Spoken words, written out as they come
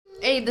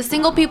Hey, the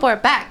single people are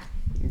back.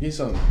 Give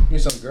some,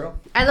 girl.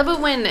 I love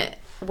it when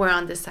we're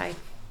on this side.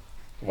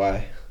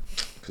 Why?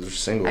 Because we're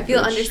single. I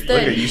feel bitch. understood.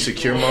 Look at you,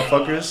 secure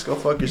motherfuckers. Go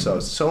fuck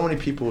yourselves. So many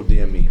people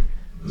DM me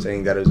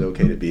saying that it's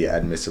okay to be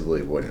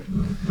admissively avoidant.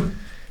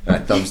 And I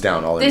thumbs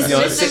down all the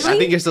messages. I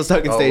think you're still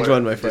stuck in stage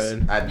one, my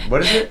friend.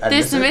 What is it?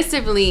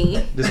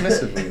 Dismissively.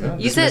 Dismissively, no?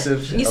 You said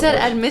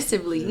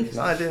admissively.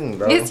 No, I didn't,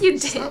 bro. Yes, you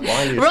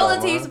did. Roll the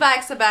tapes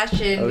back,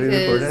 Sebastian.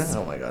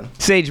 Oh my god.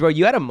 Sage, bro,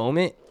 you had a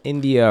moment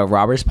in the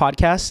Robbers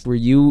podcast where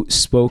you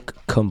spoke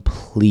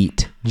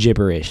complete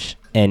gibberish.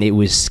 And it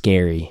was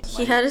scary.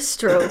 He had a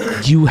stroke.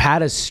 You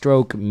had a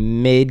stroke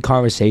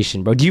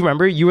mid-conversation, bro. Do you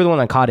remember? You were the one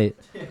that caught it.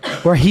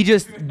 Where he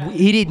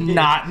did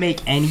not make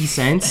any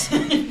sense.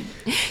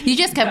 You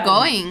just kept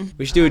going.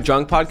 We should do a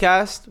drunk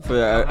podcast for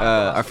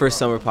our first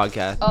summer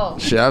podcast. Oh.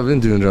 Shit, I've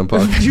been doing drunk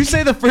podcast. Did you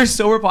say the first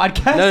sober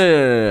podcast?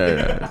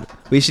 No.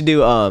 We should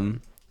do,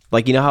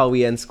 like, you know how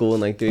we end school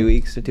in like 3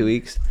 weeks or 2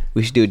 weeks?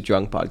 We should do a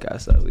drunk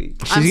podcast that week.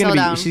 She's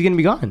gonna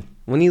be gone.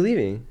 When are you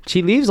leaving?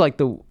 She leaves like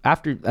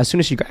as soon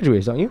as she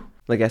graduates, don't you?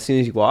 Like as soon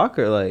as you walk,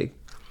 or like?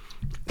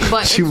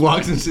 But she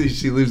walks and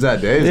she leaves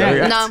that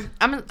day. No,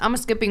 I'm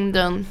skipping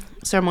the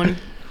ceremony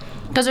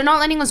because they're not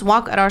letting us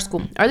walk at our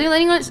school. Are they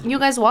letting you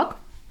guys walk?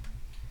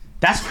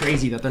 That's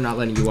crazy that they're not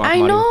letting you walk.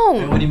 I know.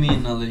 Wait, what do you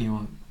mean not letting you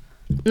walk?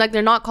 Like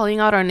they're not calling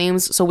out our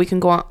names so we can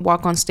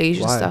walk on stage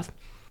and stuff.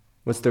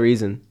 What's the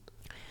reason?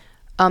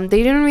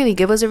 They didn't really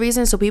give us a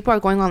reason, so people are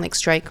going on like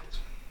strike.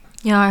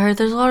 Yeah, I heard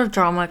there's a lot of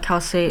drama at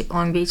Cal State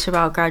Long Beach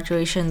about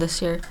graduation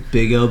this year.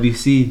 Big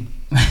LBC.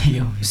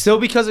 Still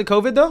because of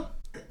COVID though?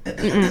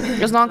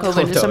 It's not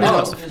COVID. It's something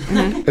else.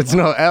 It's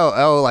no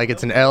L like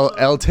it's an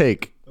L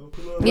take.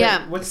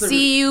 Yeah.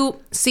 CUCSULB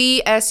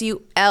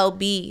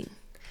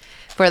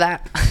for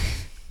that.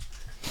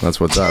 That's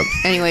what's up.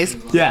 Anyways.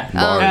 Yeah.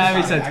 That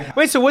makes sense.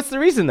 Wait, so what's the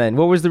reason then?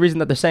 What was the reason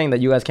that they're saying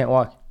that you guys can't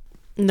walk?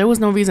 There was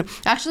no reason.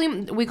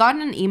 Actually, we got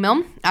an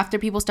email after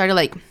people started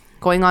like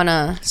going on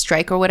a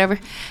strike or whatever.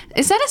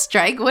 Is that a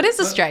strike? What is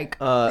a strike?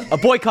 A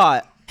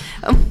boycott.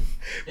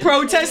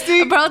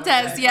 Protesting?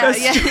 Protest, yeah.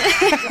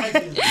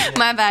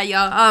 My bad,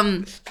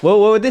 y'all. What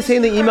would they say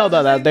in the email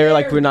though? That they're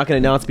like, we're not gonna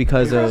announce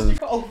because of.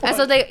 And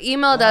so they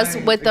emailed us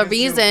with the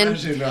reason,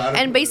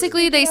 and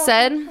basically they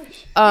said,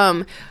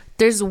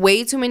 there's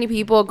way too many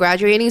people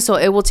graduating, so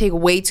it will take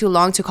way too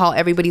long to call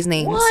everybody's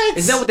names. What?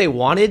 Is that what they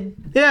wanted?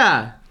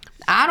 Yeah.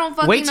 I don't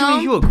fucking know. Way too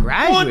many people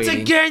graduating. Once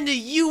again, the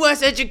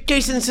U.S.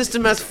 education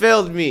system has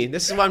failed me.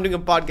 This is why I'm doing a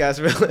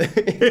podcast, really.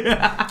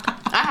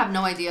 I have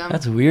no idea.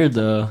 That's weird,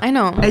 though. I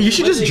know. Hey, you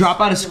should just drop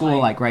out of school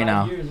like right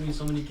now.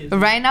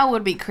 Right now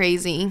would be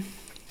crazy.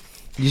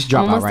 You just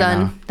drop Almost out right done.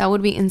 now. That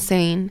would be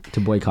insane. To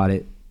boycott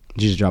it.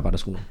 You just drop out of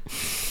school.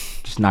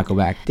 Just not go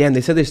back. Damn,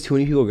 they said there's too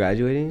many people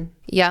graduating.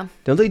 Yeah.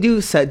 Don't they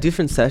do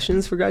different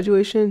sessions for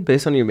graduation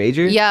based on your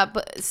major? Yeah,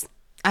 but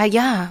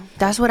yeah,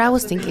 that's what I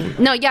was thinking.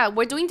 No, yeah,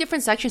 we're doing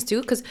different sections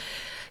too, because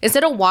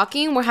instead of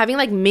walking, we're having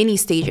like mini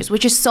stages,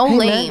 which is so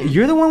lame. Man,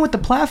 you're the one with the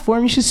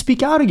platform. You should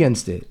speak out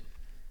against it.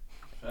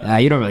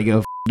 You don't really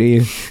go, do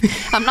you?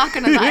 I'm not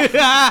gonna lie.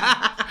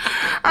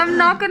 I'm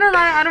not gonna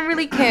lie. I don't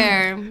really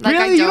care. Like,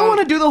 really? You don't want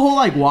to do the whole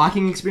like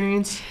walking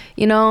experience?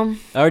 You know?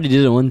 I already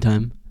did it one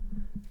time.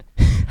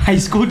 High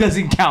school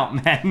doesn't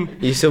count, man.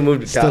 You still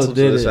moved to Castle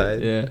to the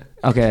side. Yeah.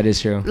 Okay, that is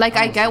true. Like,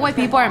 I get why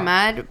people are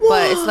mad,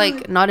 but it's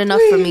like not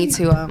enough for me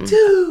to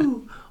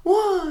 2,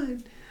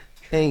 1.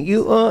 And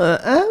you are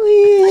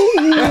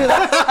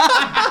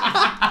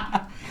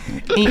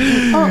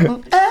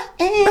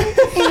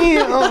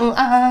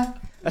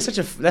That's such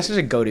a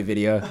goated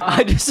video.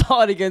 I just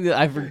saw it again.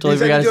 I totally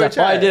forgot to it to send.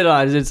 our Oh, I chat. did.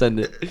 I did send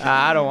it.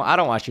 I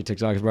don't watch your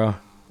TikToks, bro.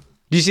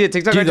 Did you see the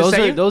TikTok I Dude, just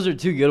sent you? those are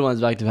two good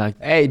ones back to back.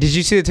 Hey, did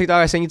you see the TikTok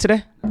I sent you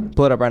today?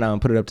 Pull it up right now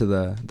and put it up to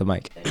the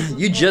mic.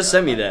 You just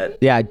sent me that.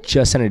 Yeah, I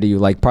just sent it to you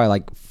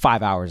probably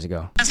 5 hours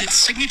ago. Has its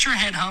signature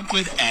head hump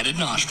with added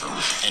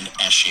nostrils, an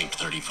S-shaped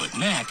 30-foot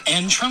neck,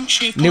 and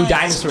trunk-shaped New legs.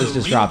 dinosaurs The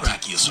just real dropped.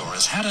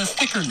 Brachiosaurus had a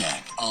thicker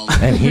neck.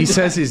 And he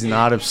says he's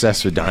not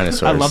obsessed with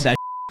dinosaurs. I love that.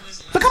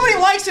 Look how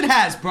many likes it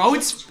has, bro.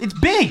 It's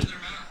big.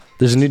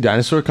 There's a new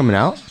dinosaur coming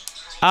out?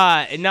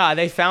 Nah,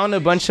 they found a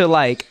bunch of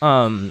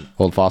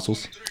Old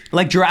fossils?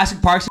 like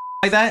Jurassic Park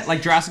like that,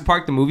 like Jurassic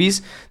Park the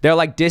movies. They're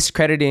like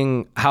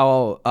discrediting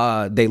how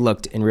they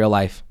looked in real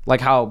life,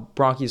 like how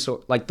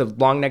Bronchiosaur, like the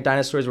long neck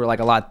dinosaurs were like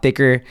a lot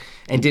thicker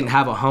and didn't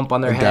have a hump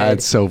on their head.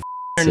 That's so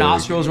Their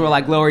nostrils were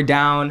like lower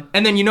down,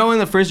 and then in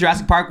the first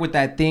Jurassic Park with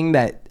that thing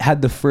that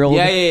had the frill,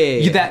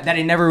 Yeah. that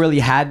it never really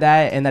had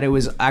that, and that it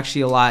was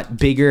actually a lot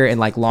bigger and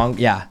like long,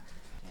 yeah.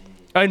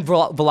 And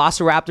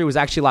Velociraptor was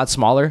actually a lot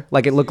smaller.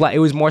 Like it looked like it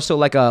was more so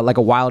like a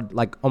wild,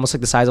 like almost like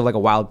the size of like a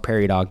wild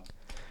prairie dog.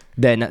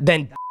 Than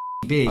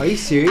big. Are you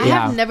serious? I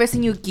have never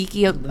seen you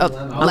geeky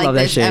like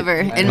this shit. ever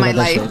in my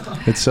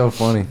life. It's so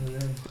funny.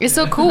 It's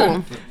so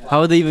cool. How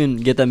would they even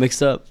get that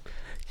mixed up?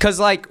 Cause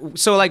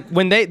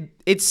when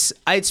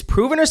it's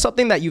proven or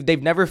something that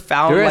they've never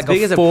found They're like as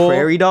big as a full,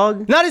 prairie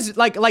dog? Not as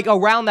like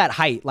around that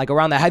height,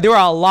 They were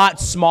a lot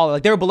smaller.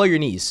 Like they were below your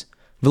knees.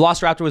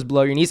 Velociraptor was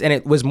below your knees, and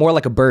it was more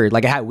like a bird.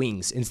 Like it had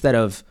wings instead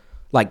of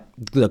like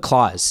the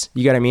claws.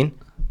 You get what I mean?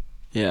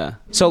 Yeah.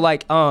 So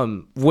like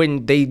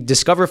when they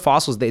discover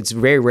fossils, it's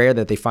very rare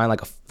that they find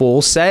like a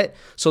full set.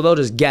 So they'll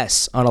just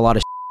guess on a lot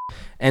of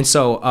and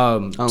so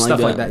stuff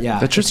like that. Yeah.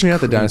 That trips me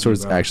out that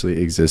dinosaurs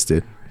actually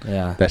existed.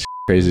 Yeah. That's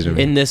crazy to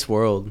me. In this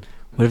world.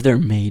 What if they're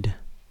made?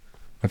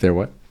 If they're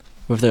what?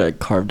 What if they're like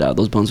carved out?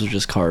 Those bones were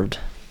just carved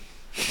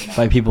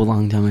by people a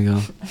long time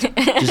ago,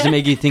 just to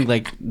make you think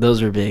like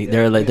those were big.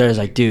 They're like,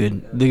 dude,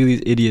 look at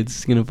these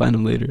idiots. Gonna find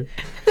them later.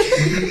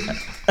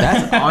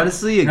 That's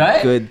honestly a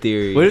Right? good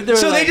theory. What if they were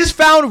So they just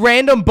found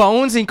random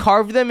bones and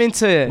carved them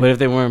into. What if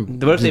they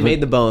weren't? What if they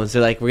made the bones?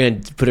 They're like, we're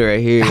gonna put it right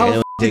here. How and the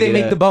we'll did dig they it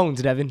make up. the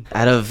bones, Devin?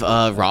 Out of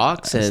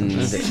rocks, and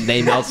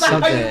they melt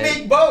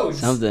something. bones.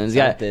 Something. It's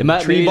got, Something. it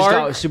might Tree maybe just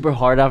bark? got super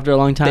hard after a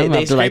long time.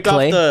 They after like scraped off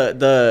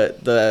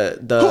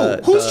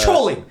clay. Who's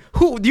trolling?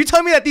 Who? You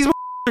tell me that these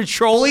are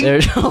trolling? They're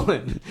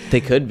trolling.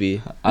 They could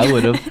be. I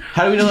would have.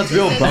 How do we know it's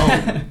real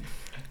bone?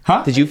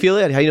 Huh? Did you feel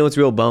it? How do you know it's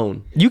real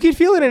bone? You can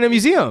feel it in a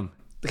museum.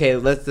 Okay,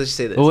 let's just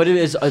say this. But what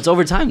if it's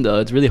over time though?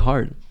 It's really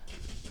hard.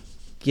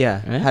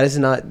 Yeah. Right? How does it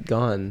not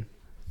gone?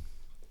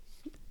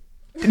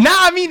 Nah,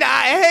 I mean,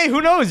 hey,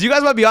 who knows? You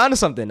guys might be onto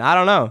something. I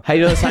don't know. How do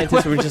you know the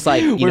scientists were just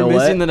like, you We're know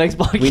missing what? the next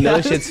podcast. We know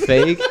shit's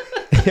fake.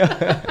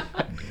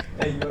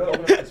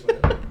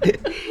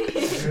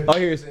 Oh,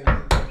 here's.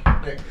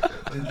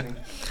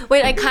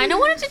 Wait, I kind of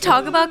wanted to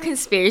talk about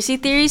conspiracy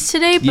theories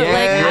today, but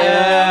like,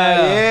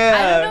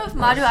 I don't know if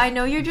Madhu, I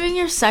know you're doing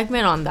your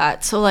segment on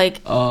that, so like,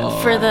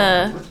 for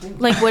the,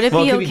 like, would it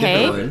Well, be it could be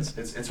okay? different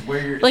ones. It's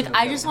where you're. Like,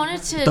 I just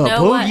wanted to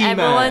know what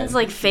everyone's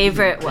like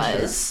favorite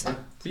was.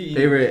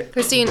 Favorite.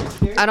 Christine,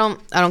 I don't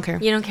care.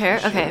 You don't care?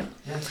 Okay.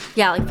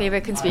 Yeah, like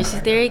favorite conspiracy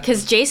theory,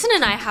 because Jason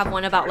and I have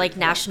one about like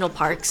national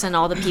parks and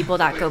all the people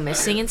that go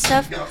missing and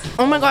stuff.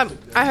 Oh my god,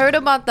 I heard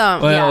about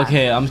them. Well, Yeah.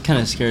 okay, I'm kind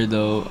of scared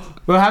though.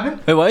 What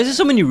happened? Wait, why is there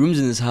so many rooms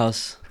in this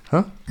house?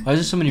 Huh? Why is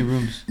there so many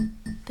rooms?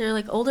 They're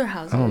like older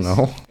houses. I don't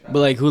know. But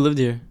like, who lived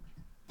here?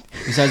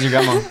 Besides your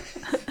grandma.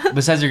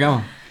 Besides your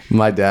grandma.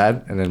 My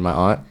dad and then my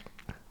aunt.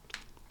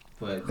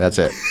 That's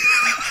it.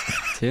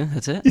 Two?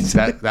 That's it?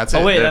 That's it.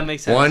 Oh, wait, There- that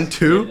makes sense. 1,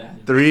 2,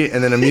 3,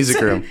 and then a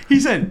music room. He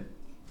said.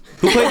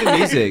 Who played the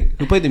music?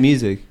 Who played the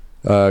music?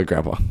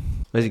 Grandpa.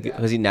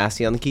 Was he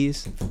nasty on the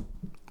keys?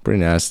 Pretty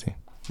nasty.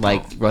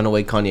 Like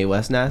Runaway Kanye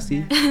West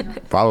nasty?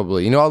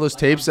 Probably. You know all those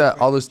tapes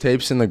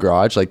in the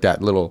garage, like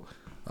that little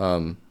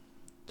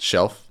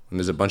shelf, and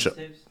there's a bunch of.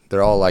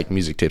 They're all like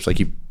music tapes. Like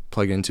you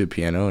plug it into a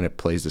piano and it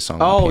plays the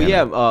song. Oh on the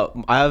yeah.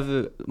 piano. I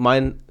have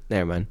mine.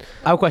 Never mind.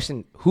 I have a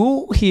question.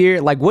 Who here,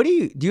 like, do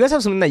you guys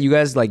have something that you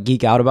guys like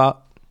geek out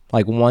about?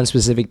 Like one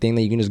specific thing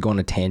that you can just go on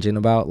a tangent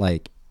about?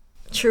 Like,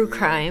 True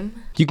crime.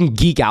 you can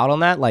geek out on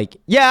that? Like,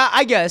 yeah,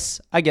 I guess.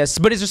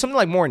 But is there something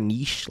like more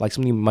niche, like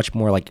something much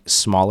more like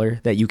smaller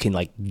that you can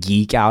like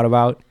geek out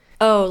about?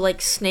 Oh,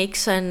 like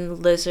snakes and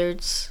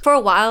lizards. For a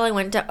while, I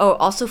went down. Oh,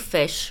 also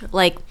fish.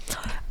 Like,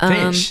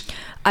 Fish?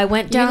 I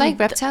went You down like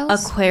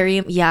reptiles?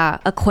 aquarium. Yeah,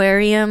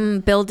 aquarium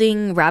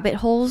building rabbit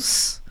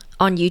holes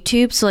on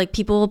YouTube. So like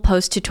people will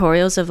post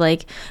tutorials of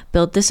like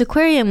build this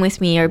aquarium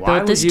with me or Why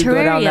build this would you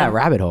go down that terrarium.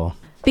 rabbit hole?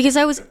 Because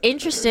I was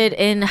interested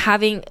in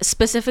having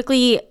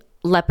specifically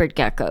leopard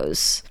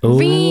geckos.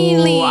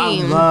 Really? Ooh, I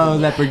love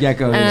leopard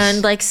geckos.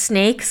 And like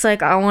snakes,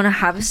 like I want to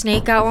have a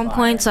snake at one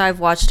point, so I've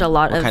watched a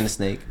lot What of kind of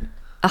snake?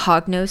 a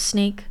hognose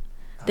snake.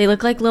 They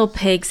look like little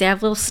pigs. They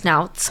have little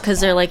snouts because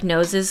their like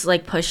noses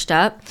like pushed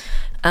up.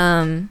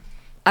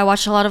 I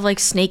watched a lot of like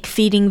snake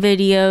feeding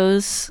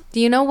videos. Do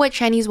you know what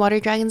Chinese water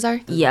dragons are?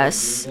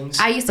 Yes,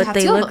 I used to but have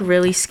they two of look them.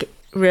 really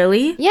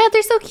really. Yeah,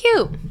 they're so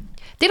cute.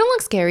 They don't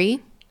look scary.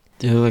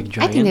 Do you look like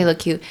I think they look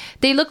cute.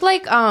 They look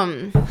like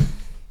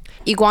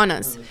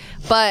iguanas,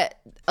 but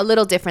a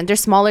little different. They're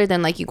smaller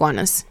than like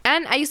iguanas.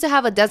 And I used to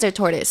have a desert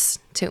tortoise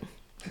too.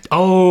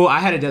 oh, I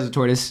had a desert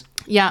tortoise.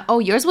 Yeah. Oh,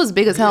 yours was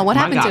big as hell. What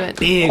Mine happened to got it?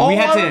 big. Oh, we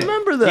had I to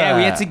remember that. Yeah,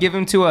 we had to give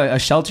him to a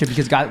shelter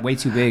because it got way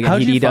too big. And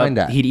How'd he'd you eat find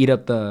up, that? He'd eat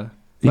up the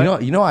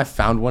You know, I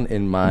found one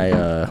in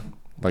my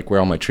like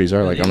where all my trees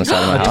are, like on the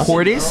side of my house.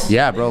 tortoise.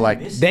 Yeah, bro.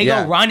 Like They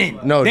yeah. go running.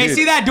 No, they dude.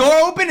 see that door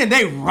open and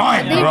they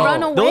run. They bro.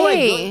 run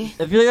away.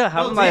 If you like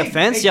have them by a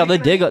fence, yeah, they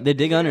dig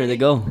under, they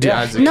go. Dude,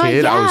 as a No,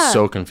 kid, I was yeah.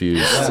 so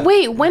confused.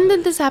 Wait, when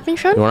did this happen,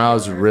 Sean? When I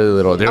was really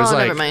little, there was Oh,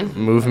 like never mind.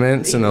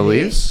 movements in the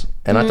leaves,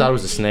 and I thought it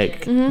was a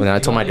snake. And I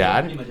told my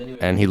dad,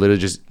 and he literally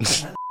just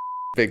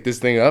picked this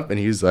thing up, and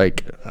he was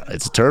like,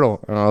 "It's a turtle,"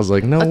 and I was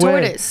like, "No way."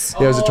 Tortoise.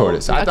 Yeah, it was a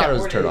tortoise. I thought it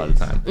was a turtle at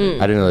the time.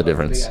 I didn't know the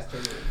difference,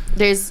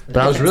 There's. but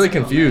I was really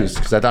confused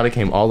because I thought it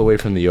came all the way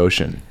from the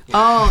ocean.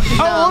 Oh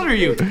How old are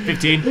you?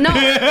 15. no,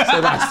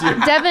 Last year.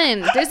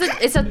 Devin.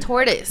 It's a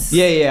tortoise.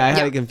 Yeah. I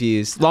had it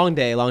confused. Long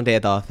day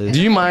at the office.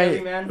 Do you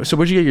mind? So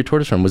where'd you get your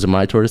tortoise from? Was it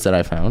my tortoise that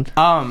I found?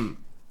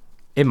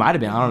 It might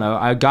have been. I don't know.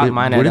 I got Wait,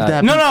 mine would at.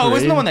 that No, be it wasn't the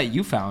parade? one that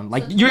you found.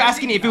 Like you're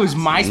asking if it was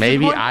my specific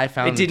Maybe one? I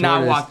found It did the not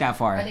tortoise. walk that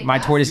far. My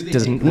tortoise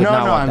doesn't. No,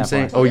 not walk I'm that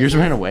saying. Far. Oh, yours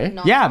ran away.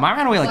 Yeah, mine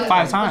ran away like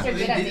 5 times.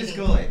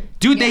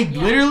 Dude, they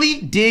literally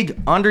dig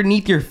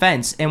underneath your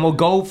fence and will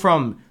go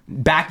from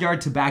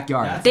backyard to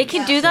backyard. They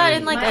can do that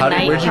in like a How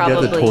night where'd you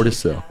probably. get the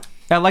tortoise though?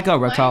 Yeah, like a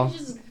reptile.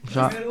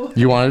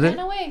 You wanted it?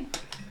 No way.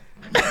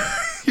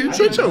 You're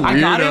such a I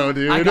got weirdo, him.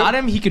 dude. I got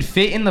him. He could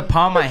fit in the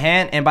palm of my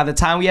hand, and by the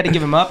time we had to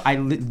give him up, I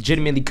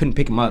legitimately couldn't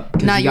pick him up.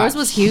 'Cause Nah, he got yours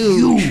was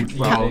huge. huge,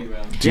 bro.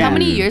 How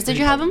many years did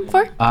you have him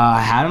for?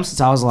 I had him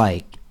since I was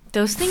like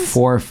Those things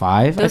 4 or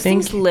 5. I those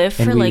think. things live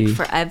And for like we-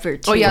 forever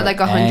too. Oh yeah, like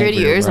 100 Ever,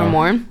 years bro. or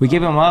more. We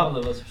give him up.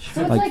 So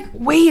it's like,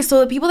 wait, so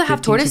the people that have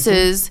 15, 16?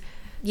 tortoises,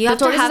 you have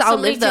the to have tortoises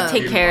somebody outlive to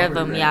them. take care of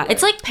them. Yeah,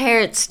 it's like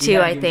parrots too.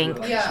 I think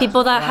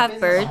people that have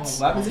birds.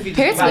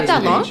 Parrots live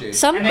that long?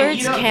 Some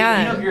birds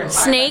can.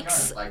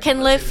 Snakes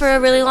can live for a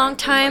really long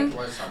time.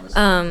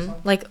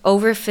 Like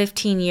over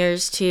 15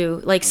 years too.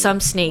 Like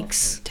some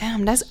snakes.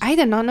 Damn, I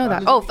did not know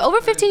that. Oh,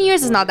 over 15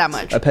 years is not that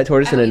much. A pet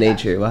tortoise in a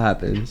nature, what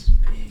happens?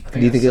 Do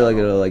you think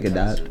it'll like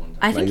adapt?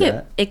 I think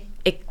like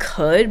it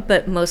could,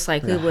 but most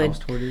likely Like a would house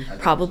tortoise?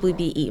 probably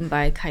be eaten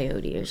by a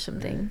coyote or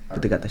something.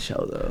 But they got the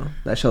shell though.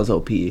 That shell's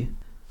OP.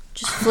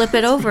 Just flip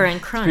it over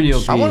and crunch. Pretty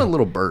OP. I want a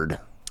little bird,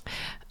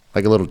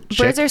 like a little chick.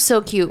 Birds are so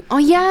cute. Oh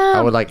yeah.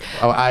 I would like.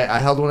 I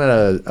held one at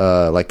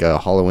a like a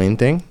Halloween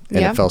thing,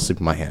 and Yeah. it fell asleep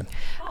in my hand.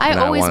 I and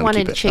I always wanted to keep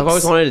wanted it. chicks. I've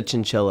always wanted a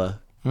chinchilla.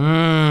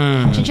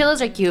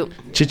 Chinchillas are cute.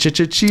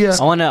 Chia.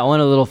 I want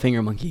a little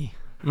finger monkey.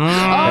 Oh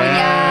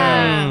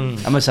yeah.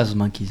 I'm obsessed with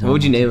monkeys. What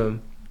would you name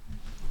him?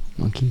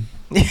 Monkey.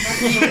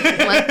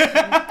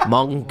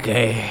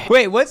 Monkey.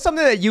 Wait, what's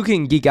something that you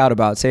can geek out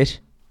about, Sage?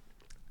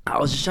 I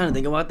was just trying to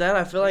think about that.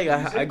 I feel like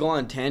I go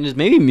on tangents.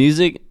 Maybe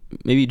music.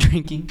 Maybe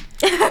drinking.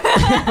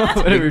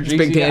 Whatever. Big-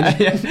 big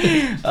tangent.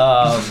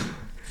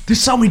 There's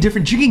so many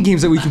different drinking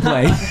games that we can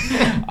play.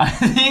 I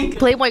think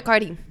Playboy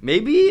Cardi.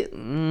 maybe,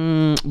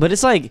 but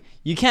it's like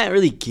you can't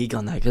really geek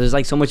on that because there's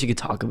like so much you could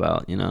talk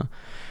about, you know.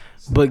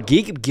 But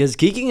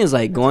geeking is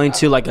like going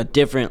to like a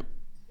different.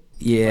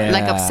 Yeah.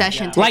 Like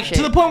obsession type Like shit.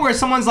 to the point where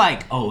someone's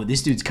like, "Oh,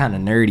 this dude's kind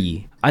of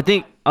nerdy." I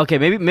think okay,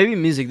 maybe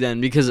music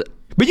then because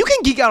But you can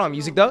geek out on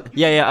music though.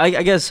 yeah,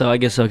 I guess so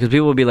because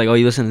people will be like, oh,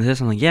 you listen to this?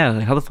 I'm like, yeah.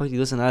 Like, how the fuck do you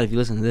listen to that if you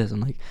listen to this? I'm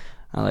like,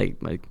 I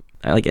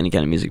like any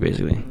kind of music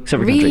basically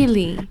except for country.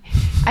 Really?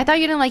 I thought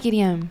you didn't like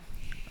EDM.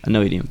 I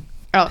know EDM.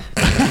 Oh.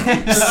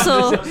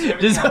 So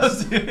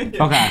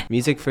Okay.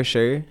 Music for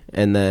sure,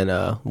 and then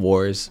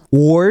wars.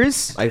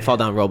 Wars. I fall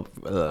down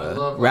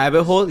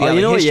rabbit hole. Yeah, Oh,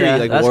 you know what? history, Yeah,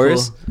 like that's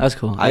wars. cool. That's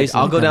cool. I used to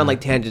I'll go kinda- down like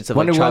tangents of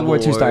When like did World tribal War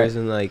II start? wars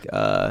and like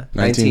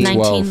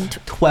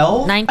 1912.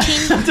 12.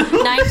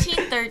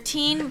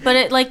 1913, but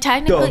it like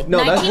technically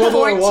No, that's World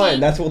War 1914. One.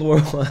 That's World War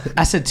One.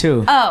 I said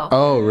 2. Oh,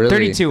 Oh really?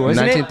 32,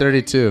 wasn't it?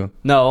 1932.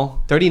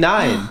 No,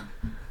 39.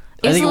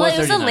 it was, think it was it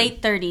was the 39.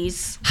 late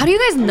 30s. How do you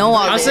guys know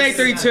all this?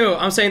 32.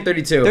 I'm saying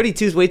 32.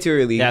 32 is way too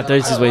early. yeah,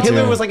 32 is way too.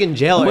 Hitler early. was like in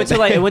jail. It went to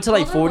like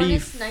 40,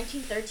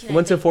 1913.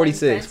 Went to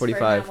 46,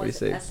 45,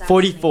 46.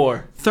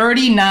 44.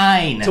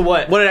 39. To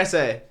what? What did I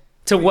say?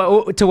 To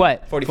what? To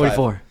what? 45.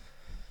 44.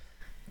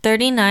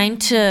 39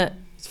 to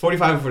It's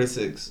 45 or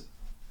 46.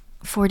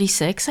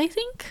 46, I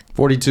think.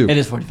 42. It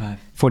is 45.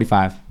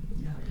 45.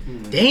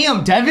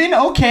 Damn, Devin.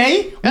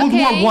 Okay. World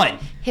War Okay. One.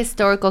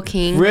 Historical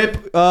king.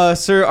 Rip,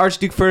 Sir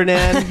Archduke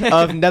Ferdinand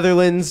of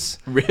Netherlands.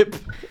 Rip.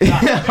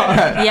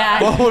 Yeah.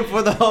 Going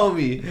for the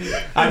homie.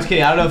 I'm just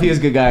kidding. I don't know if he was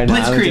a good guy or not.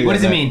 I don't Blitzkrieg. think What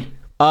does it that. mean?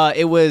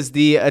 It was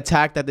the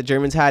attack that the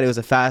Germans had. It was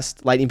a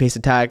fast, lightning-paced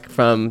attack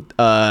from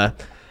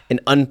an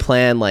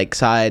unplanned like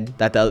side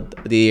that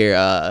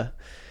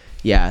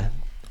yeah.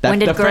 That When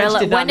did the French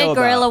did not know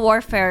guerrilla about.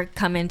 warfare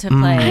come into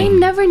I play?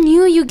 never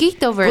knew you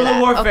geeked over Guerrilla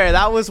that. warfare.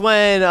 That was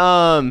when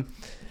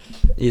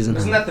Isn't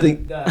it?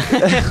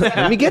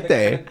 let me get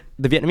there.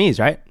 The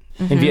Vietnamese, right?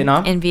 In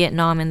Vietnam. In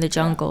Vietnam, in the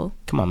jungle.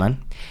 Come on,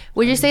 man.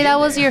 Would you say that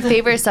was your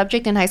favorite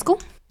subject in high school?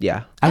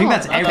 Yeah. I think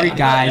that's every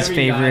guy's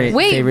favorite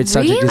Wait, favorite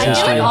subject really? is I feel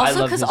history. like I also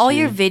love because all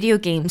your history. video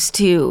games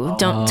too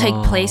don't take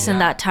place in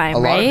that time, A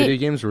lot of video right?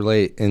 games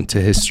relate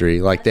into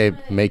history. Like they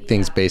make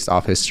things based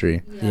off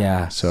history.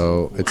 Yeah.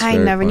 So it's. I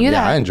very never fun. knew Yeah,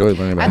 that. I enjoyed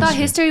learning about I thought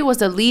history. history was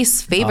the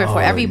least favorite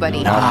for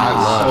everybody. I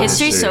love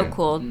History's so history.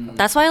 cool.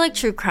 That's why I like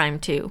true crime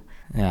too.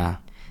 Yeah.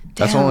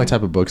 That's the Damn. only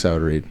type of books I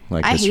would read.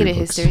 Like I history hated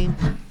books. history.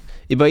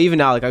 Yeah, but even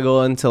now, like I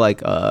go into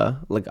like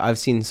I've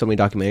seen so many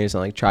documentaries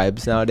on like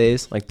tribes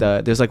nowadays. Like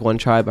there's like one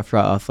tribe I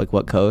forgot off like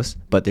what coast,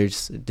 but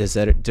there's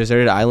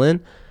deserted island,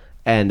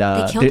 and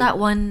They killed there- that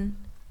one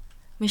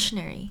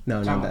missionary.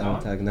 No, not that.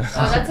 I'm talking about.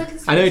 Oh,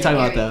 that's a I know you're talking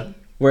about though.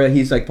 Where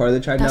he's like part of the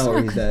tribe That's now, or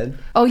not he's good. dead.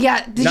 Oh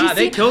yeah, did Nah, you see?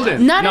 they killed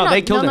him. No, No,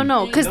 they killed him.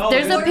 No, because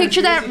there's a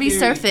picture that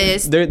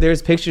resurfaced.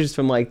 There's pictures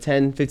from like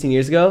 10, 15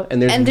 years ago,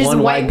 and there's, And there's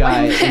one white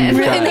guy in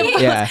the man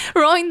tribe. Yeah,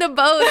 rowing the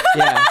boat.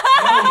 yeah.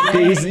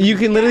 You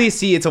can literally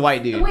see it's a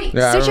white dude. Wait,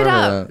 Yeah, I search it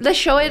remember up. that. Let's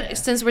show it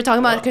since we're talking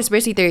about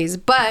conspiracy theories.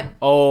 But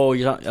Oh,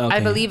 you're not. Okay.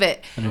 I believe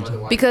it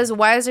because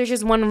why is there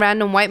just one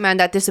random white man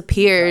that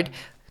disappeared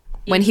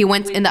when he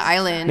went in the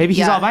island? Maybe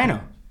he's Yeah.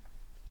 albino.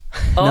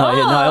 No,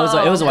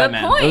 it was a white good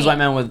man. point. It was a white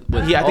man with.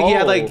 Yeah, I think he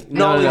had like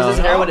No, his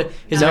hair would have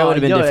been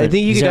No, different. I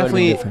think you His could hair would've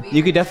been definitely different.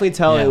 you could definitely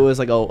tell Yeah. it was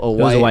like a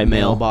was a white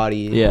male.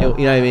 body. Yeah. You know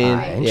what I mean?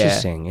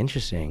 Interesting.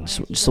 Interesting.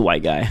 Just a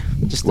white guy.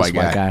 Just White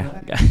this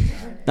guy. guy.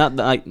 Not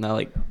like.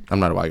 I'm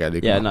not a white guy,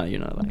 dude. Yeah, Come on. no, you're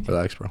not like.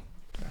 Relax, bro.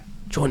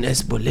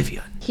 Jonas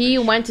Bolivian. He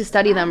went to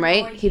study them,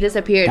 right? He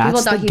disappeared. That's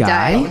People thought the he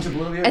guy?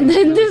 died. And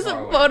then this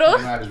photo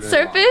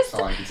surfaced.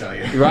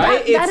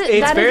 Right?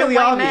 It's fairly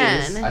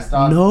obvious.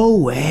 No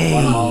way.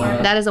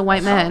 That is a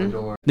white man.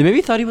 They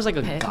maybe thought he was like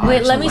a god.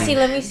 Wait, let me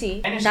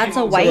see. That's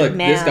a white Look,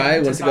 man. this guy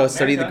went to go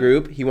study the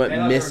group. He went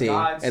missing,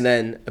 and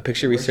then a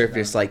picture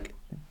resurfaced like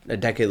a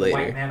decade later,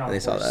 and they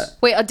saw that.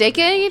 Wait, a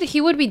decade? He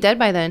would be dead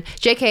by then.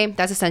 JK,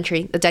 that's a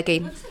century. A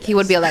decade. He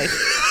would be alive.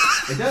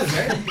 It does,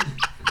 right?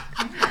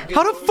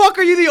 How the fuck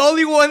are you the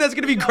only one that's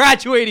gonna be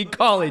graduating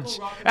college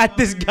at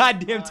this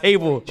goddamn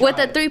table? With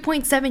a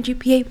 3.7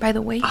 GPA, by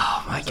the way.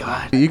 Oh my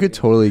god. You could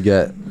totally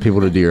get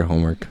people to do your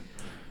homework.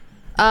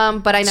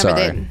 But I never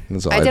Sorry. did.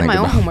 That's all I I did think my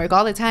own about. homework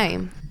all the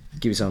time.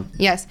 Give me some.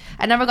 Yes.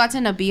 I never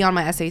gotten a B on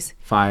my essays.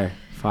 Fire.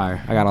 I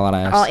got a lot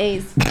of F's. All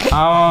A's.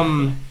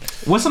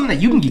 What's something that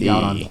you can geek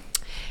out on?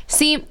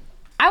 See,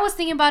 I was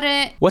thinking about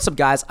it. What's up,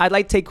 guys? I'd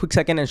like to take a quick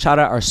second and shout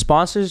out our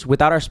sponsors.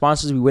 Without our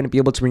sponsors, we wouldn't be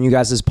able to bring you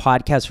guys this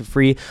podcast for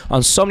free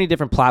on so many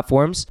different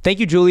platforms. Thank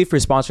you, Julie, for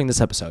sponsoring this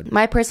episode.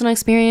 My personal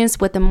experience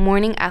with the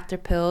morning after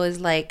pill is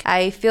like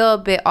I feel a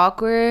bit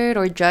awkward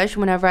or judged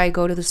whenever I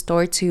go to the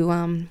store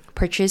to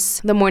purchase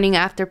the morning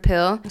after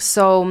pill.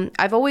 So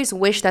I've always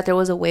wished that there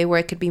was a way where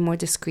I could be more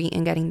discreet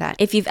in getting that.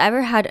 If you've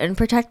ever had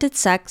unprotected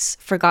sex,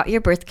 forgot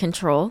your birth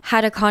control,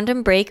 had a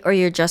condom break, or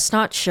you're just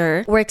not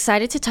sure, we're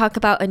excited to talk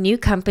about a new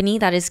company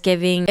that is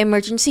giving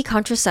emergency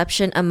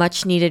contraception a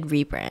much needed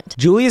rebrand.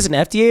 Julie is an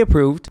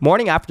FDA-approved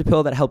morning after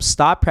pill that helps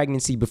stop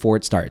pregnancy before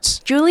it starts.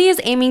 Julie is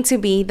aiming to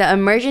be the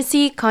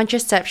emergency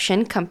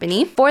contraception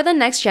company for the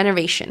next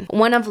generation.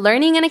 One of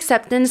learning and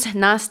acceptance,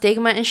 not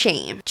stigma and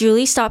shame.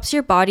 Julie stops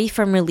your body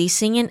from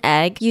releasing an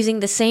egg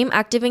using the same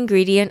active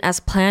ingredient as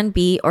Plan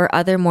B or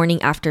other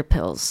morning after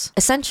pills.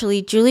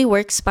 Essentially, Julie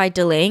works by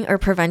delaying or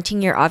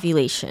preventing your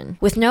ovulation.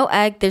 With no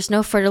egg, there's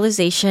no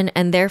fertilization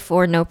and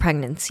therefore no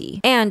pregnancy.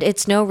 And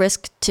it's no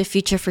risk to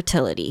future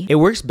fertility. It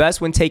works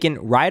best when taken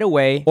right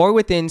away or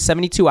within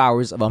 72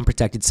 hours of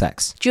unprotected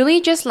sex.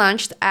 Julie just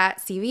launched at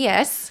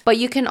CVS, but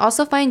you can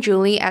also find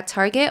Julie at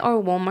Target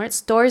or Walmart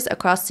stores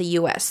across the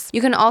US.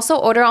 You can also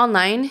order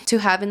online to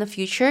have in the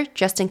future,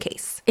 just in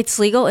case. It's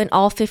legal in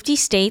all 50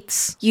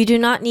 states. You do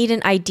not need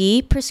an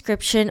ID,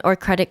 prescription, or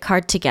credit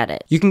card to get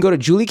it. You can go to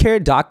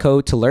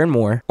juliecare.co to learn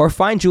more or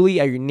find Julie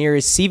at your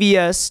nearest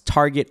CVS,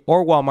 Target,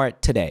 or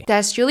Walmart today.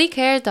 That's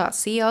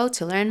juliecare.co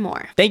to learn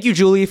more. Thank you,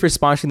 Julie, for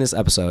sponsoring this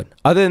episode.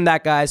 Other than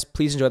that, guys,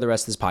 please enjoy the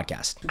rest of this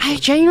podcast. I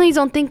genuinely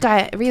don't think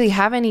I really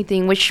have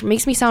anything, which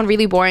makes me sound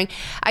really boring.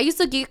 I used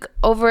to geek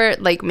over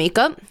like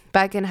makeup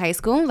back in high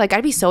school. Like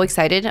I'd be so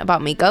excited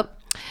about makeup.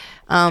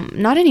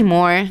 Not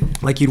anymore.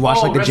 Like you'd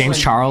watch like the James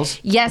Charles?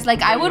 Yes,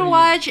 like I would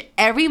watch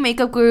every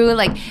makeup guru,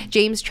 like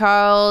James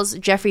Charles,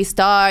 Jeffree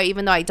Star,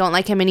 even though I don't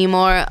like him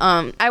anymore.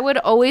 I would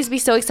always be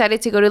so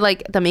excited to go to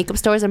like the makeup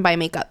stores and buy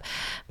makeup,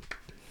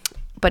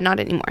 but not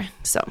anymore.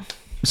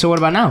 So what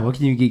about now? What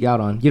can you geek out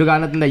on? You don't got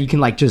nothing that you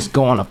can like just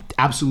go on a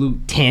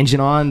absolute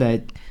tangent on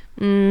that?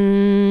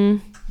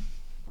 I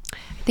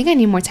think I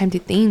need more time to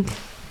think.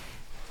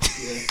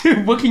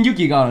 What can you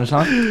geek out on,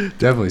 Sean?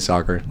 Definitely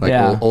soccer. Like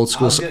Yeah. old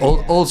school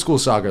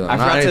soccer. Though. I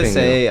Not forgot to anything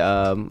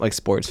say new. like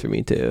sports for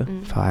me too.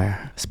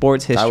 Fire.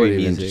 Sports, I would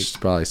history, even music. just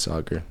probably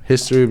soccer.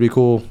 History would be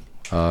cool.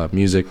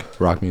 Music,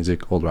 rock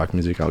music, old rock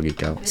music. I'll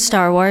geek out.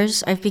 Star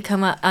Wars. I've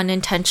become an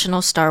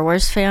unintentional Star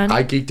Wars fan.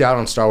 I geeked out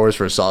on Star Wars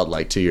for a solid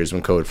like 2 years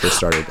when COVID first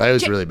started. It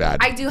was really bad.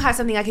 I do have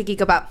something I could geek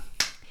about.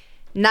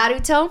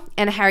 Naruto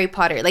and Harry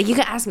Potter. Like you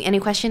can ask me any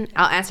question,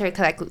 I'll answer it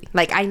correctly.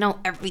 Like I know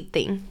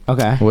everything.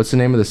 Okay. What's the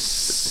name of the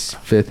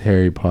fifth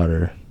Harry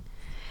Potter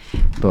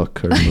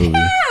book or movie?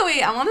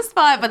 Wait, I'm on the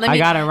spot, but let me. I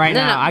got it right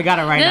No, now. no. I got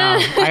it right now.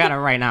 I got it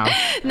right now.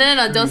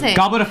 No, don't say it.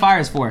 Goblet of Fire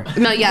is 4.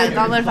 No, yeah,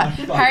 Goblet of Fire.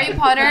 Harry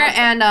Potter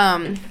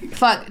and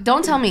fuck,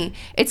 don't tell me.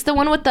 It's the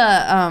one with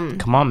the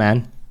Come on,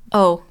 man.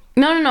 Oh,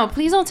 no,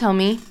 please don't tell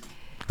me.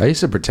 I used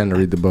to pretend to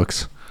read the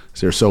books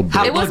because they're so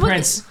boring. It was Half-Blood with-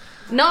 Prince.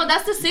 No,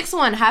 that's the 6th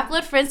one.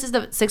 Half-Blood Prince is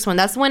the 6th one.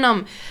 That's when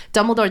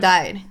Dumbledore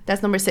died.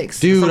 That's number 6.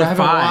 Dude, I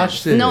haven't 5.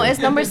 watched it. No, it's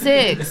number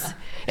 6.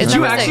 It's Did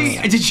you number actually?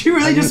 6. Did you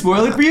really just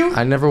spoil it for you?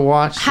 I never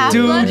watched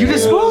Half-Blood- it. Dude, you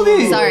just spoiled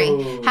it. Sorry.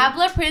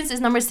 Half-Blood Prince is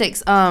number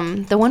 6.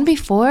 The one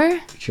before? You're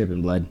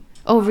tripping blood.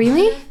 Oh,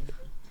 really?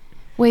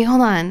 Wait,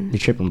 hold on. You're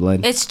tripping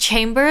blood. It's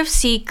Chamber of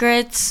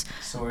Secrets,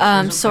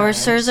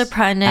 Sorcerer's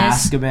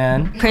Apprentice,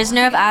 Azkaban.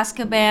 Prisoner of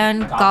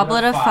Azkaban,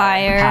 Goblet of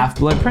Fire,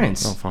 Half-Blood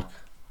Prince. Oh fuck.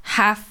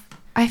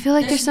 I feel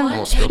like there's some.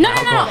 No.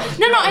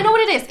 I know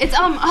what it is. It's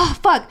Oh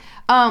fuck.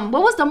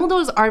 What was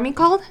Dumbledore's army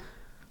called?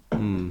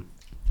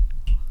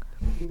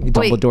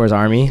 Dumbledore's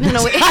Army.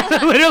 No, wait.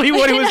 Literally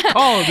what it was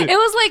called. It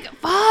was like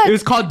fuck. It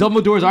was called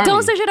Dumbledore's Army.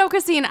 Don't search it up,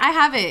 Christine. I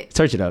have it.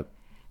 Search it up.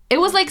 It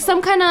was like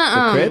some kind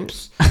of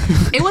Crips?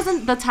 It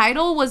wasn't. The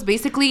title was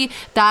basically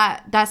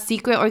that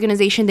secret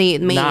organization they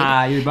made.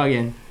 Nah, you're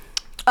bugging.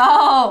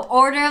 Oh,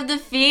 Order of the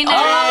Phoenix.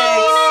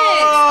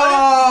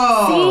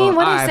 Oh! See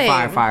what I say?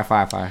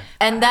 Fire.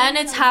 And then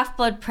it's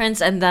Half-Blood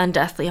Prince and then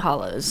Deathly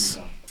Hollows.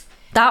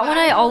 That one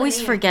I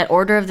always forget,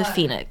 Order of the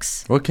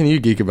Phoenix. What can you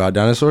geek about?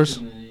 Dinosaurs?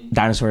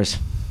 Dinosaurs.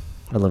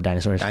 I love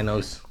dinosaurs.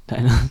 Dinos.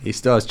 Dinos. He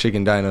still has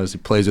chicken dinos. He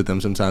plays with them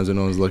sometimes when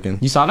no one's looking.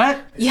 You saw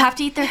that? You have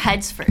to eat their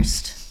heads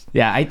first.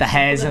 Yeah, I ate the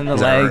heads and the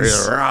legs.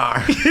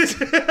 He's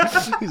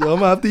like, I'm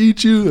gonna have to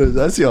eat you.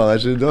 I see all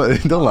that shit.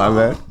 Don't lie,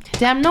 man.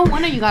 Damn, no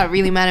wonder you got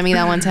really mad at me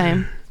that one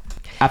time.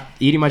 After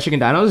eating my chicken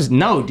dinos?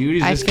 No, dude.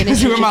 It's I just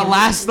finished because you the were my chicken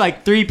last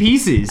like 3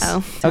 pieces.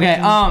 Oh. Okay.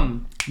 You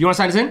want to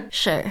sign us in?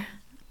 Sure.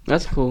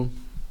 That's cool.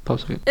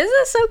 Popsicle. Isn't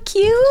that so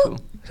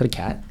cute? Is that a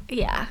cat?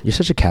 Yeah, You're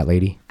such a cat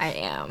lady. I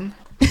am.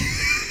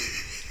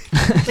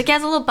 The cat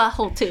has a little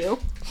butthole too.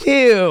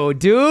 Ew,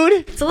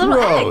 dude. It's a little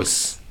egg.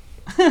 Gross.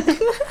 Do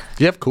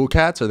you have cool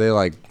cats? Or are they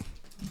like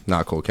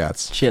not cool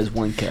cats? She has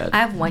one cat. I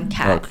have one Oh,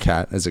 cat.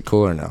 cat. Is it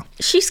cool or no?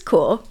 She's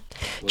cool.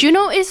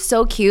 Juno is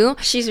so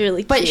cute, She's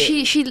really cute. but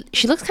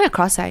she looks kind of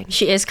cross-eyed.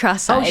 she is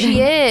cross-eyed. Oh, she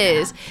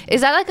is.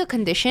 Is that like a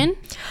condition?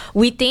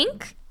 We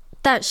think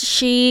that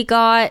she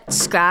got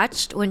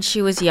scratched when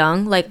she was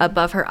young, like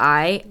above her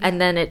eye, and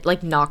then it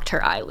like knocked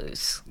her eye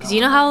loose. Because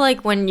you know how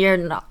like when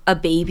you're a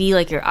baby,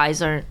 like your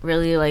eyes aren't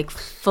really like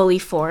fully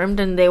formed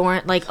and they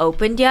weren't like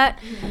opened yet.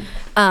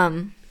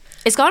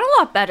 It's gotten a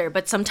lot better,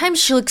 but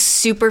sometimes she looks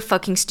super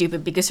fucking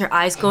stupid because her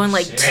eyes go in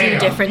like 2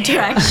 different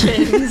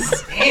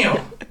directions.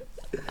 Damn.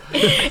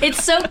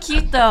 It's so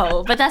cute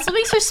though, but that's what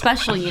makes her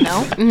special, you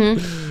know?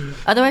 Mm-hmm.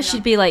 Otherwise,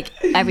 she'd be like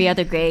every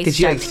other gray Did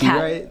she like striped see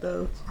cat. right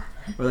though?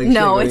 Or, like,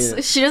 No, she, it's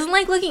like, she doesn't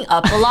like looking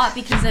up a lot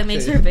because that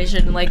makes her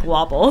vision like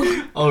wobble.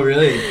 oh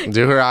really?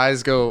 Do her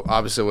eyes go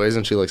opposite ways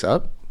when she looks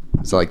up?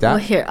 Is it like that? Well,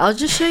 here, I'll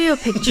just show you a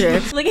picture.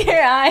 Look at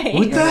her eye.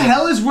 What the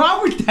hell is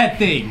wrong with that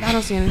thing? I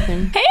don't see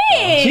anything.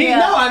 Hey! Gee,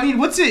 no, I mean,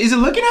 what's it? Is it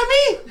looking at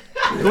me?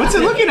 What's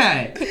it looking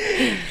at?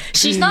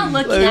 She's not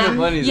looking Look at at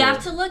funny, You though.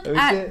 have to look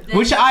at this.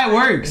 Which eye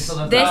works?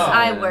 This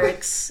eye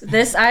works.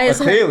 This eye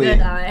is a clearly.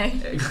 good eye.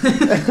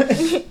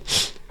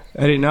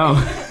 I didn't know.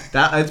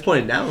 That it's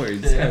pointed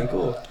downwards. It's kind of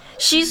cool.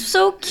 She's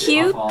so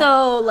cute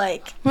though.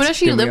 Like, Who does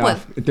she Threw me live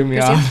off. with? It threw me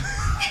off.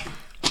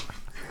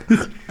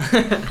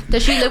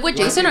 Does she live with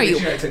Jason or you?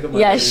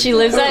 yeah, she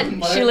lives at so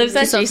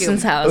cute.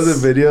 Jason's There's a house.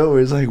 video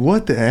where it's like,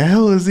 what the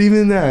hell is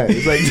even that?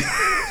 It's like,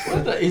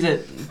 What the, is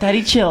it?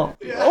 Daddy, chill.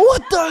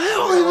 What the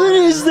hell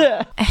even is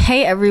that?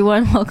 Hey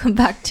everyone, welcome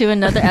back to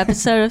another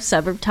episode of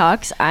Suburb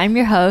Talks. I'm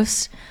your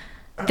host,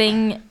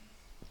 Thing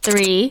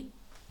 3.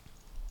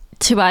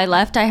 To my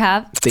left, I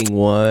have. Thing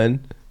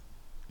 1.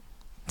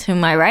 To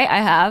my right, I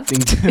have. Thing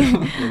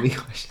 2.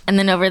 And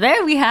then over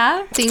there, we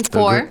have. Thing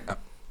 4.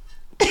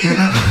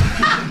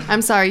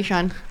 I'm sorry,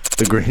 Sean.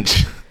 the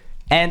Grinch.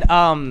 And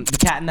the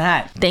Cat in the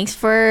Hat. Thanks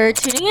for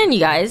tuning in, you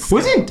guys.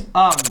 Wasn't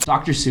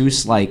Dr.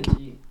 Seuss like?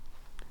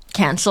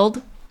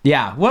 Canceled.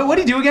 Yeah. What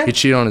did he do again? He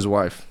cheated on his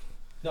wife.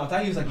 No, I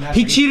thought he was like.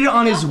 He cheated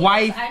on his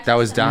wife That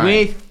was dying.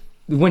 with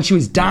when she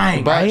was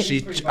dying, But right?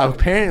 she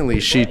apparently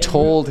she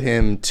told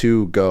him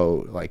to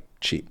go like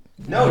cheat.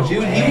 No,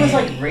 dude, he was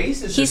like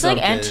racist. He's like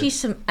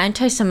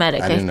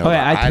anti-Semitic. I didn't know. Okay,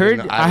 that. I heard.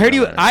 didn't- I heard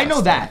you. didn't know I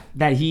know that.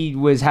 that he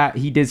was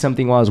he did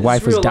something while his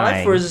wife was real life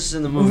dying. or is this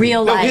in the movie?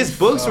 Real No, life. his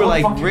books were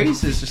like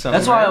racist or something.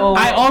 That's why.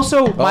 right? I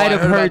also might I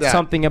have heard about heard that.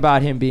 something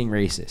about him being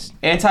racist.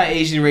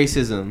 Anti-Asian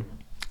racism.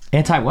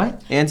 Anti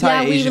what? Yeah,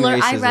 Anti-Asian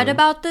racism. I read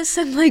about this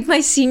in like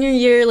my senior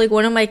year, like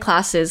one of my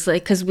classes,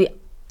 like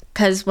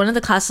because one of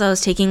the classes I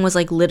was taking was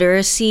like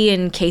literacy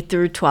in K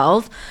through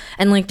 12,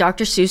 and like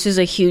Dr. Seuss is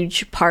a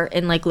huge part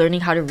in like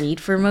learning how to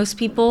read for most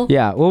people.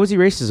 Yeah. What was he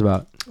racist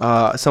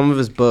about? Some of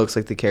his books,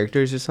 like the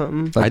characters or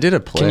something. I did a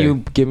play. Can you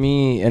give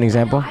me an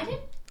example?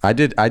 I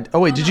did.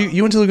 Oh wait, did you?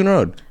 You went to Lugan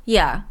Road?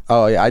 Yeah.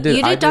 Oh yeah, I did.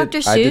 You did Dr.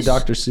 Seuss? I did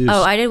Dr. Seuss.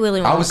 Oh, I did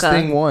Willy Wonka. I was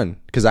thing 1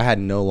 because I had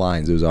no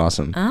lines. It was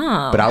awesome.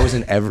 Oh. But I was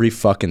in every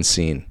fucking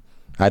scene.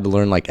 I had to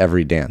learn like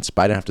every dance,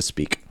 but I didn't have to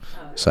speak,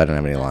 so I didn't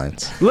have any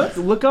lines.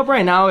 Look up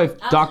right now if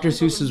Dr.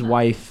 Seuss's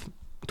wife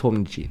told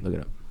him to cheat. Look it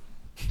up,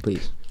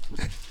 please.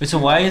 Wait, so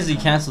why is he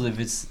canceled if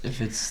it's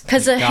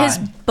Because the his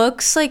guy?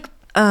 books like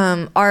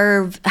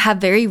have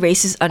very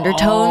racist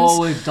undertones.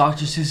 Oh, if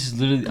Dr. Seuss is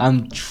literally,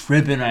 I'm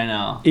tripping right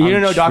now. You I'm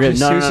don't know Dr. tripping.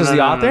 Seuss is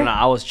the author? No,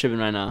 I was tripping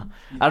right now.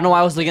 I don't know why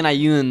I was looking at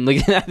you and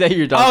looking at that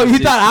you're Dr. Oh, you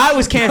Seuss. thought I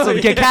was canceled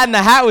because Cat in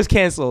the Hat was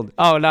canceled.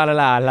 Oh, la la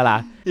la la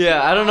la.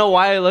 Yeah, I don't know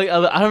why.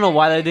 I don't know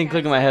why that didn't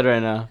click in my head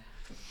right now.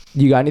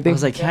 You got I anything?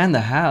 was like, Cat in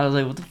the Hat. I was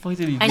like, what the fuck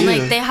did he And do?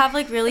 like they have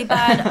like really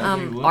bad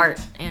art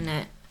in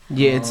it.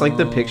 Yeah, it's like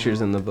the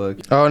pictures in the book.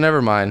 Oh,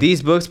 never mind.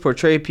 These books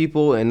portray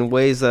people in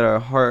ways that are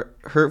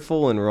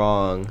hurtful and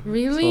wrong.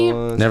 Really?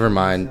 So, Never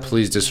mind.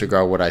 Please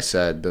disregard what I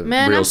said. The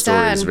Man, real I'm story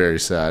sad. is very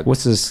sad.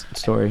 What's this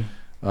story?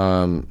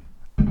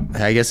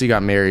 I guess he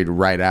got married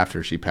right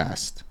after she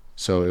passed.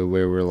 So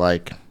we were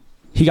like,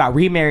 He got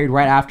remarried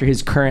right after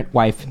his current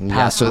wife yeah.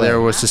 passed So away. there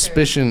was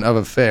suspicion of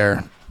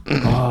affair,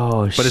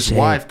 Oh, but his shit.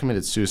 wife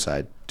committed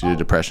suicide due to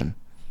depression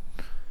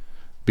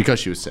because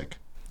she was sick.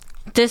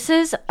 This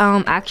is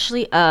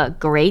actually a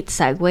great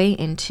segue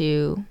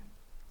into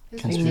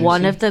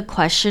one of the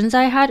questions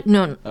I had.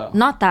 No,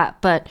 not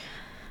that, but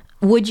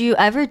would you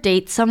ever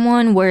date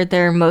someone where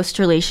their most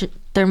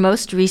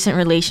recent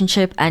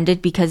relationship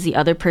ended because the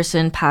other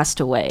person passed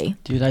away?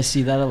 Dude, I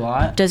see that a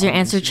lot. Does your on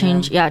answer Instagram.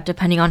 change? Yeah,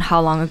 depending on how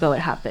long ago it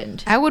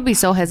happened. I would be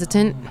so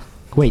hesitant.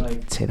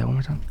 Wait, say that one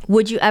more time.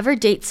 Would you ever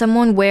date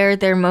someone where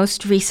their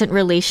most recent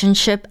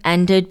relationship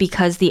ended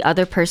because the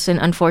other person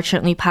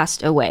unfortunately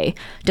passed away?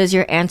 Does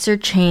your answer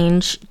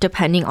change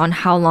depending on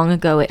how long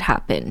ago it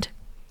happened?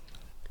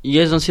 You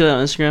guys don't see that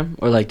on Instagram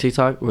or like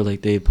TikTok where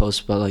like they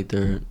post about like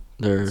their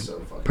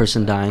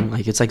person dying?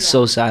 Like it's like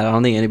so sad. I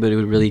don't think anybody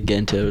would really get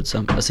into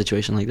a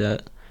situation like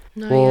that.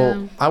 No,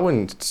 Well, I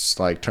wouldn't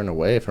like turn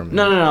away from it.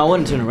 No, I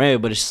wouldn't turn away,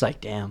 but it's just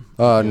like damn.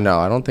 No,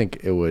 I don't think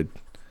it would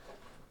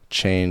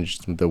change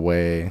the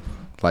way.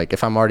 Like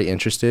if I'm already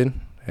interested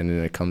and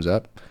then it comes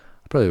up,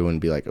 I probably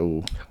wouldn't be like,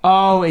 oh.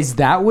 Oh, is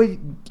that what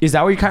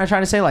you're kind of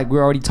trying to say? Like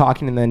we're already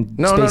talking and then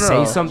they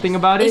say something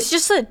about it? It's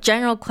just a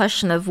general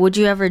question of would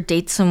you ever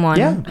date someone?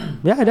 Yeah,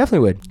 I definitely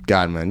would.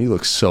 God, man, you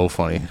look so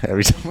funny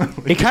every time.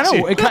 It kind of,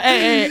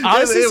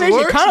 honestly,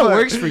 it kind of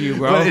works for you,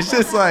 bro. But it's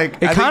just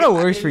like It kind of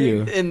works for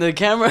you. In the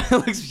camera, it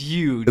looks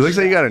huge. It looks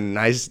like you got a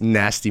nice,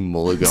 nasty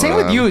mullet going Same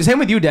on.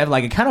 with you, Dev.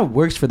 Like it kind of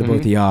works for the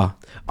both of y'all.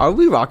 Are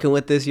we rocking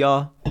with this,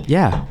 y'all?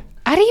 Yeah,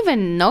 I didn't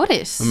even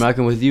notice. I'm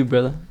rocking with you,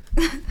 brother.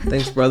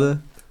 Thanks, brother.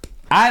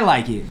 I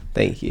like it.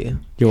 Thank you.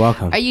 You're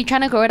welcome. Are you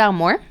trying to grow it out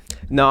more?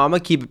 No, I'm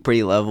gonna keep it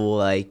pretty level,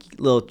 like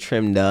a little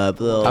trimmed up.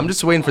 Little. I'm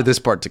just waiting for this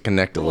part to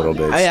connect a little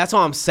bit. Hey, that's what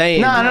I'm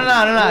saying.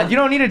 No. You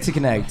don't need it to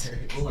connect.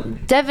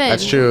 Devin.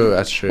 That's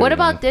true. What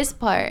about this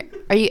part?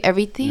 Are you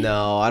everything?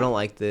 No, I don't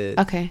like this.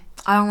 Okay.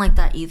 I don't like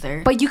that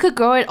either. But you could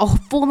grow it a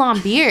full-on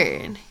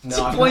beard.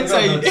 Points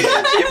at you.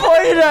 She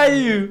pointed at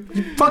you.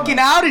 You fucking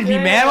outed me,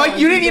 man. Like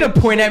you didn't need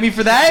to point at me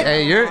for that.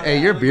 Hey,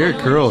 your beard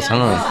curls,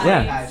 huh?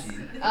 Yeah.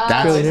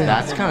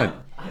 That's kind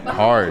of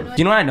hard. Do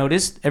you know what I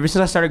noticed? Ever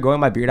since I started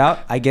growing my beard out,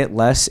 I get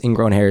less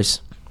ingrown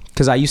hairs.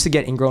 Cause I used to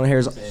get ingrown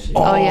hairs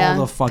all yeah, the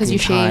 'cause fucking you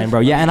time, shave.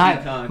 bro. Yeah,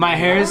 and my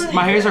hairs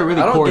are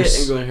really I don't coarse.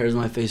 get ingrown hairs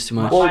on my face too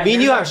much. Well, me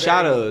and you have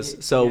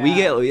shadows, so we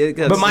get.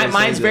 But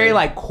mine's very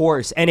like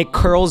coarse and it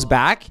curls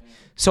back.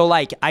 So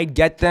like I'd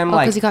get them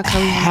like 'cause you got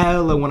curly hair.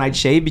 hella when I'd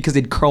shave because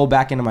they'd curl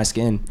back into my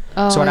skin.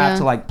 So I'd have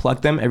to like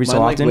pluck them every so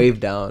Mine, often. like wave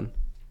down.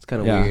 It's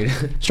kind of weird.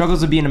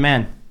 Struggles of being a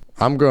man.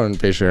 I'm growing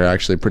facial hair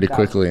actually pretty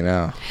quickly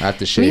now. I have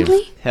to shave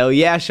Really? Hell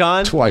yeah,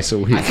 Sean. twice a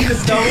week.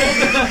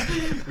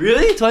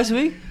 Really? Twice a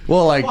week?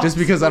 Well, like just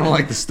because I don't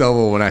like the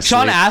stubble when I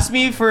Sean sleep. asked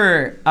me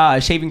for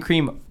shaving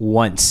cream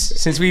once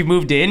since we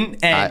moved in,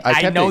 and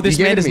I kept know it. this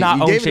You man gave does it to me. not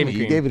You own gave it to shaving me.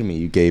 cream. You gave it to me.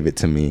 You gave it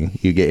to me.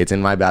 It's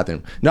in my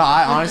bathroom. No,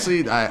 I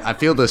honestly I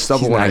feel the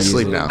stubble when I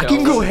sleep now. You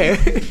can go hair.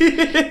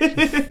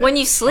 When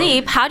you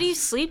sleep, how do you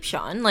sleep,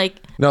 Sean? Like,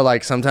 No,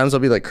 like sometimes I'll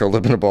be like curled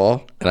up in a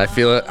ball and I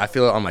feel it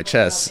on my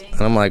chest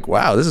and I'm like,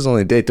 wow, this is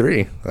only day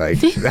 3. Like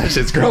that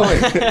shit's growing.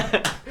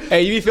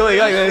 Hey, you be feeling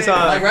like this,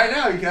 huh? Like right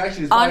now, you can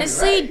actually.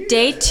 honestly,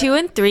 day 2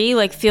 and 3,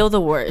 like, feel the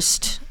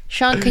worst.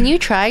 Sean, can you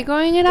try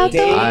growing it out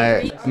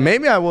though?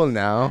 Maybe I will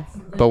now,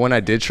 but when I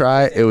did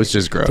try, it was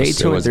just gross. Day It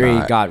 2 and was 3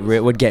 not.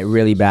 would get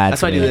really bad.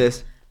 That's for why I me. do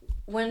this.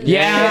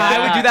 Yeah, I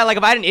would do that. Like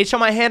if I had an itch on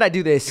my hand, I'd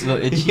do this.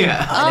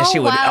 Yeah. Oh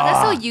shit wow, would-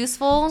 that's so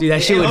useful. Dude,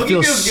 that shit would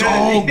feel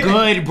so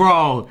good,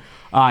 bro.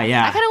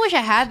 Yeah. I kind of wish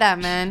I had that,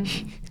 man.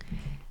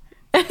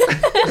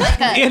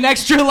 An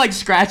extra like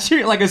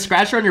scratcher, like a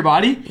scratcher on your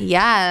body.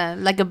 Yeah,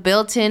 like a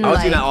built-in. I would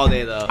like, do that all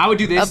day though. I would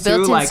do this A too,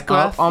 built-in like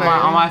scruff up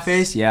on my first.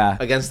 face. Yeah.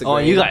 Against the Oh,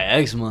 grain. you got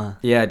eczema.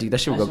 Yeah, dude, that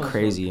shit would go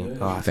crazy.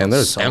 Oh, I Man, feel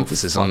there's so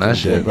emphasis on that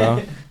shit,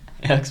 bro.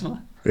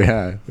 Eczema?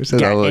 Yeah, we said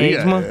Got that a little-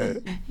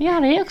 eczema? Yeah,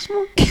 the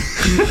eczema.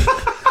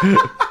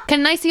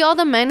 Can I see all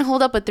the men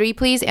hold up a 3,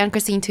 please, and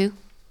Christine too?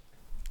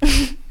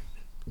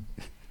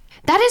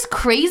 That is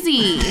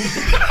crazy.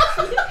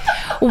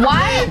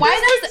 Why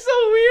does so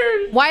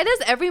weird. why does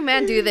every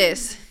man do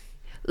this?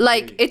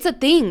 Like it's a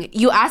thing.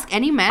 You ask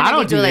any man, I and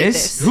don't they do like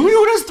this. Who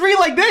does 3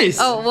 like this?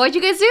 Oh, what'd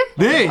you guys do?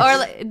 This. Or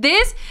like,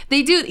 this?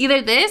 They do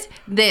either this.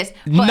 But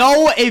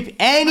No, if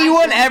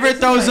anyone ever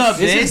throws up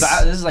this,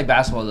 This is like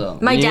basketball though.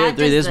 My You dad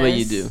either does this way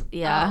you do.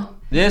 Yeah.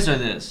 This or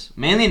this.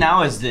 Mainly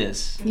now is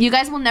this. You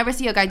guys will never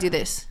see a guy do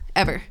this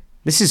ever.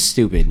 this is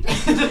stupid.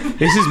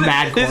 This is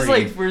mad corny. This is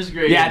like first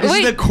grade. Yeah, this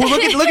Wait. is the cool.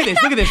 Look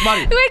at this,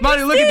 Monty. Wait,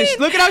 Monty, look at this. Christine.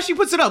 Look at how she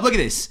puts it up. Look at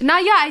this. Nah,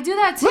 yeah, I do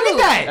that too. Look at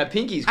that. That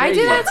pinky's I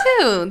crazy. do that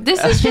too.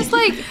 This is just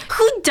like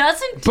Who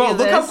doesn't do Bro, look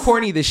this? how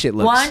corny this shit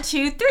looks. 1,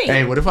 2, 3.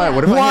 Hey, what if I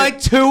hit- 1,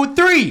 2,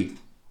 3.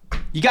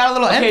 You got a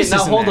little Okay, emphasis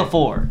now in hold there. the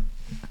 4.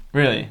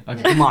 Really?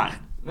 Okay, come on.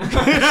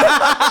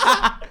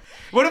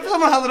 What if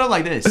someone held it up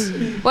like this?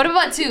 what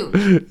about 2?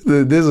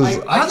 This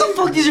is How the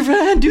fuck does your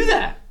friend do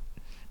that?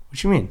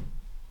 What you mean?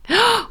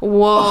 Whoa.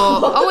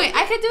 Oh wait,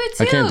 I could do it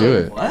too. I can't do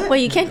it.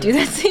 Wait, you can't do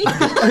that thing.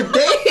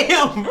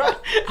 Damn, bro.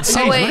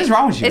 Sage, wait. what is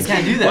wrong with you? It's-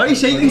 Can't do that. Why are you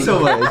shaking so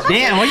much?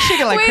 Damn, why you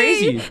shaking like Wait,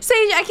 crazy?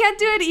 Sage, I can't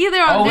do it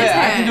either on Oh this wait,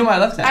 hand. I can do my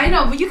left hand. I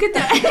know, but you could do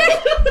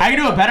it. I can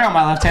do it better on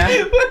my left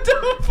hand. What the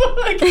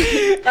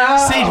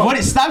fuck? Sage, what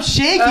is? Stop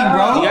shaking,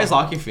 bro. You guys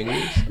lock your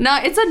fingers? No,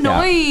 it's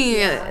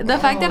annoying. The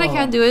fact that I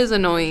can't do it is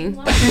annoying.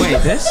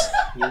 Wait, this?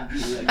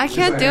 I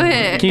can't do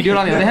it. Can you do it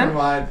on the other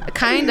hand?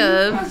 Kind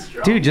of.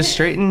 Dude, just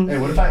straighten. Hey,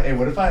 what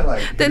if I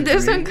like? Then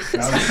there's some. Dude,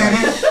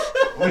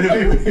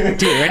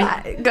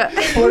 ready? Go.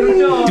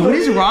 Dude, what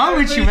is wrong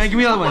with you, man? Give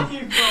me the other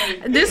one.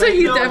 This one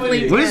you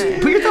definitely. What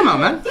is? Put your thumb out,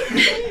 man.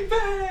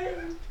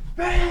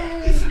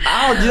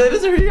 Ow, dude, that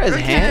doesn't hurt your guys'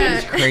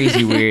 hands.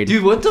 Crazy weird.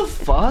 Dude, what the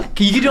fuck?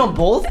 Can you do on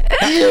both?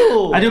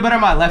 Ew. I do better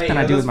on my left than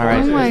I do with my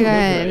right. Oh my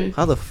god.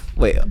 How the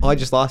wait? Oh, I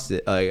just lost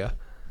it. Oh yeah.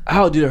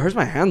 Ow, dude, it hurts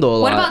my hand though a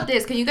lot. What about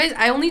this? Can you guys?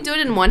 I only do it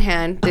in one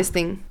hand. This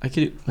thing. I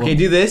could. Okay,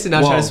 do this and now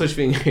try Whoa. to switch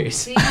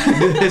fingers. Do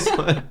this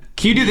one.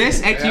 Can you do this?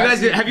 Hey,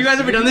 have you guys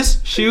ever done this?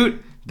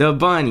 Shoot the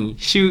bunny.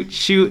 Shoot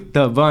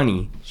the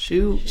bunny.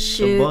 Shoot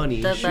Shoot the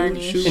bunny. the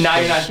bunny. Shoot. And now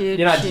you're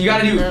not. You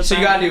gotta do. So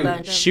you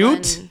gotta do.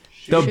 Shoot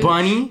the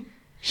bunny.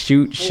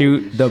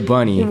 Shoot the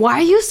bunny. Why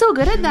are you so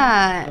good at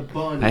that?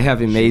 I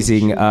have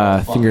amazing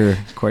finger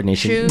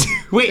coordination. Shoot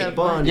Wait. the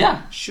bunny.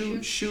 Yeah.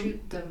 Shoot.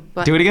 The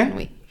bunny. Do it again?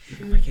 Wait.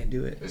 I can't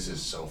do it. This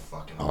is so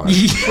fucking hard.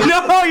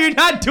 No, you're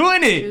not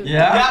doing it.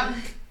 Yeah.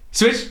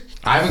 Switch.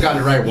 I haven't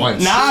gotten it right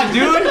once. Nah,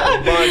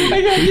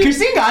 dude.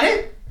 Christine got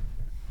it.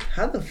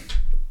 How the?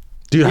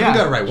 Dude, I Yeah.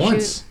 haven't got it right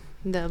once.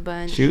 The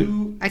bunny.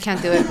 Shoot. I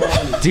can't do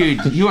it.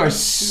 Dude, you are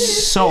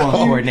so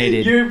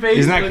uncoordinated. Your face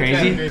Isn't that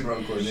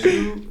looks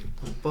crazy?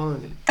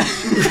 Bunny.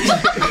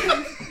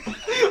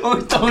 Oh,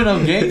 throwing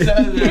up games out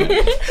of there.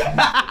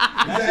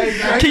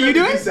 Can you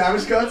do it?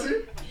 Savage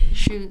concert?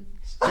 Shoot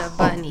the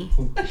bunny.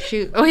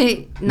 Shoot. Oh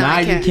wait. No, Nah, I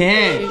you can't.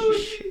 can't.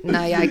 Shoot.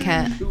 No, yeah, I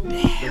can't. The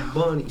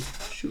bunny.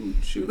 Shoot.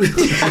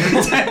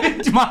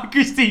 Come on,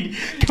 Christine.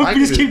 Come on,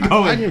 just keep I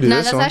going. can do No,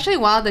 this that's one. actually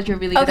wild that you're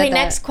really good Okay, at that.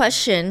 next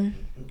question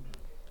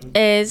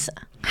is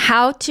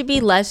how to be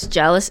less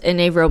jealous in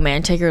a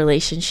romantic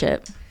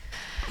relationship.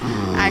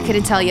 I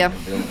couldn't tell you.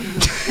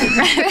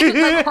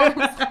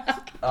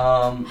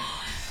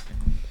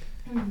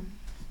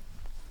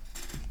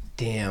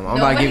 Damn, I'm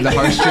about to give the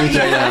harsh truth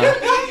right now.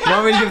 You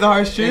want me to give the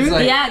harsh truth?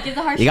 Yeah, give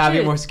the harsh You gotta be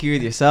truth. more secure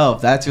with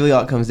yourself. That's really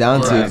all it comes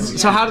down to.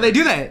 So how do they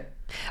do that?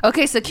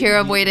 Okay,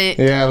 secure avoidant.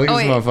 Yeah, look at Oh,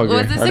 this wait, motherfucker.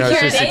 what's the I know, it's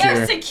security? just They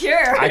are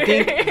secure.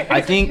 secure.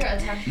 I think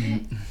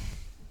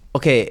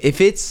Okay,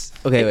 if it's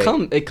okay, wait.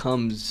 it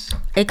comes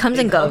it comes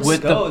and goes.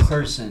 with the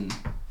person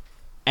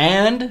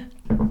and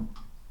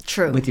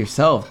True. with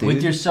yourself, dude.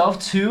 with yourself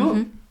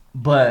too.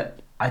 But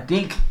I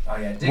think Oh,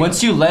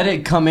 once you let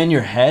it come in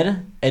your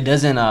head, it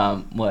doesn't.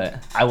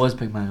 What I was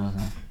picking my nose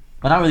off,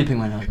 but not really picking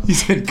my nose off. You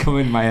said come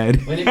in my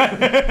head. when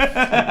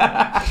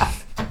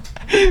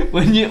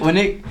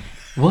it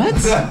what?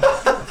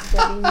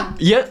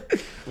 Yeah.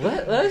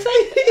 What did I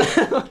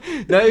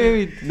say? No,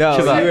 you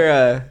Chill out.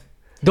 were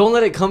Don't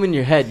let it come in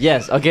your head.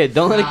 Yes. Okay.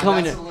 Don't let it come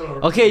in.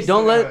 Okay.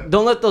 Don't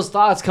let those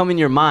thoughts come in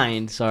your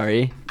mind.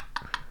 Sorry.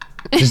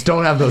 Just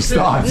don't have those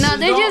thoughts. No,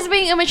 they're just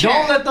being immature.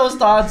 Don't let those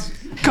thoughts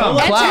come.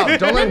 Cloud.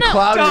 Don't let them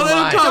cloud your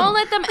mind. Don't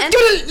let them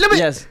enter.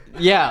 Yes.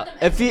 Yeah.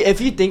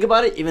 If you think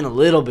about it even a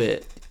little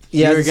bit,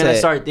 Yeah, you're gonna say-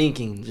 start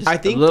thinking. Just I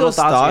think little those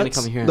thoughts are gonna thoughts,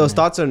 come here. and those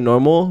there. thoughts are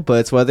normal, but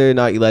it's whether or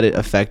not you let it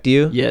affect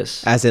you.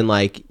 Yes. As in,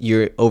 like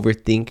you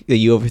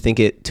overthink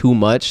it too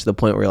much to the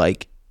point where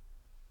like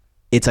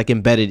it's like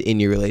embedded in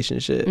your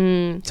relationship.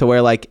 To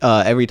where like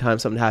every time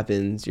something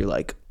happens, you're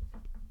like,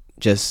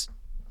 just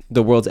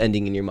the world's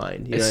ending in your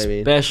mind. You know what I mean?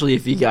 Especially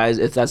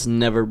if that's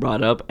never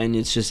brought up and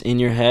it's just in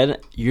your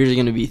head, you're just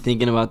gonna be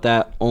thinking about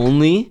that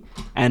only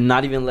and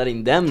not even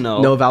letting them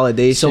know. No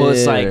validation. So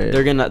it's like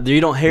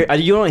or-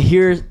 you don't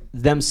hear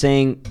them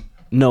saying,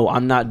 "No,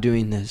 I'm not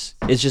doing this."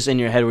 It's just in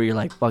your head where you're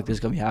like, "Fuck, this is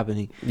gonna be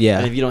happening." Yeah.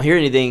 And if you don't hear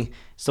anything,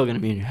 it's still gonna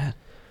be in your head.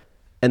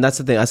 And that's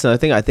the thing. That's another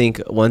thing. I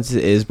think once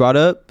it is brought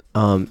up,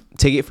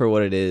 take it for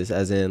what it is.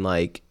 As in,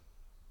 like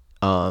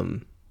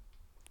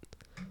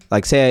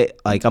say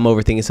I'm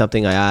overthinking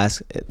something. I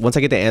ask. Once I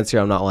get the answer,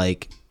 I'm not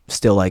like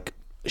still like,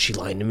 is she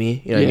lying to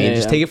me? You know what I mean? Yeah,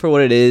 Just yeah. take it for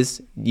what it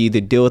is. You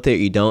either deal with it or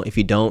you don't. If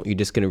you don't, you're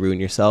just gonna ruin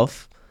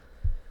yourself.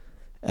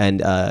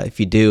 And if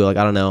you do, like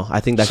I don't know. I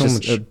think that's so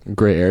just much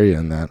gray area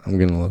in that. I'm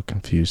getting a little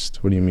confused.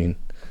 What do you mean?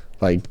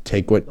 Like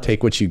take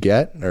what you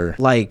get, or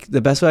like the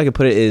best way I could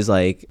put it is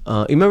like you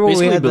remember when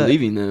Basically, we had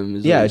believing them.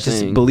 Is yeah, what it's you're just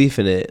saying. belief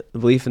in it,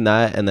 belief in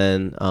that, and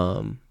then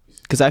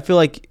because I feel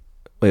like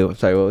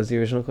sorry, what was the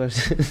original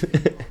question?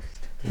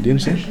 do you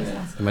understand?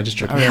 Am I just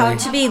tripping? How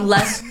to be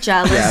less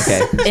jealous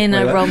in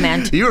a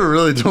romantic. You were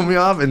really throwing me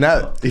off, and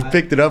that he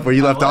picked it up where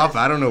you left off.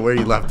 I don't know where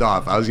you left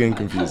off. I was getting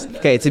confused.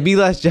 Okay, to be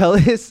less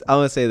jealous, I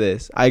want to say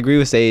this. I agree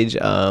with Sage.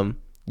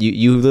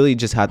 You literally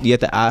just have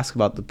to ask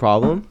about the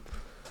problem.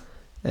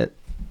 And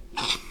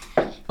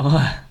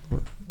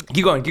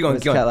Keep going.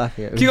 what's the cat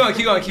laughing at me?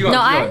 Keep going. No,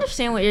 I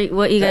understand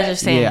what you guys are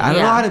saying. Yeah, I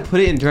don't know how to put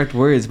it in direct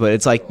words, but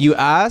it's like you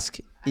ask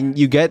and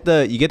you get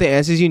the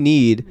answers you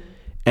need,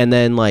 and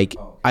then like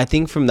I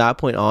think from that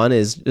point on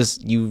is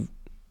just you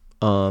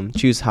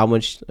choose how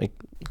much like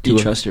Do you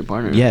trust your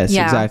partner? Yes,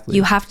 Yeah, exactly.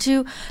 you have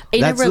to.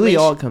 That's really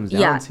all it comes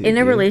down to, in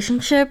a dude.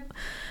 relationship,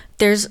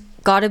 there's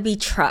got to be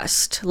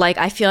trust. Like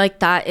I feel like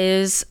that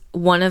is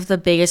one of the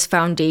biggest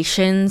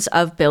foundations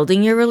of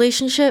building your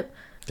relationship.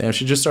 Damn,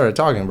 she just started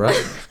talking, bro.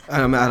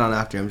 I'm out on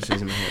after. I'm just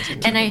raising my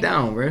hands.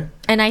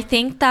 And I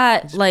think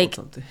that like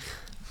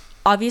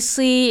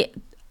obviously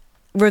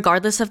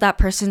regardless of that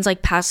person's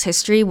like past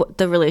history,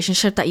 the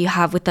relationship that you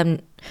have with them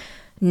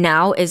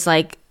now is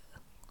like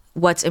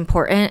what's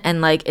important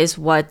and like is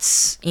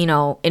what's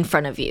in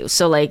front of you.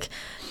 So like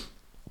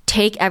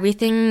take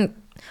everything,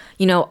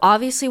 you know,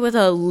 obviously with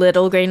a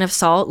little grain of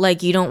salt,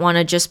 like you don't want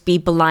to just be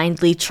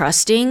blindly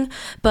trusting,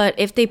 but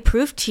if they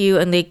prove to you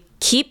and they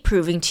keep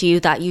proving to you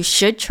that you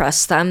should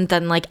trust them,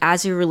 then like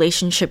as your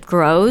relationship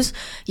grows,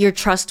 your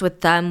trust with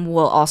them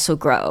will also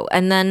grow.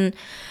 And then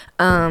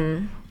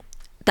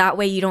that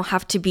way you don't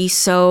have to be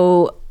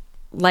so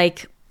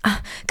like,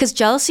 because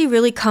jealousy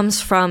really comes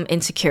from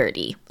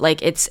insecurity.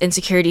 Like it's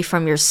insecurity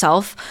from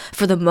yourself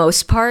for the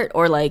most part,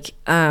 or like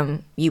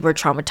you were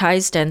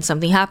traumatized and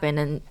something happened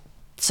and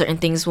certain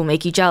things will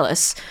make you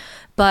jealous.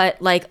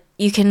 But like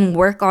you can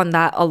work on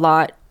that a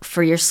lot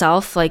for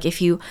yourself. Like if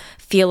you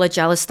feel a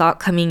jealous thought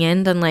coming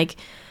in, then like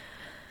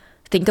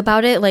think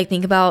about it. Like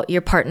think about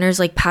your partner's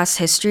like past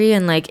history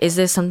and like, is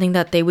this something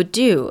that they would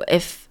do?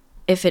 If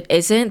it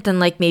isn't, then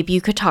like maybe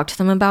you could talk to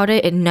them about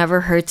it. It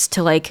never hurts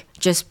to like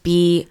just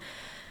be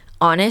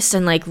honest.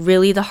 And like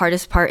really the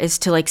hardest part is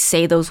to like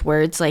say those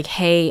words like,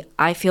 hey,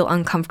 I feel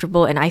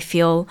uncomfortable and I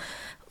feel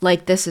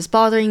like this is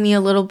bothering me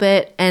a little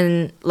bit,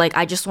 and like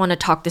I just want to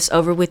talk this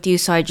over with you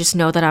so I just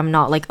know that I'm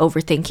not like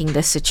overthinking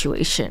this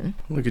situation.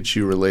 Look at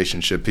you,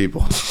 relationship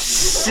people.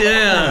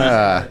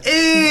 Yeah.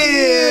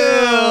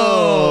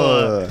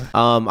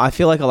 I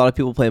feel like a lot of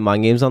people play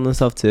mind games on this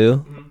stuff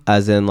too,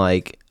 as in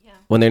like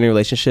when they're in a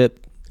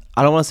relationship,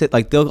 I don't want to say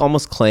like they'll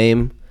almost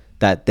claim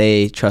that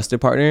they trust their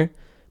partner,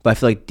 but I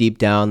feel like deep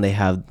down they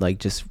have like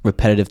just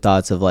repetitive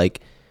thoughts of like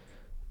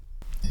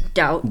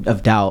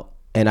doubt.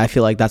 And I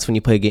feel like that's when you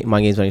play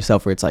mind games on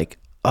yourself, where it's like,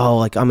 oh,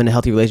 like I'm in a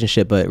healthy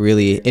relationship, but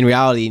really in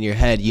reality in your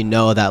head you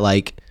know that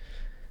like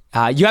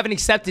you haven't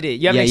accepted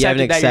it. You haven't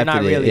accepted that you're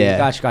not really.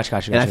 Yeah.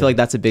 Gotcha. And I feel like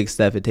that's a big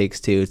step it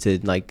takes to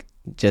like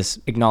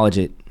just acknowledge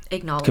it,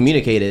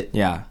 communicate it.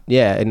 Yeah,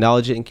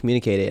 acknowledge it and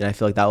communicate it, and I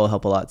feel like that will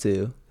help a lot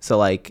too. So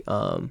like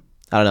I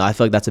don't know, I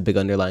feel like that's a big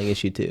underlying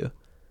issue too,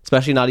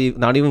 especially not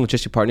even with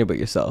just your partner but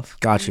yourself.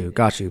 Got you.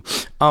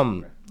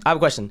 I have a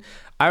question.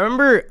 I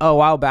remember a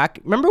while back,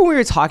 when we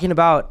were talking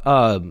about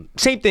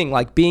same thing,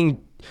 like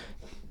being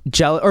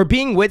jealous or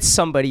being with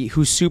somebody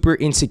who's super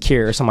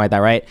insecure or something like that,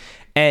 right?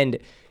 And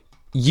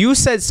you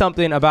said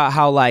something about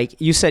how like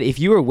you said if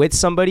you were with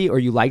somebody or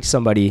you liked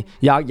somebody,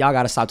 y'all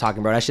gotta stop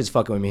talking, bro. That shit's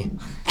fucking with me.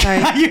 Sorry.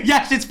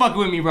 Yeah, shit's fucking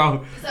with me,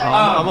 bro.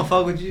 I'm gonna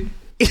fuck with you.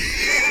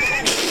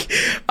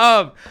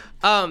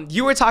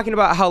 You were talking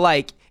about how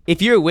like if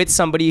you're with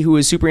somebody who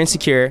is super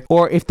insecure,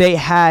 or if they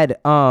had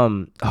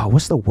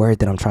what's the word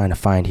that I'm trying to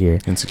find here?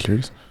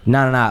 Insecurities?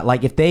 No.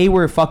 Like if they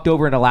were fucked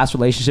over in a last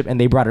relationship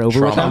and they brought it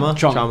over with them.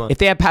 Trauma. If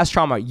they had past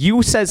trauma,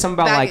 you said something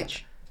about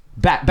Baggage.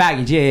 like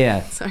baggage.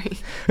 Yeah. Sorry.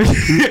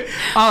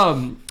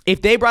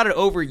 If they brought it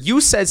over, you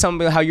said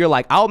something about how you're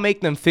like, I'll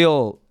make them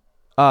feel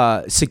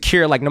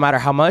secure, like no matter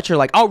how much, or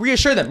like I'll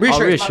reassure them. I'll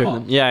reassure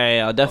them.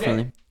 Yeah,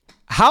 definitely. Okay.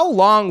 How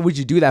long would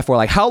you do that for?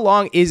 Like, how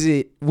long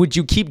would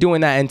you keep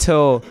doing that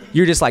until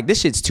you're just like, this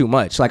shit's too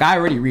much? Like, I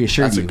already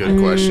reassured you. That's a good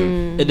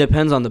question. It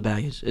depends on the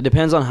baggage. It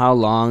depends on how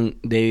long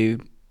they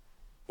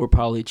were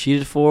probably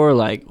cheated for,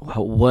 like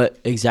what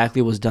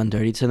exactly was done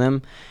dirty to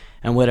them,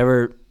 and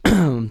whatever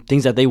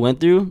things that they went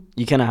through.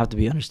 You kind of have to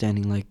be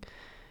understanding. Like,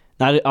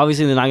 not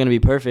obviously they're not gonna be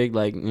perfect.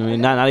 Like, I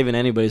mean, not even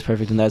anybody's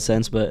perfect in that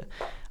sense. But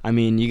I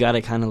mean, you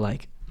gotta kind of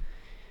like.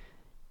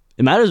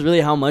 It matters really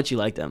how much you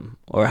like them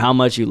or how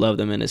much you love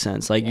them in a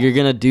sense. Like you're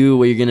going to do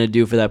what you're going to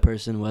do for that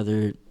person,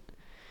 whether...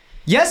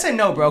 Yes and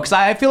no, bro. Because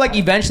I feel like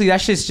eventually that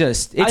shit's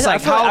just... It's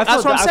that's what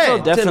I'm saying. I feel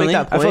definitely.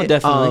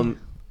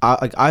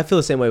 I feel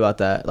the same way about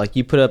that. Like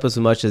you put up as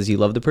much as you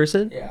love the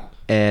person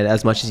and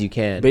as much as you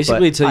can.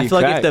 Basically till you I feel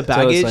crack.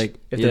 Like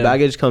if the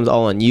baggage comes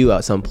all on you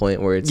at some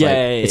point where it's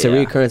it's a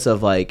reoccurrence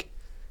of like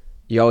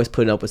you're always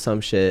putting up with some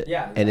shit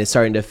and it's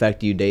starting to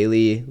affect you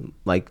daily,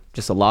 like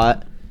just a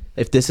lot.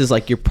 If this is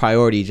like your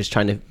priority, just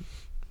trying to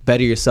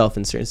better yourself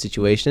in certain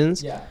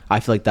situations, I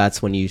feel like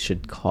that's when you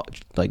should call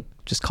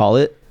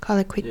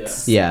it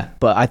quits. Yeah,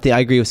 but I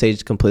agree with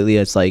Sage completely.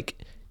 It's like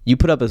you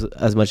put up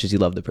as much as you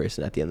love the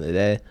person at the end of the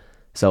day.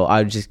 So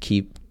I would just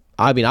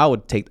I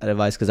would take that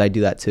advice because I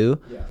do that too.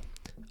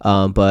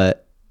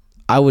 But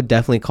I would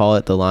definitely call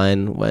it the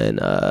line when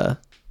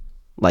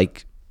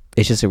like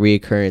it's just a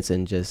reoccurrence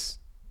and just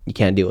you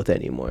can't deal with it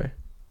anymore.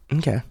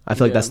 Okay. I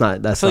feel like that's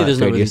not there's fair no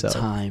to really yourself.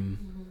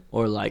 time.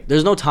 Or like,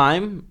 there's no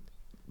time,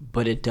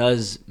 but it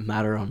does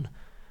matter on.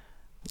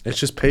 It's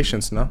just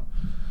patience, no?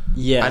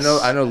 Yes.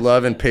 I know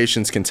love and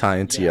patience can tie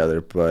in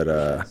together,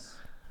 but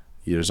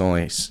you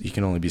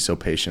can only be so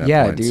patient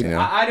at points, dude. you know?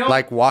 I don't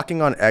like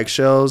walking on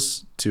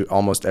eggshells to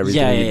almost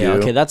everything you do.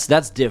 Okay, that's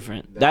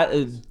different.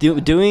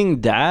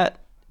 Doing that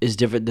is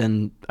different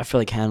than I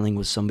feel like handling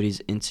with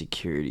somebody's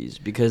insecurities,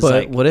 because but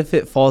like, what if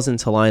it falls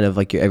into line of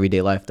like your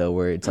everyday life though,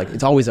 where it's like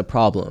it's always a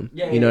problem?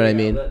 You know what I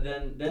mean?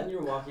 Then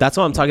you're walking. That's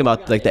what I'm talking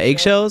about, like the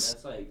eggshells.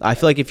 I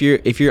feel like if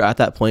you're at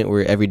that point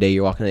where every day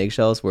you're walking on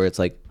eggshells, where it's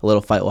like a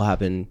little fight will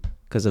happen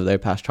because of their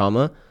past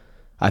trauma,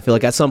 I feel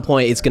like at some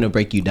point it's gonna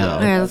break you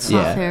down. Yeah, that's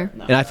not fair.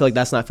 And I feel like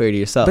that's not fair to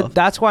yourself. But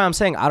that's why I'm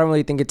saying I don't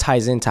really think it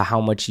ties into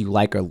how much you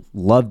like or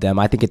love them.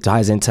 I think it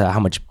ties into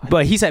how much.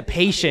 But he said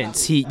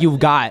patience. You've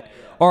got,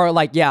 or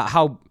like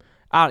how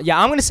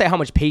Yeah, I'm gonna say how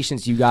much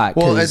patience you got.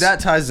 Well, 'cause that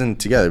ties in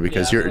together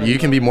because you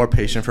can be more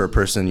patient for a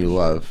person you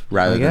love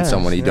rather than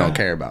someone you don't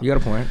care about. You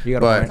got a point.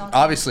 But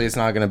obviously, it's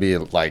not gonna be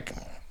like.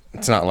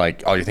 It's not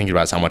like all you're thinking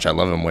about is how much I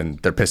love them when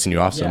they're pissing you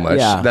off so much.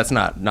 Yeah. That's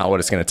not what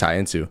it's gonna tie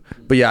into.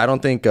 But yeah, I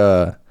don't think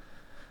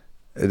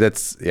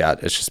it's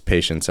just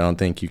patience. I don't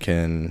think you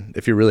can,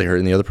 if you're really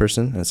hurting the other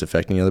person and it's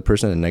affecting the other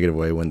person in a negative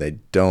way when they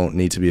don't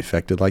need to be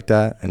affected like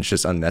that and it's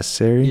just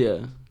unnecessary.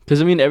 Yeah.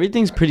 Because, I mean,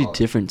 everything's pretty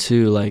different,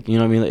 too. Like, you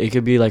know what I mean? Like, it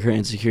could be, like, her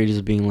insecurities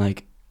of being,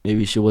 like,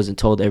 maybe she wasn't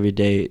told every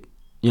day, you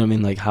know what I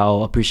mean? Like,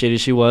 how appreciated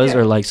she was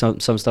or, like, some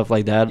stuff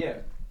like that. Yeah.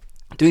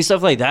 Doing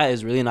stuff like that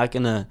is really not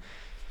going to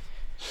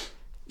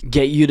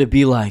get you to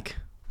be like,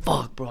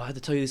 fuck, bro, I have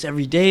to tell you this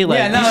every day. Like,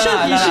 you should.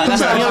 That's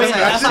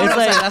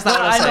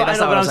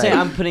not what I'm saying.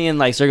 I'm putting in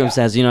like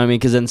circumstance, you know what I mean?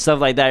 Because then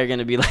stuff like that, you're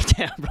gonna be like,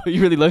 damn, bro,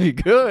 you really love your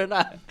girl or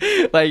not?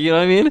 Like, you know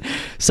what I mean?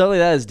 Stuff like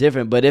that is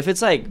different. But if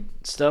it's like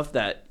stuff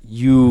that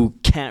you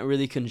can't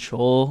really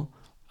control,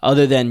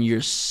 other than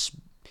your,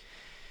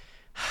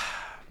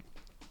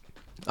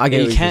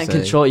 you can't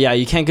control. Yeah,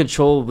 you can't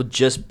control with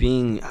just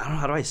being. I don't know,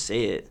 how do I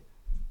say it?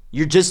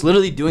 You're just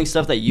literally doing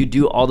stuff that you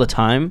do all the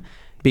time.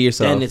 Be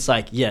yourself. Then it's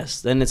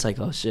like,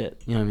 oh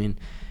shit, you know what I mean?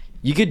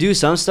 You could do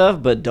some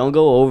stuff, but don't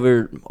go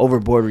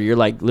overboard where you're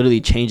like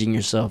literally changing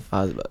yourself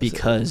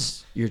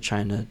because you're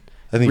trying to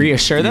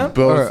reassure them.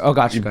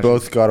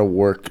 Both got to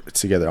work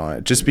together on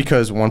it. Just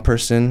because one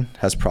person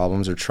has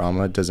problems or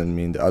trauma doesn't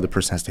mean the other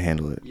person has to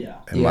handle it. Yeah.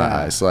 In my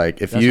eyes, like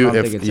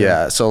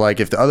so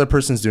like if the other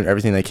person's doing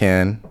everything they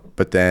can,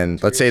 but then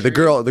let's say the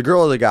girl or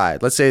the guy,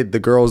 let's say the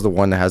girl is the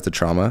one that has the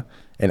trauma.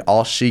 And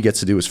all she gets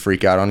to do is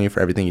freak out on you for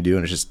everything you do,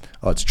 and it's just,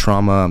 it's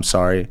trauma. I'm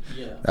sorry.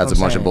 Yeah. That's a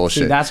bunch of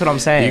bullshit. See, that's what I'm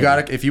saying. You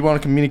gotta, if you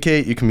want to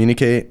communicate, you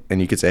communicate,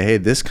 and you could say, hey,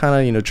 this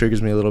kind of triggers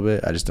me a little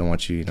bit. I just don't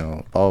want you,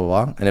 blah blah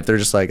blah. And if they're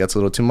just like that's a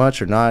little too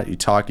much or not, you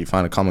talk, you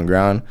find a common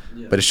ground.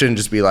 Yeah. But it shouldn't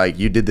just be like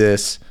you did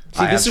this.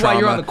 See, this is why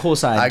you're on the cool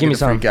side. Give me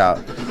some. Freak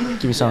out.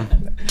 Give me some.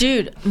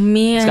 Dude,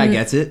 this guy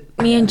gets it.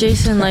 Me and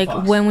Jason, like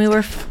when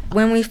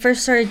we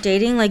first started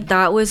dating, like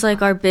that was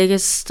like our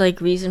biggest like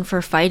reason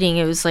for fighting.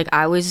 It was like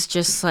I was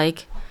just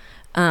like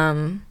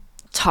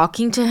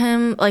talking to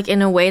him like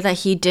in a way that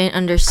he didn't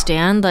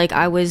understand. Like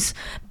I was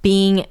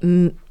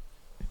being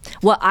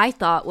what I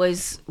thought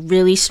was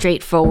really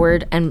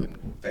straightforward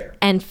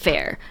and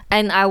fair,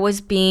 and I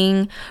was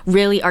being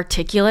really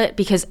articulate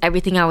because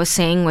everything I was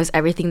saying was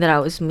everything that I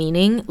was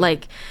meaning.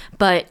 Like,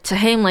 but to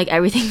him, like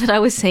everything that I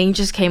was saying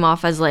just came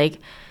off as like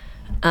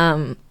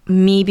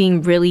me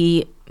being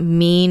really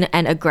mean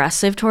and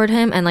aggressive toward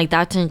him, and like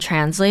that didn't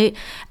translate.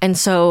 And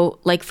so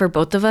like for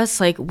both of us,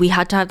 like we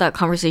had to have that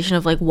conversation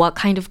of like what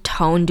kind of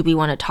tone do we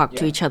want to talk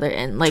to each other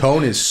in. Like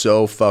tone is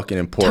so fucking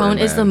important. Tone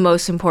is the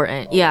most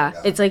important.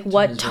 It's like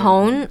what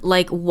tone,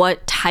 like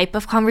what type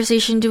of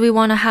conversation do we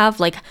want to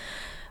have, like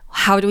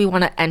how do we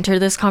want to enter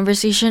this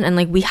conversation. And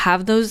like we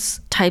have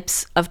those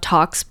types of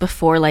talks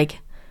before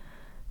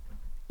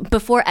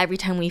every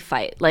time we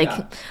fight. Like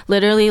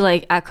literally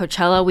like at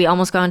Coachella we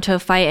almost got into a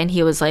fight and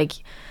he was like,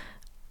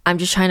 I'm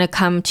just trying to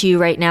come to you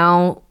right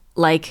now.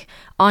 Like,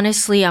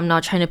 honestly, I'm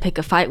not trying to pick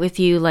a fight with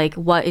you. Like,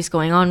 what is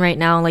going on right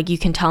now? Like, you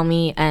can tell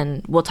me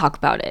and we'll talk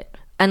about it.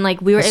 And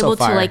like, we were able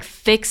to like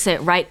fix it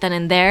right then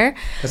and there.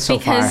 That's so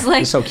because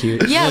like, it's so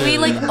cute. Yeah, we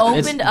like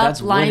opened up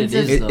lines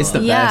of. It's the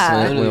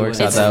best when it works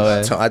out that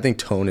way. So I think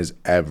tone is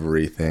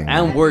everything.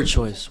 And word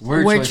choice.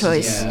 Word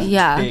choice.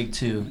 Yeah. Big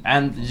too.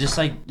 And just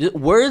like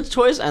word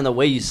choice and the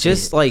way you say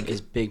just like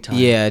is big time.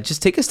 Yeah,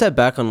 just take a step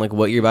back on like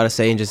what you're about to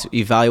say and just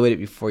evaluate it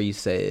before you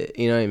say it.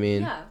 You know what I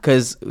mean?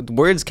 Because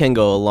words can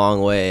go a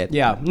long way.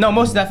 Yeah. No,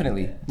 most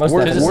definitely.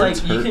 Because it's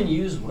like you can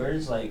use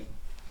words like.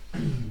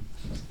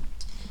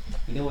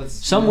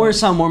 Some words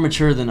sound more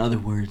mature than other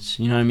words.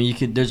 You know what I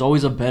mean? There's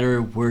always a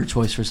better word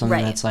choice for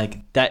something that's like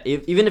that.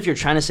 Even if you're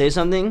trying to say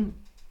something,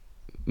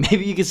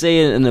 maybe you could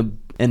say it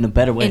in a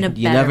better way.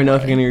 You never know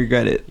if you're gonna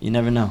regret it. You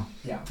never know.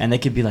 Yeah. And they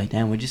could be like,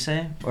 "Damn, what'd you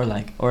say?" Or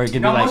it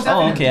could be like,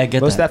 "Oh, okay, I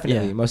get most that."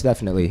 Definitely, most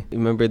definitely.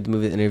 Remember the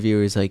movie The Interview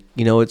where he's like,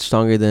 "You know what's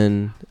stronger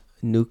than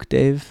nuke,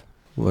 Dave?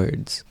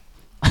 Words."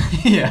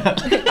 Yeah,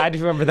 I do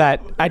remember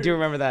that.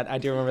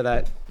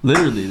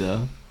 Literally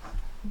though.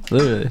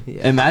 Literally.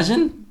 Yeah.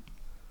 Imagine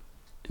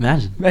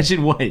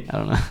what? I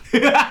don't know.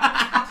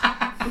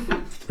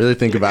 Really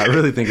think about it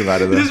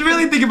though. Just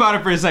really think about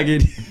it for a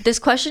second. This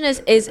question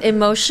is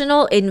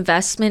emotional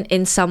investment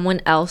in someone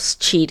else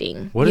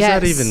cheating? What does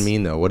that even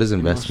mean though? What is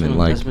investment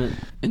like?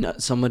 In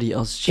somebody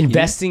else cheating?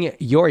 Investing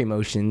your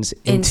emotions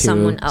into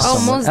someone else.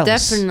 Oh, most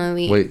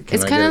definitely. Wait,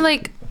 it's kind of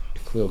like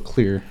a little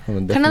clear.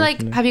 Kind of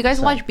like, have you guys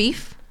watched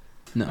Beef?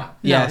 No.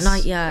 Yes. No,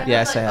 not yet.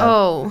 Yes, I have.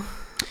 Oh.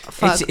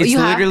 Fuck. It's you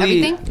have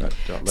literally everything?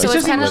 So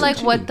it's kind of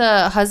like what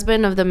the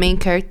husband of the main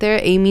character,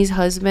 Amy's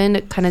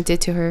husband, kind of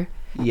did to her.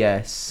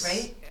 Yes.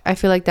 Right? I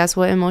feel like that's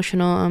what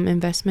emotional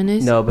investment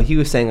is. No, but he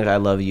was saying like I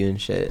love you and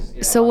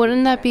shit. So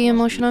wouldn't that be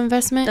emotional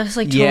investment? That's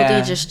like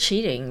totally just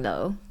cheating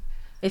though.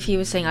 if he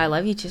was saying I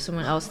love you to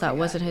someone else that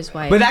wasn't his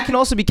wife. But that can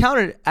also be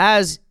counted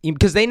as,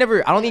 because they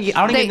never. I don't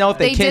even know if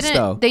they kissed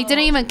though. They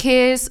didn't even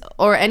kiss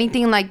or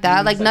anything like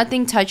that. Like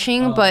nothing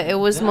touching, but it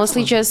was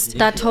mostly just.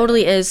 That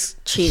totally is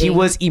cheating. He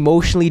was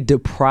emotionally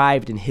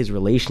deprived in his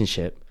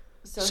relationship,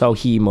 so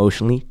he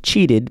emotionally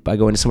cheated by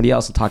going to somebody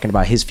else and talking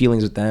about his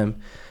feelings with them.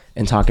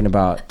 And talking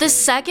about the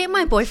second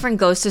my boyfriend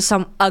goes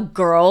to a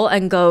girl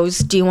and goes,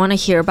 do you want to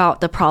hear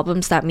about the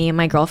problems that me and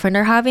my girlfriend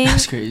are having?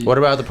 That's crazy. What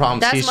about the problems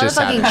That's he's just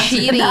having? motherfucking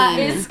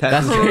cheating.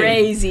 That's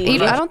crazy.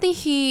 I don't think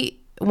he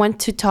went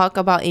to talk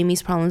about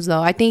Amy's problems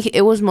though. I think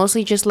it was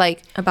mostly just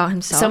like about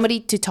himself,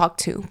 somebody to talk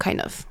to,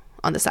 kind of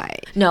on the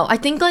side. No, I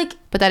think like,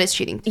 but that is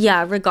cheating.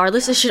 Yeah,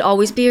 regardless, it should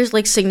always be your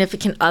like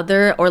significant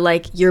other or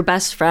like your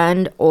best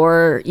friend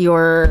or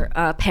your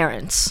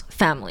parents,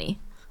 family.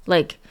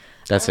 Like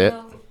that's it.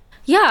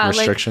 Yeah,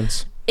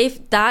 restrictions.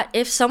 Like,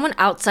 if someone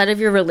outside of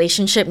your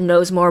relationship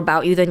knows more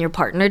about you than your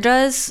partner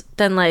does,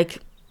 then like,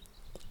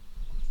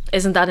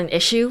 isn't that an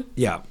issue?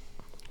 Yeah.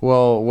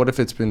 Well, what if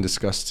it's been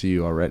discussed to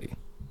you already,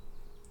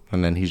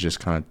 and then he's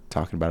just kind of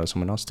talking about it with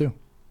someone else too?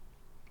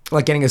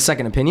 Like getting a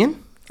second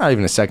opinion? Not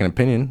even a second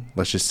opinion.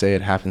 Let's just say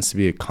it happens to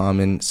be a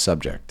common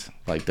subject.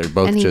 Like they're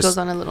both and he just goes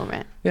on a little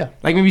rant. Yeah.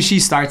 Like maybe she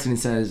starts and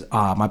says,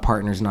 my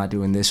partner's not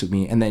doing this with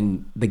me. And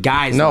then the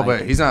guy's no, like,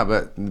 but he's not.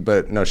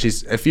 But no,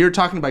 she's. If you're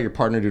talking about your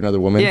partner to another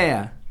woman.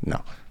 Yeah.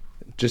 No,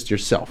 just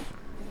yourself.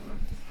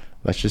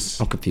 Let's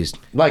just. I'm confused.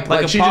 Like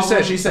she just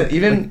said. She said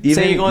even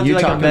say you're going through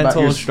like a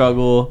mental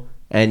struggle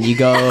and you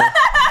go.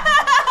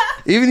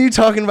 Even you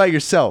talking about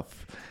yourself.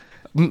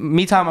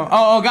 Me talking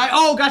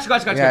about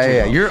gotcha.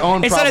 Yeah. Your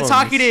own instead problems.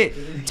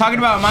 of talking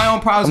about my own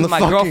problems with my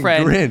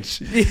girlfriend.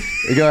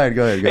 Grinch. Go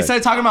ahead. Instead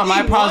of talking about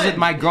my problems with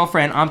my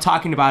girlfriend, I'm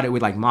talking about it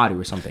with like Madhu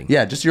or something.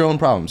 Yeah, just your own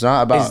problems,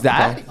 not about. Is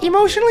that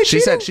emotionally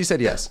cheating? She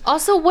said yes.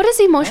 Also, what is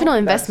emotional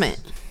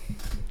investment?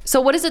 So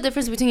what is the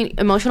difference between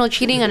emotional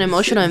cheating and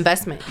emotional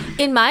investment?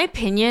 In my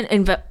opinion,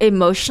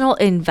 emotional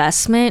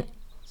investment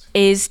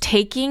is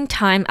taking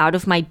time out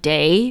of my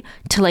day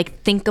to like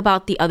think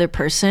about the other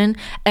person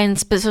and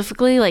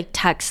specifically like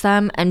text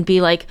them and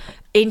be like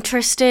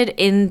interested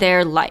in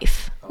their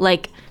life.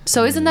 Like,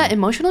 so isn't that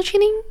emotional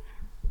cheating?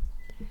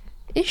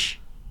 Ish.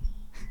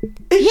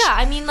 Yeah,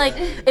 I mean like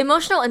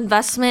emotional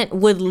investment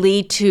would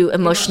lead to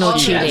emotional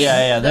cheating.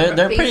 Yeah.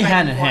 They're pretty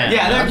hand in hand.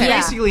 Yeah, they're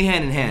basically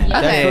hand in hand.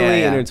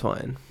 Definitely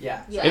intertwined.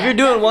 Yeah. If you're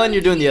doing one,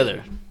 you're doing the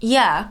other.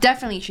 Yeah.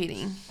 Definitely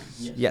cheating.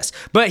 Yes.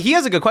 But he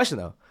has a good question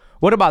though.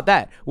 What about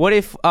that? What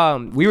if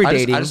we were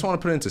dating? I just want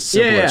to put it into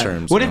simpler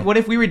terms. What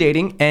if we were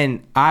dating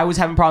and I was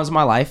having problems in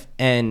my life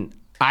and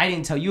I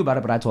didn't tell you about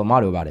it, but I told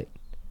Madhu about it?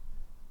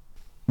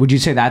 Would you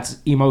say that's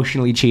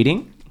emotionally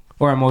cheating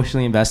or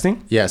emotionally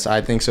investing? Yes,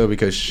 I think so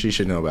because she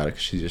should know about it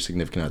because she's your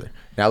significant other.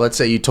 Now, let's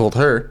say you told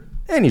her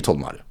and you told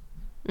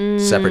Madhu.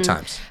 Separate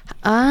times.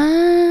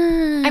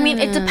 I mean,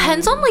 it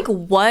depends on like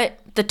what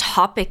the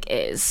topic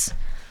is.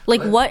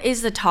 Like, what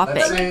is the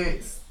topic?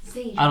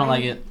 I don't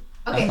like it.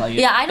 Okay. Like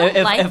yeah, I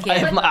don't like it.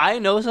 If I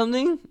know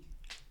something,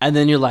 and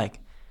then you're like,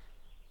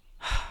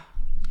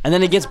 and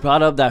then it gets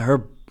brought up that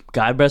her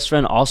guy best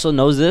friend also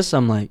knows this.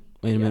 I'm like,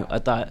 wait a minute.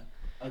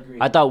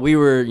 I thought we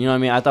were, you know what I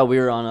mean? I thought we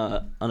were on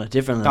a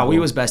different level. I thought we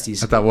was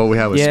besties. I thought what we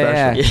had was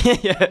special.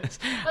 Yes.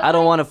 I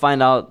don't want to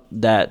find out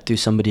that through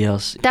somebody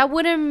else. That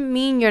wouldn't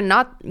mean you're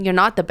not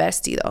the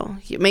bestie though.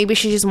 Maybe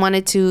she just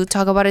wanted to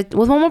talk about it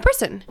with one more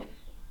person.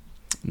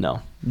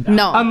 No.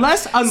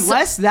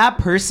 Unless that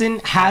person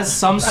has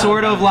some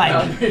sort of like,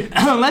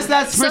 unless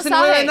that person.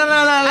 So wait, no.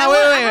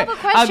 I have a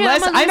question.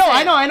 Unless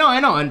I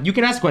know. And you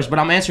can ask a question, but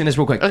I'm answering this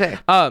real quick. Okay.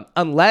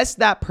 Unless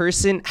that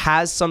person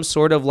has some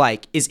sort of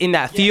like is in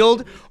that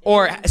field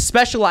or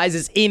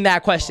specializes in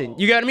that question.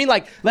 You get what I mean?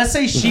 Like, let's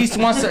say she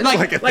wants to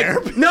like a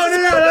therapist. No.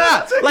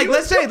 Like,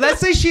 let's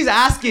say she's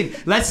asking.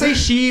 Let's say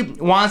she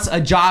wants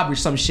a job or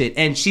some shit,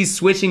 and she's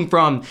switching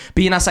from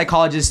being a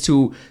psychologist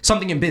to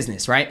something in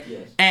business, right?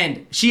 Yes.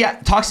 And she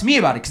talks to me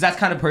about it because that's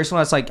kind of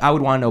personal. That's like I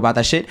would want to know about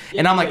that shit,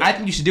 and I'm like, I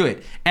think you should do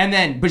it. And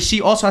then, but she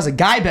also has a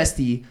guy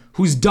bestie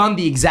who's done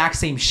the exact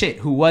same shit,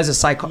 who was a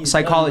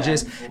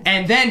psychologist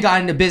and then got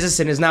into business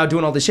and is now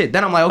doing all this shit.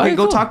 Then I'm like, okay,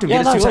 go talk to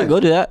him. Yeah,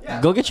 go do that.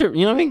 Yeah. Go get your,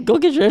 you know what I mean? Go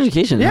get your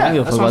education. Yeah,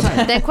 that's what I'm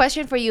saying. Then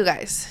question for you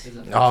guys.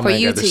 Oh for my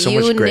you God, there's so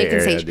you, much gray Nick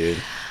and area, Sage.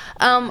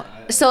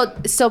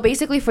 dude. So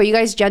basically for you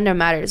guys, gender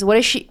matters. What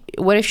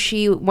if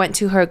she went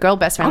to her girl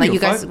best friend? Like you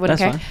guys wouldn't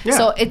care. Yeah.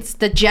 So it's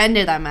the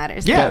gender that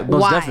matters. Yeah, most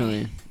why?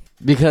 definitely.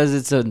 Because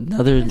it's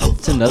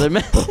another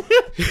man.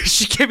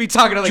 She can't be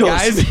talking to the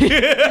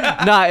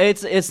guys. Nah,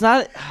 it's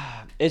not.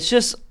 It's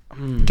just.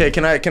 Okay,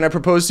 can I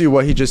propose to you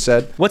what he just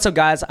said? What's up,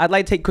 guys? I'd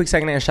like to take a quick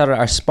second and shout out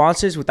our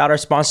sponsors. Without our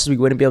sponsors, we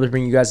wouldn't be able to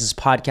bring you guys this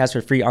podcast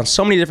for free on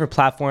so many different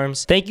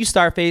platforms. Thank you,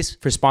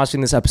 Starface, for sponsoring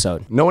this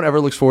episode. No one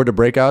ever looks forward to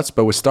breakouts,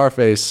 but with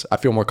Starface, I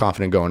feel more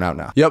confident going out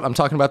now. Yep, I'm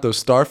talking about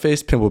those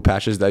Starface pimple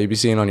patches that you'll be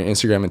seeing on your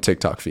Instagram and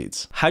TikTok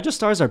feeds. Hydro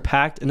Stars are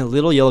packed in a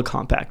little yellow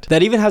compact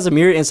that even has a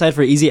mirror inside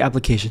for easy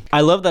application.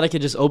 I love that I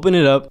could just open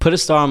it up, put a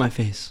star on my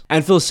face,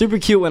 and feel super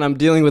cute when I'm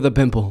dealing with a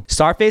pimple.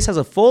 Starface has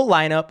a full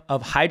lineup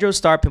of Hydro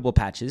Star pimple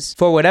patches purchase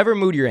for whatever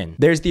mood you're in.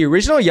 There's the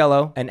original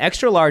yellow, an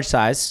extra large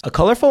size, a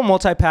colorful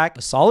multi-pack,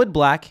 a solid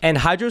black, and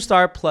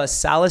Hydrostar plus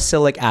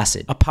salicylic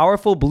acid, a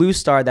powerful blue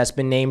star that's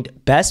been named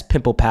Best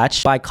Pimple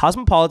Patch by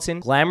Cosmopolitan,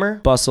 Glamour,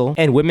 Bustle,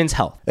 and Women's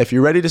Health. If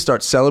you're ready to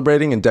start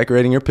celebrating and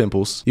decorating your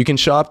pimples, you can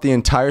shop the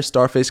entire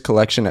Starface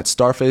collection at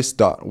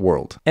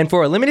starface.world. And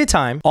for a limited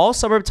time, all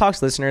Suburb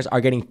Talks listeners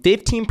are getting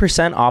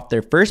 15% off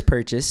their first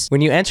purchase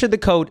when you enter the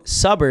code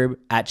SUBURB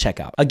at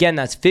checkout. Again,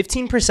 that's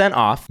 15%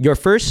 off your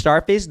first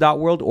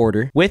Starface.world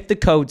order with the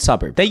code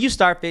SUBURB. Thank you,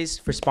 Starface,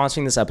 for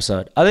sponsoring this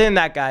episode. Other than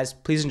that, guys,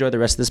 please enjoy the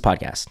rest of this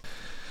podcast.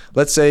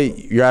 Let's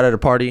say you're out at a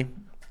party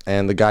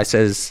and the guy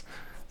says,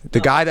 the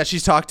guy that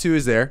she's talked to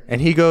is there, and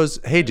he goes,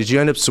 hey, did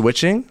you end up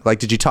switching? Like,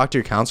 did you talk to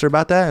your counselor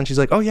about that? And she's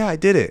like, oh, yeah, I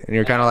did it. And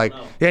you're kind of like,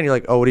 yeah, and you're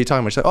like, oh, what are you talking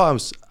about? She's like, oh,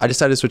 I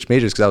decided to switch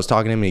majors because I was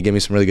talking to him and he gave me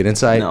some really good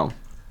insight. No.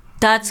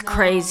 That's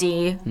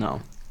crazy.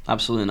 No,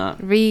 absolutely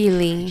not.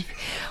 Really?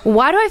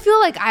 Why do I feel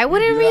like I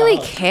wouldn't really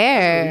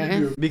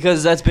care?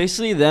 Because that's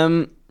basically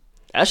them.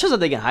 That shows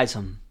that they can hide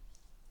something.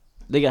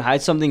 They can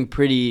hide something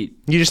pretty.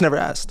 You just never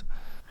asked.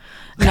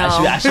 No.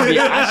 Actually,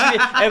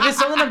 if it's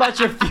something about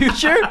your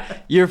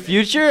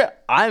future,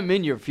 I'm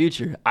in your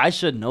future. I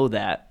should know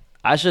that.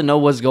 I should know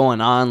what's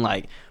going on,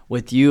 like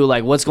with you,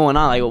 like what's going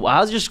on, like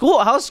how's your school,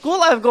 how's school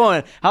life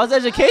going, how's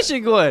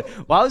education going,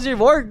 how's your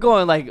work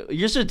going, like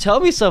you should tell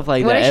me stuff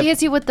like What that. if she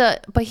hits you with the,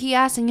 but he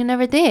asked and you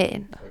never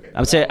did?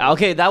 I'm saying,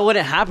 okay, that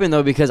wouldn't happen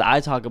though because I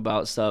talk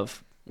about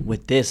stuff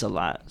with this a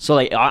lot. So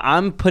like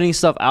I'm putting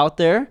stuff out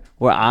there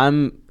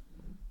where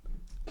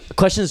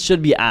questions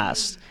should be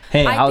asked.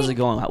 Hey, how's it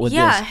going with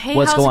this? Hey,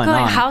 what's how's going it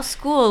going? on? How's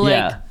school?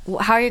 Like,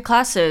 how are your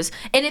classes?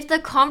 And if the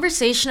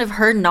conversation of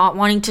her not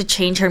wanting to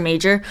change her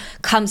major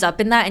comes up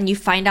in that and you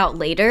find out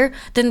later,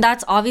 then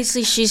that's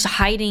obviously she's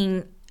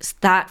hiding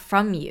that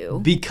from you.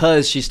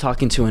 Because she's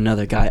talking to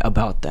another guy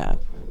about that.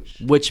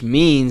 Which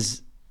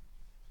means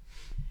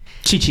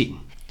she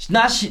cheating.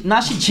 Not she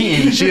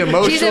cheating. She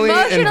emotionally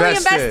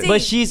invested.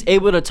 But she's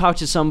able to talk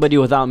to somebody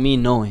without me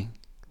knowing.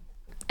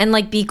 And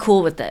like be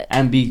cool with it.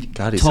 And be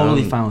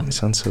totally fine with it. He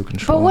sounds so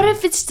controlling. But what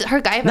if it's her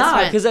guy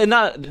best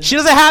friend? She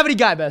doesn't have any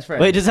guy best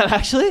friend. Wait, does that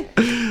actually?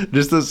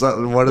 Just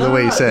one of the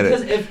way you said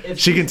it. If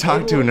she can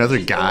talk to another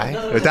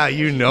guy without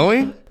you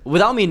knowing?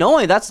 Without me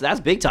knowing, that's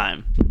big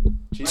time.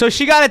 So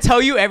she gotta tell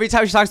you every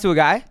time she talks to a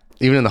guy?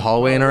 Even in the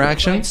hallway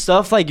interaction? Like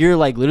stuff like you're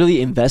like literally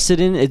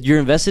invested in it. You're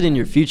invested in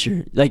your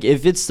future. Like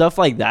if it's stuff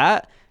like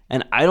that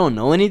and I don't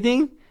know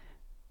anything,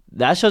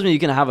 that shows me you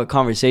can have a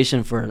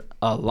conversation for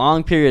a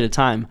long period of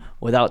time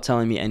without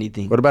telling me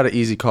anything. What about an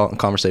easy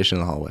conversation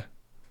in the hallway?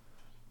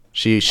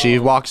 She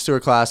walks to her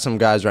class, some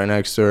guys right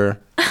next to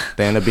her.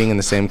 They end up being in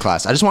the same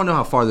class. I just want to know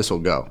how far this will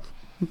go.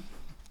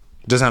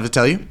 Doesn't have to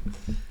tell you,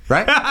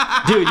 right?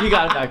 Dude, you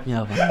gotta back me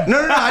up.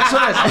 No, I just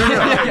want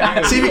to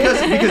ask. See,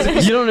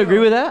 because you don't agree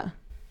with that?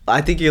 I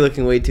think you're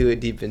looking way too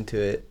deep into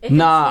it.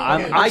 Nah,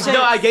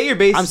 I get your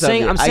basis.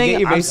 I'm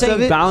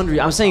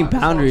saying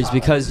boundaries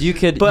because you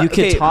could talk.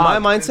 My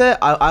mindset,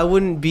 I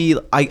wouldn't be.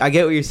 I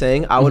get what you're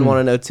saying. I would want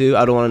to know too.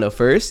 I don't want to know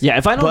first. Yeah,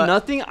 if I know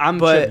nothing, I'm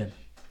tripping.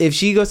 If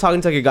she goes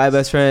talking to like a guy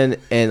best friend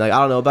and like I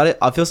don't know about it,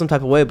 I'll feel some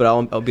type of way, but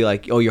I'll be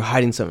like, oh, you're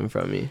hiding something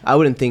from me. I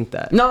wouldn't think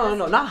that. No,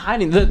 not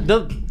hiding.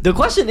 The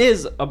question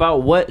is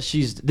about what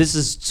this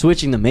is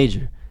switching the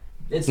major.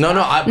 I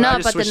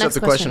just switched up the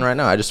question right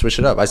now. I just switched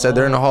it up. I said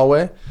they're in the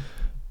hallway.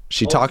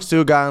 She talks to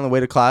a guy on the way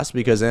to class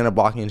because they end up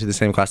walking into the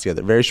same class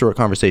together. Very short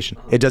conversation.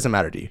 It doesn't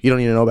matter to you. You don't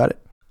need to know about it.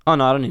 Oh,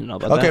 no, I don't need to know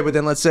about that. Okay, but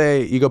then let's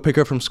say you go pick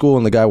her from school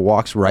and the guy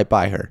walks right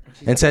by her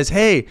and says,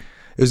 hey, it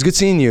was good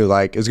seeing you.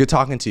 Like, it was good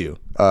talking to you.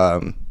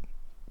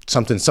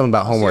 Something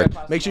about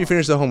homework. Make sure you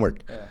finish the homework.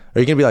 Are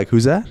you going to be like,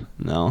 who's that?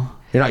 No.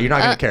 You're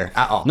not going to care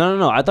at all.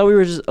 No. I thought we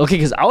were just... Okay,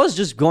 because I was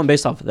just going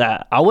based off of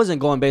that. I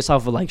wasn't going based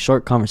off of, like,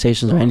 short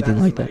conversations or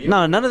anything like that.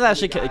 No, none of that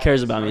shit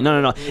cares about me.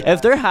 No.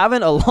 If they're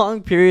having a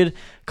long period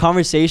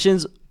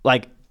conversations,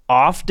 like,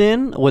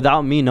 often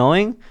without me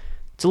knowing,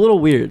 it's a little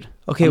weird.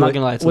 Okay, I'm not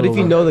gonna lie, what if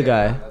you know the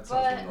guy?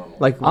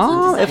 Like,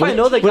 if I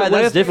know the guy,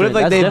 that's different. What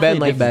if like they've been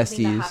definitely like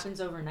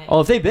besties? Oh,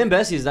 if they've been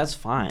besties, that's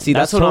fine. See,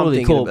 that's what I'm totally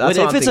thinking cool. about. That's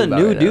But what if I'm it's a thinking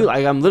new about dude, right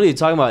like I'm literally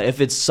talking about, if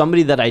it's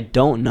somebody that I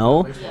don't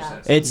know,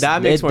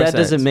 that makes more that sense.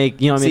 doesn't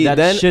make, you know what I mean?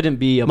 That shouldn't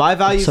be my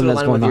values something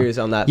that's align with going on. yours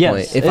on that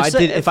Yes.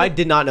 point. If I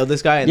did not know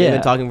this guy and they've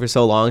been talking for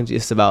so long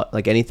just about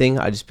like anything,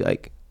 I'd just be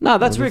like, no,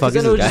 that's weird because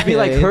then it would just be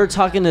like her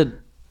talking to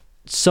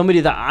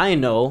somebody that I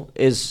know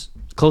is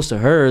close to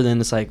her, then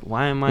it's like,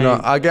 why am I? No,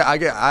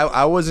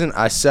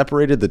 I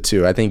separated the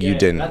two. I think you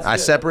didn't. I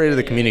separated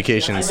the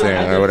communications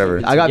thing or whatever.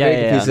 I got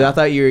very confused. I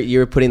thought you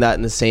were putting that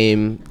in the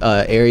same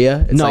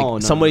area. It's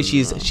like somebody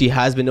she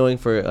has been knowing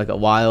for like a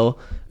while,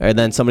 or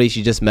then somebody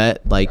she just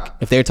met. Like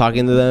if they're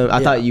talking to them,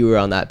 I thought you were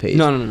on that page.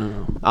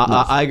 No.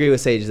 I agree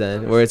with Sage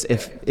then. Where it's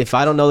if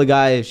I don't know the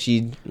guy, if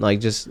she like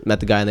just met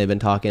the guy and they've been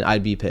talking,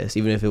 I'd be pissed.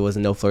 Even if it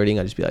wasn't no flirting,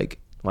 I'd just be like,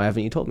 why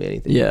haven't you told me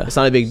anything? Yeah, it's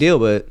not a big deal,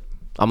 but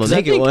I'm gonna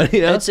make it one.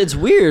 You know? It's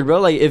weird,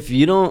 bro. Like if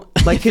you don't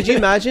like, could you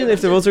imagine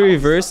if the roles were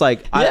reversed?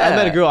 Like I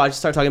met a girl, I just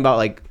started talking about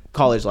like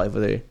college life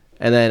with her,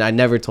 and then I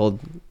never told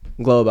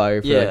glow about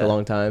her for like Yeah. a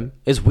long time.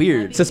 It's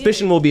weird.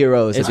 Suspicion will be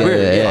arose. It's at the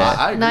end of weird. the day.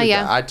 I agree No, with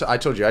yeah. that. I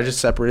told you I just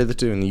separated the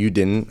two and you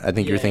didn't. I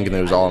think you're thinking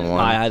it was all in one.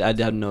 I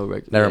had no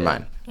record. Never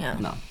mind. Yeah.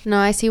 No. No,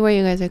 I see where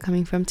you guys are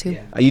coming from too.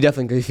 You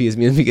definitely confused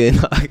me in the beginning.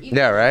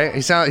 Yeah, right.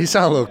 He sound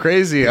a little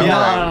crazy. I'm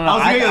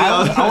like,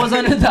 I was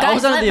under the,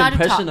 Guys, let Madu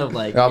impression talk. of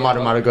like. oh,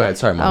 Madu, go ahead.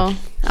 Sorry, Madu. Oh,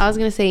 I was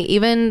gonna say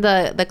even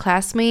the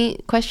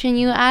classmate question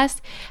you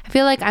asked, I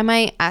feel like I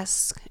might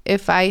ask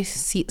if I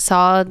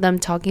saw them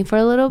talking for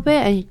a little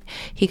bit and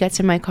he gets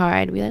in my car,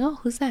 I'd be like, oh,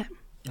 who's that?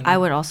 I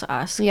would also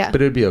ask. Yeah.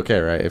 But it'd be okay,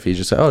 right? If he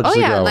just said, oh, just Oh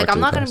a girl yeah, I like went to I'm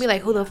the not gonna class. be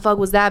like, who the fuck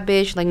was that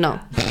bitch? Like no.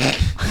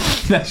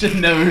 That should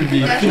never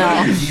be.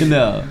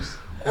 No.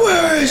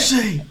 Where is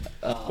she?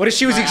 What if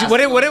she was?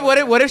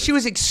 What if she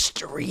was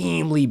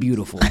extremely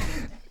beautiful?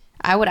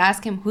 I would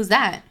ask him, who's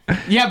that?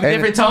 Yeah, but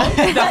different tone.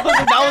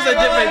 that was a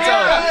different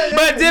tone.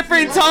 But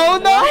different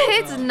tone though.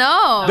 What?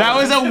 No. That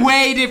was a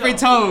way different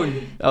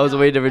tone. That was a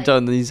way different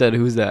tone than you said.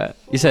 Who's that?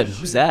 You said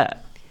who's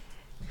that?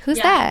 Who's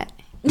that?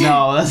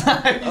 No, that's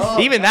not.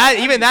 Even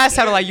that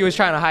sounded like you was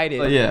trying to hide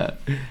it. Yeah.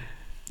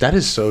 That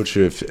is so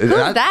true. Who's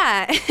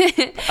that?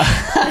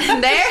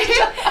 There?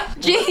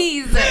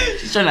 Jeez.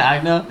 She's trying to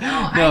act now.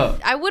 No.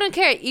 I wouldn't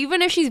care.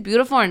 Even if she's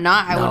beautiful or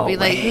not, I would be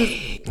like,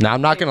 who's- Nah,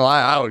 I'm not gonna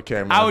lie. I would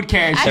care, man. I would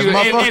care.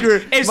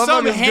 If If some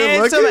motherfucker's good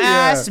handsome looking,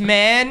 ass yeah.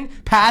 man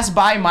passed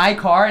by my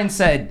car and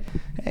said,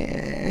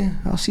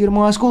 I'll see you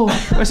tomorrow at school,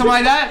 or something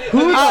like that.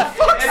 Who the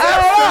fuck?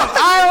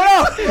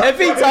 I don't know. If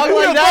he talked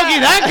like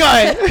that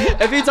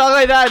guy. If he talked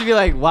like that, I'd be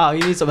like, wow,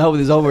 he needs some help with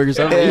his homework or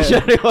something. You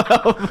should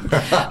help.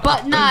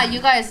 But nah,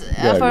 you guys,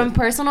 from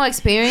personal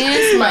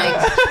experience,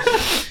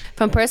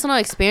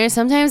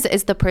 sometimes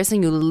it's the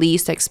person you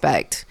least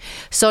expect.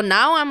 So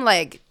now I'm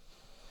like,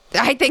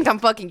 I think I'm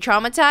fucking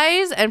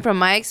traumatized, and from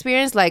my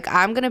experience, like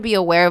I'm gonna be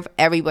aware of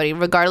everybody,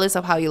 regardless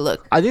of how you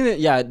look. I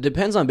think that it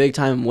depends on big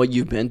time what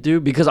you've been through.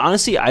 Because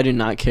honestly, I do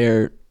not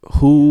care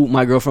who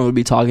my girlfriend would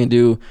be talking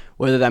to,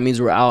 whether that means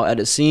we're out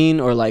at a scene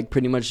or like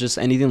pretty much just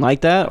anything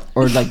like that,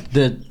 or like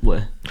the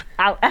what?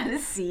 Out at a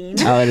scene.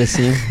 Out at a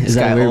scene. Is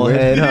that a weird word?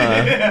 Head,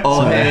 huh?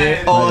 Oh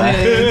hey.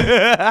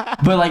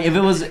 But like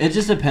it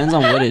just depends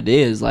on what it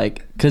is,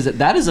 like, because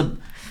that is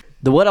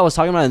what I was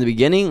talking about in the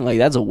beginning, like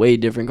that's a way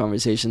different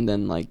conversation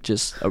than like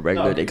just a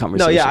regular day No,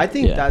 conversation. yeah, I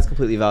think that's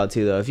completely valid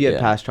too. Though, if you had Yeah.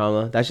 past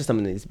trauma, that's just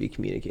something that needs to be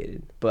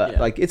communicated. But Yeah.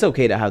 like, it's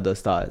okay to have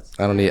those thoughts.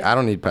 I don't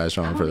need past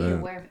trauma for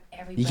that.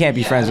 You can't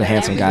be friends with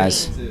handsome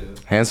guys.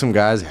 Handsome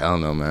guys, hell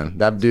no, man.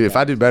 That dude, if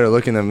I do better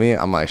looking than me,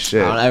 I'm like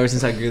shit. Ever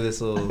since I grew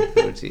this little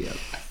goatee,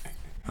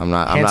 I'm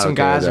not. Handsome okay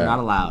guys with are that. not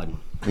allowed.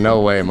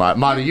 No way,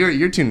 Madu.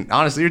 You're too.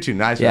 Honestly, you're too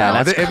nice. Yeah, right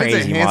now. that's if it's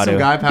crazy, a handsome Madu.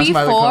 guy passing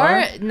by the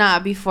car,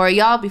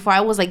 Before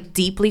I was like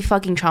deeply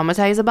fucking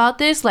traumatized about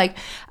this. Like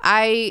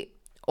I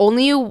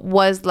only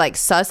was like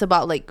sus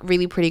about like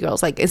really pretty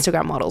girls, like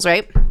Instagram models,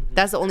 right?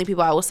 That's the only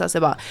people I was sus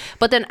about.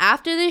 But then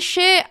after this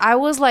shit, I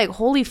was like,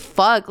 holy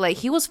fuck, like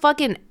he was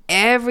fucking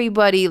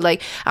everybody.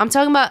 Like I'm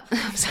talking about,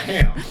 I'm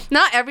sorry,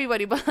 not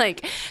everybody, but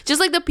like just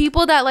like the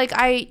people that like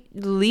I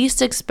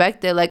least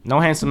expected. Like No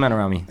handsome men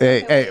around me.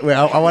 hey, wait.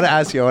 I want to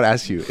ask you.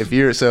 If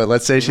you're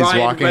let's say she's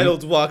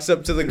walking. walks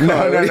up to the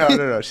car.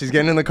 No. She's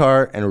getting in the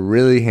car, and a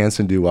really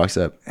handsome dude walks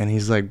up, and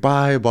he's like,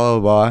 "Bye, blah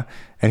blah blah,"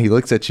 and he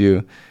looks at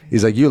you.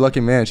 He's like, "You lucky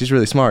man. She's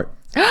really smart."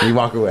 And you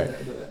walk away.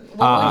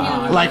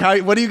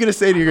 Like, what are you gonna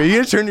say to your girl? You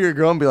gonna turn to your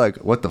girl and be like,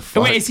 "What the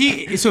fuck?" Wait, is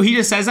he? So he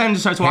just says that and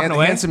just starts walking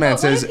away. Handsome man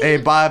says, "Hey,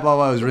 bye, blah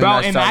blah." It was really Bro,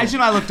 nice imagine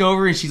talking. I looked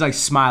over and she's like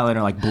smiling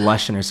or like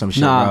blushing or some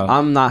shit, Nah, bro.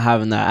 I'm not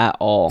having that at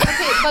all.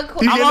 I'm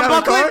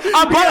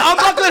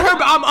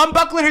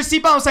unbuckling her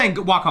seatbelt. I'm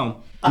saying, walk home.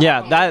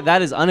 Yeah,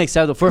 that is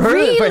unacceptable for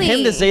her. For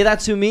him to say that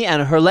to me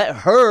and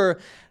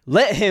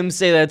let him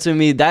say that to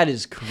me. That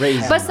is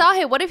crazy. but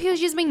Sahih, what if he was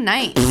just being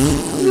nice?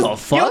 the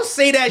fuck? You don't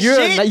say that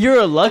shit. You're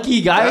a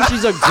lucky guy.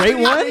 She's a great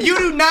one. You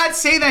do not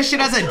say that shit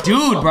as a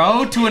dude,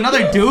 bro, to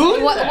another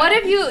dude. What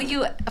if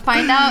you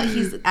find out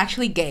he's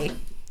actually gay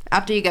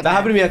after you get That back?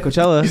 happened to me at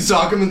Coachella. You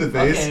sock him in the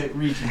face.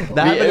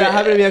 That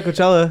happened to me at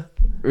Coachella.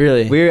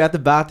 Really? We were at the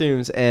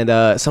bathrooms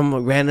and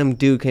some random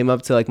dude came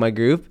up to like my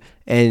group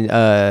and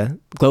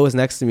Glow was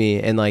next to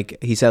me and like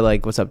he said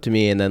like what's up to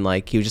me and then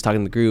like he was just talking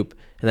to the group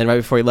and then right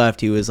before he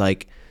left he was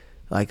like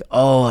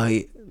oh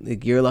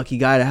you're a lucky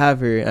guy to have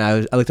her and I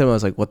looked at him and I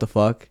was like what the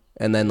fuck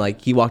and then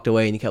like he walked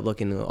away and he kept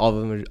looking and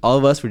all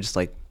of us were just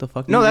like the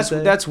fuck did No, you that's just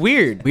say? that's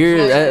weird. Weird.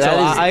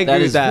 I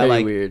agree with that. Very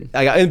Like, weird.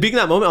 and being in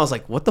that moment, I was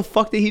like, "What the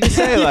fuck did he just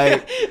say?"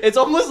 Like, It's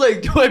almost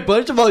like, do I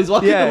punch him while he's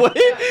walking Yeah. away,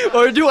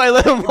 or do I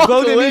let him walk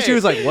Glow to away? me, she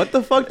was like, "What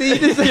the fuck did he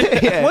just say?"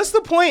 Yeah. What's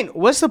the point?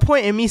 What's the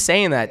point in me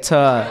saying that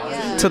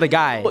to the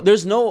guy?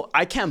 There's no,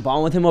 I can't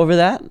bond with him over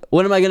that.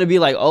 What am I gonna be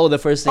like? Oh, the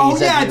first thing he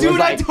said to me was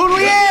like,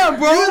 totally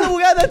am, you're the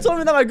guy that told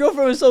me that my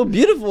girlfriend was so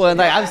beautiful, and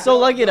like I'm so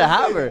lucky to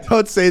have her.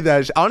 Don't say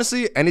that.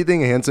 Honestly,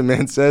 anything a handsome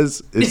man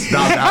says, it's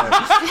not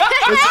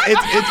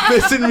valid.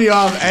 it's pissing me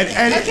off. And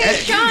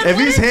Sean, if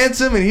he's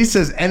handsome and he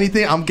says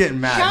anything, I'm getting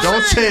mad. Sean,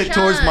 Don't say it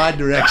towards my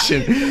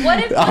direction.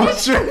 I'm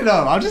straight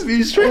up. I'll just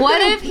be straight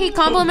What up. if he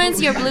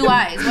compliments your blue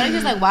eyes? What if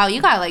he's like, wow,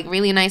 you got like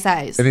really nice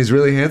eyes? And he's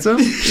really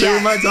handsome? Sure,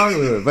 we might talk a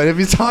little bit. But if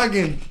he's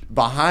talking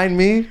behind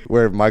me,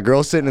 where my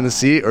girl's sitting in the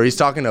seat, or he's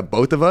talking to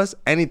both of us,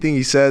 anything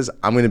he says,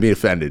 I'm going to be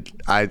offended.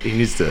 He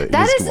needs to.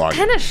 That is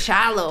kind of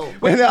shallow.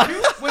 Wait. I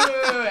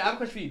have a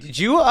question for you. Did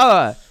you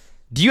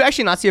do you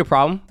actually not see a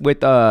problem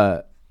with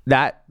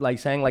that, like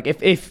saying like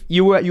if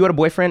you had a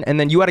boyfriend and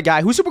then you had a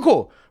guy who's super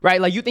cool,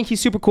 right? Like you think he's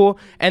super cool,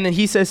 and then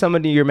he says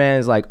something to your man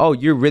is like, oh,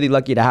 you're really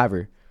lucky to have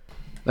her.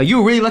 Like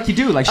you're a really lucky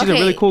dude. Like she's a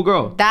really cool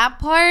girl. That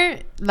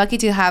part, lucky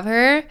to have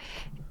her,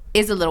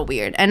 is a little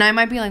weird, and I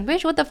might be like,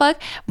 bitch, what the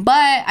fuck?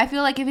 But I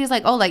feel like if he's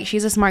like, oh, like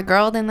she's a smart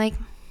girl, then like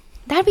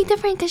that'd be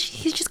different because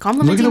he's just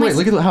complimenting.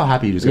 Look at how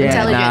happy you just got.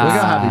 Intelligence. Look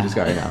at how happy you just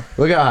got right now.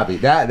 Look at how happy.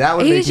 That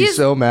would make me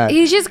so mad.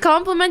 He's just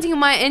complimenting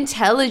my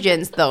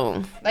intelligence,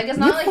 though. Like it's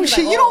not like he's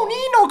shit. like, You don't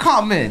need no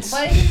comments.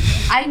 But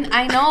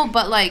I know,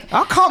 but like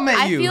I'll comment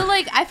you.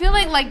 I feel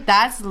like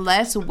that's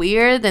less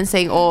weird than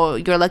saying, oh,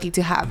 you're lucky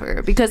to have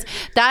her, because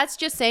that's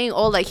just saying,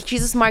 oh, like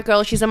she's a smart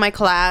girl, she's in my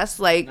class,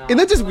 like. Isn't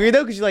that just weird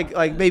though? Because you're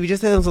like, baby,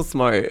 just say I'm so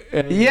smart.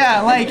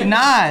 Yeah, like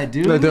nah,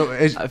 dude.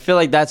 I feel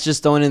like that's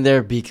just thrown in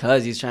there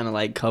because he's trying to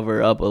like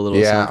cover up a little.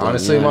 Yeah, something,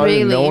 honestly, you know? Martin,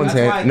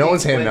 Really? no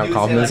one's handing out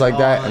compliments like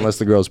that unless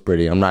the girl's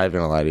pretty. I'm not even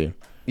gonna lie to you.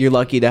 You're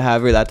lucky to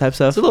have her, that type of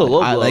stuff. It's a little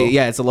low blow.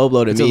 Yeah, it's a low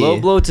blow to me. It's a low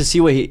blow to see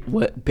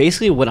what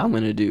basically what I'm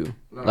gonna do.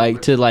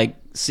 Like to like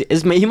see,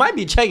 he might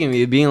be checking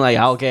me, being like,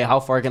 how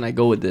far can I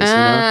go with this? You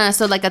know?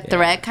 So like a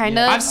threat kind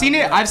of. I've seen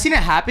it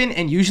happen,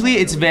 and usually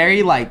it's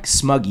very like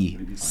smuggy.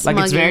 Like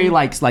it's very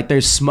like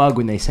they're smug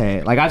when they say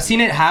it. Like I've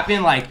seen it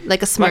happen like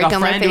a smirk on their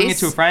friend doing it face.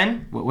 to a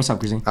friend. What's up,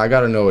 Christine? I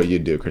gotta know what you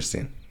do,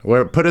 Christine.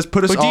 Put us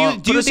But all.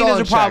 do you think there's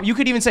a problem? You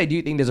could even say, do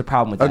you think there's a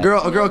problem with that?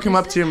 A girl came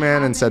up to your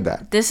man and said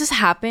that. This has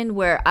happened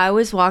where I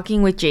was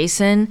walking with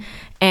Jason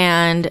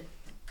and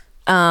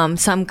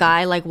some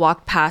guy like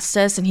walked past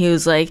us and he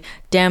was like,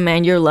 damn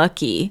man, you're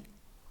lucky.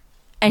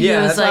 And Yeah,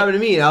 he was that's what happened to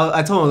me.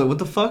 I told him, like, what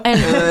the fuck? And-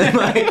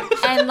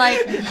 and like,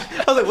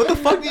 I was like, what the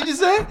fuck did you just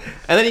say? And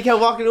then he kept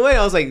walking away.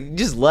 I was like, you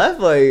just left?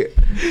 Like,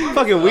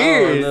 fucking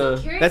weird. no.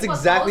 That's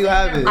exactly what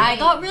happened. I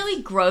got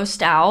really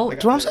grossed out.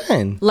 That's what I'm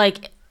saying.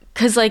 Like,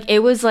 cause like it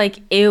was like,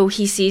 ew,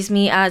 he sees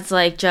me as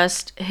like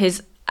just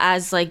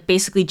as like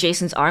basically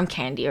Jason's arm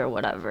candy or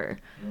whatever.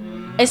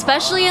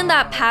 Especially in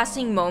that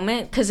passing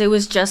moment, because it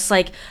was just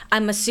like,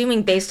 I'm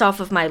assuming based off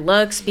of my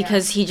looks,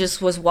 because he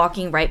just was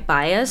walking right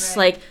by us.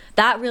 Like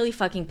that really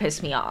fucking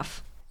pissed me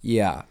off.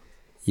 Yeah.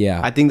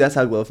 I think that's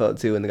how Glow felt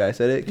too when the guy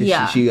said it. Cause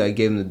Yeah. she like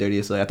gave him the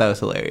dirtiest look. I thought it was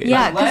hilarious.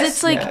 Yeah,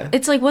 because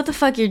it's like what the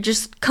fuck? You're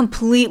just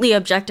completely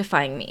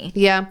objectifying me.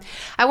 Yeah,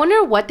 I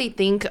wonder what they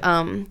think.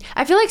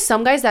 I feel like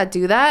some guys that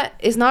do that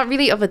is not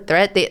really of a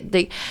threat.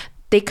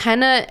 They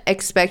kind of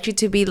expect you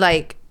to be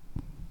like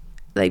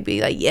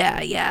yeah,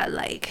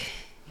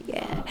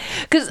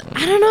 because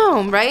I don't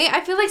know, right?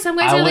 I feel like some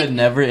guys I are would like,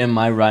 never in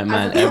my right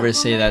mind ever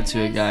say that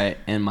to a guy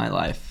in my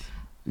life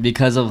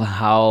because of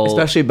how,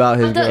 Especially about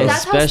his girl.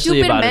 that's how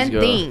Especially stupid about his men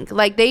girl. think.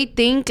 Like they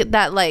think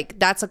that like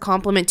that's a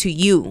compliment to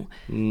you.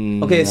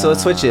 Okay, so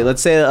let's switch it.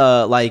 Let's say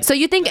like, So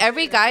you think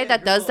every guy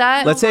that does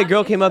that? let's say a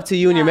girl came up to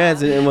you and your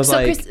man's and was so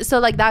like, so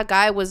like that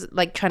guy was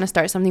like trying to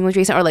start something with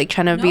Jason, or like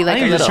trying to be like I a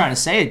think he was little. trying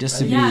to say it just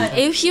to be. Yeah,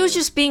 if he was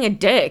just being a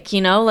dick, you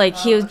know, like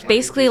he was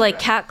basically like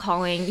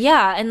catcalling.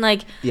 Yeah, and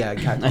like yeah,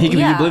 he can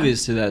Yeah. be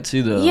oblivious to that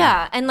too, though.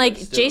 yeah, and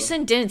like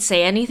Jason didn't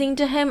say anything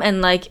to him,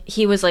 and like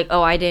he was like,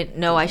 oh, I didn't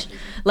know.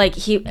 Like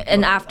he,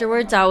 and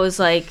afterwards I was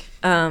like,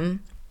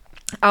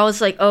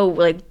 oh,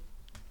 like,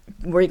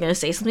 were you gonna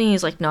say something?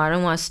 He's like, no, I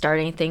don't want to start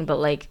anything, but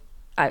like,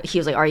 he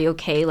was like, are you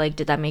okay? Like,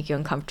 did that make you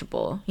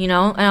uncomfortable? You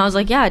know? And I was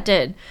like, yeah, it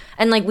did.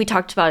 And like, we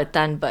talked about it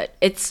then, but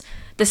it's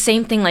the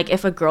same thing. Like,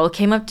 if a girl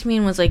came up to me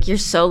and was like, you're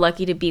so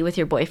lucky to be with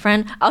your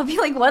boyfriend, I'll be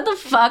like, what the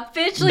fuck,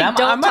 bitch? Like,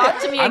 don't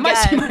talk to me I might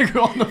see again. my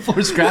girl on the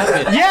floor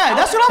scrapping. Yeah,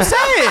 that's what I'm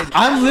saying.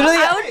 I'm literally,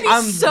 I would be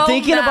I'm so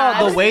thinking mad.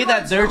 about the way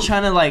that they're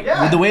trying to like,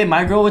 the way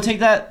my girl would take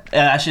that.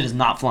 That shit is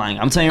not flying.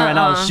 I'm telling you right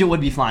now, shit would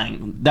be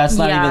flying. That's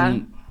not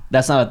even.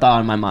 That's not a thought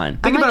in my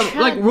mind. Think I'm about like it,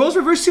 like roles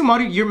reversed too,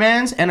 Marty. Your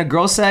man's and a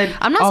girl said,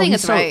 I'm not saying he's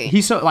it's so, right.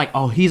 He's so like,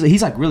 oh,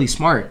 he's like really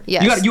smart.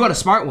 Yes. You got a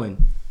smart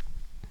one.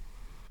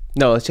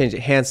 no, let's change it.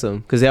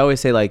 Handsome, because they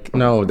always say like,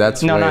 No,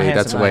 that's No, not way. handsome,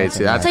 That's not way. handsome.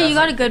 See, that's So you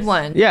got a good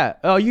one. Yeah.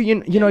 Oh, you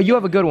know you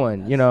have a good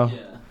one. You know.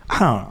 I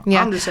don't know.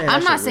 Yeah, I'm just saying. I'm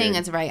that not shit saying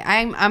weird. it's right.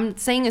 I'm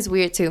saying it's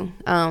weird too.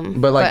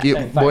 But like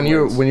when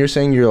you're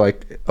saying you're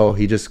like, oh,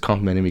 he just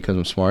complimented me because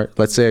I'm smart.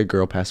 Let's say a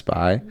girl passed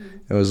by,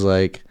 it was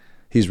like,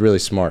 he's really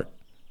smart,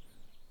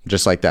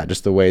 just like that,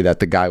 just the way that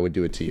the guy would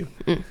do it to you.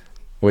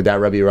 Would that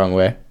rub you the wrong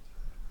way?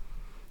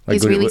 Like,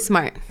 he's really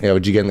smart. Yeah.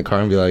 Would you get in the car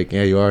and be like,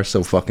 yeah, you are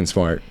so fucking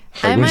smart?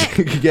 I Like,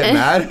 would might- you get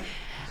mad?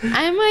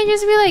 I might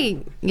just be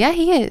like, yeah,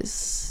 he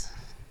is.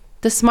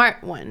 The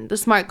smart one, the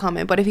smart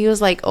comment. But if he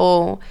was like,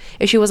 oh,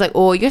 if she was like,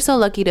 oh, you're so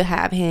lucky to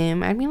have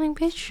him, I'd be like,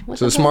 bitch, what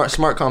So the the fuck?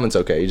 smart comment's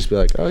okay. You just be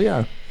like, oh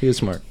yeah, he is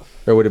smart.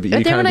 Or would it be? If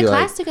You they were kind in of a be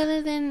class like,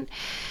 together, then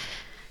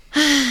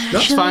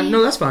That's fine.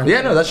 No, that's fine.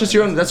 Yeah, no, that's just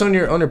that's on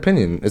your own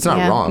opinion. It's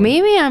not wrong.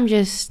 Maybe I'm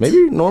just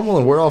normal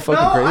and we're all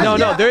fucking crazy.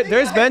 No.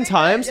 There's been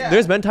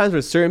times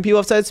where certain people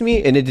have said to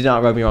me and it did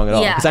not rub me wrong at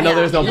all. Because I know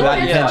there's no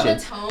bad intention.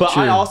 But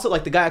I also,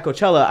 like the guy at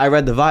Coachella, I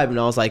read the vibe and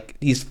I was like,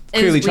 he's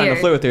clearly trying to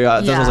flirt with her. I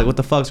was like, what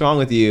the fuck's wrong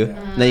with you?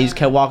 And then he just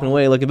kept walking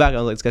away, looking back. I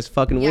was like, this guy's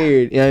fucking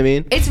weird. You know what I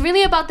mean? It's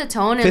really about the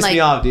tone and Pissed like me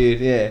off, dude.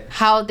 Yeah.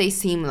 how they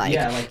seem like.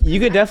 Yeah, like you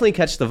could definitely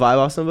catch the vibe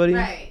off somebody.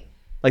 Right.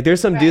 Like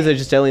there's some dudes that are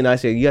just generally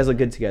nice. You guys look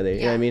good together.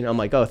 You know what I mean? I'm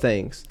like, oh,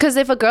 thanks. Because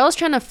if a girl's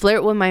trying to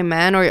flirt with my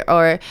man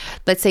or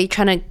let's say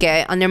trying to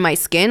get under my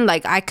skin,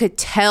 like I could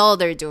tell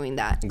they're doing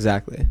that.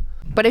 Exactly.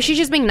 But if she's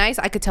just being nice,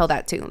 I could tell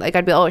that too. Like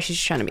I'd be, oh, she's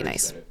just trying to be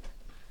nice.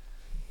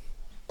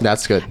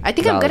 That's good. I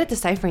think I'm good at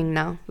deciphering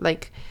now.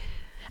 Like,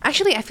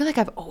 actually, I feel like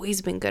I've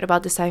always been good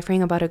about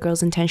deciphering about a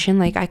girl's intention.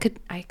 Like I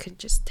could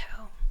just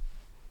tell.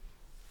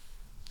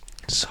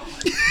 Solid.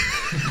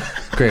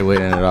 Great way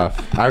to end it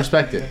off. I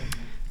respect it.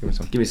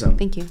 Give me some.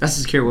 Thank you. That's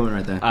a secure woman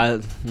right there.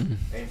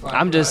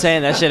 I'm just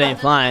saying that shit ain't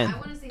flying.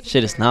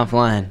 Shit is not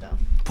flying.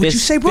 What'd you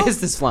say, bro?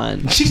 Fist is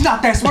flying. She's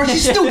not that smart.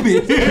 She's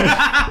stupid.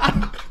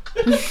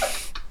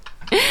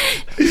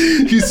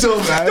 He's so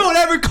mad. Don't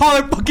ever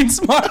call her fucking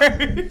smart.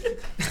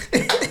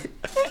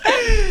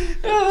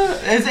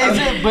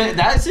 But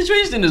that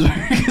situation is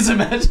weird because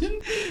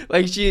imagine,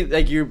 like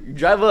you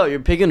drive up, you're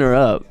picking her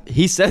up.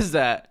 He says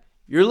that.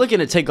 You're looking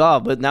to take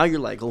off, but now you're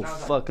like, oh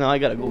fuck, now I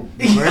gotta go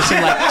reverse.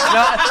 And like,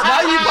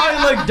 now you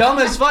probably look dumb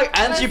as fuck,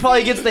 and she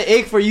probably gets the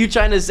ick for you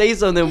trying to say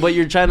something, but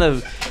you're trying to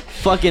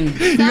fucking.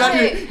 You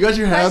got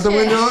your hand out the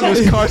window.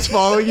 There's cars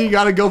following you. You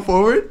gotta go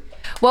forward.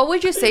 What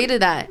would you say to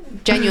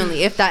that,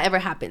 genuinely, if that ever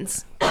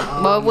happens?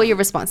 What will your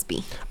response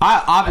be?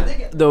 I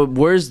think the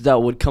words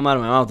that would come out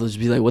of my mouth would just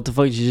be like, what the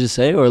fuck did you just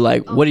say? Or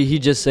like, what did he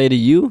just say to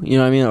you? You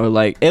know what I mean? Or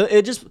like,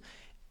 it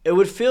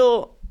would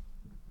feel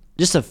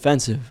just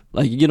offensive.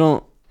 Like, you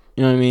don't.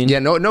 You know what I mean? Yeah,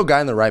 no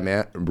guy in the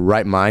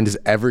right mind is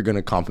ever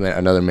gonna compliment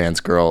another man's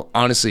girl,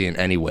 honestly, in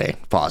any way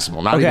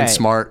possible. Not even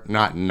smart,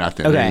 not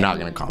nothing. Okay. They're not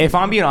gonna compliment. If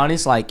I'm being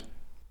honest, like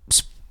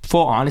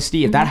full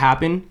honesty, if that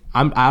happened,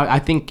 I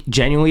think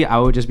genuinely I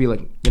would just be like,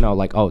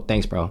 like, oh,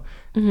 thanks, bro.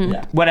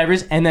 Yeah.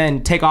 Whatever's, and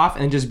then take off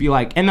and just be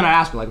like, and then I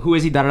ask her like, who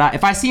is he? Da da da.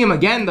 If I see him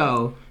again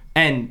though,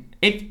 and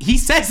if he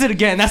says it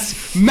again,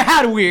 that's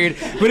mad weird.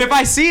 But if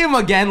I see him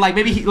again, like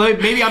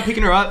maybe I'm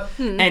picking her up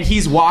and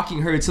he's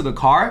walking her to the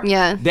car.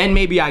 Yeah. Then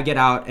maybe I get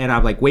out and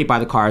I'm like, wait by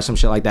the car or some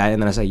shit like that,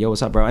 and then I say, yo,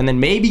 what's up, bro? And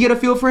then maybe get a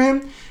feel for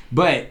him.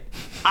 But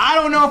I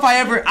don't know if I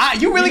ever.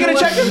 You really gonna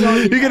check him?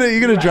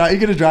 You're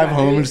gonna drive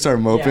home and start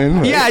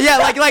moping. Yeah.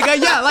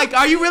 Like,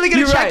 are you really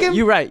gonna check him?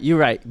 You're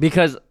right.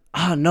 Because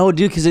no,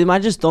 dude, because it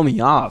might just throw me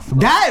off.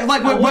 That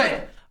like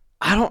what?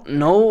 I don't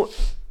know.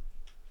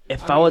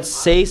 If I would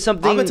say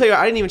something, I'm gonna tell you,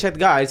 I didn't even check the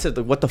guy. I said,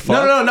 what the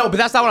fuck? No, but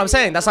that's not what I'm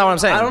saying.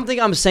 I don't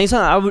think I'm saying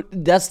something.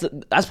 That's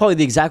probably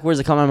the exact words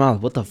that come out of my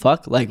mouth. What the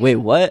fuck? Like, wait,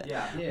 what?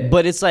 Yeah.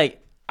 But it's like,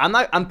 I'm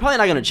probably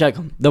not gonna check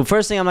him. The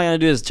first thing I'm not gonna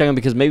do is check him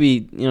because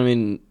maybe, you know what I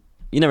mean?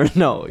 You never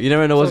know. You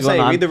never know what's going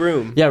on. Read the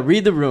room. Yeah,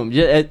 read the room.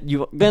 You get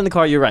in the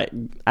car, you're right.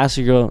 Ask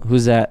your girl,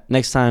 who's that?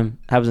 Next time,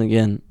 happens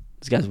again.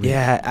 This guy's weird.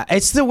 Yeah,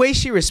 it's the way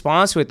she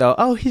responds to it though.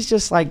 Oh, he's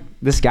just like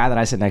this guy that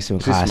I sit next to in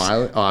class.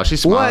 Smiling. Oh,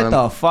 she's smiling.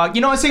 What the fuck? You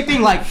know, same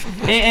thing. Like,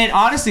 and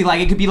honestly, like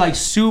it could be like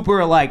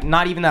super, like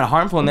not even that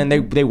harmful. And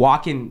then they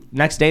walk in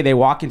next day. They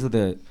walk into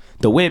the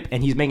whip,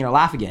 and he's making her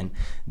laugh again.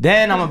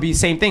 Then I'm gonna be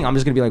same thing. I'm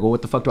just gonna be like, well,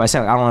 what the fuck do I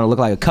say? Like, I don't want to look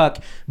like a cuck.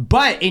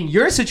 But in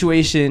your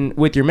situation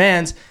with your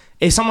man's,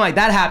 if something like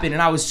that happened,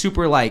 and I was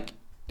super like,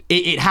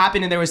 it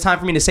happened, and there was time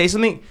for me to say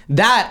something,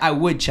 that I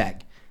would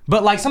check.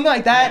 But like something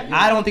like that,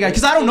 I don't think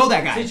because I don't know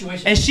that guy,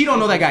 and she don't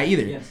know that guy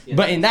either. Yes.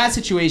 But in that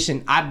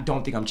situation, I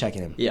don't think I'm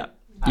checking him. Yeah,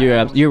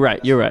 you're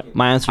right.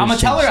 My answer. I'm gonna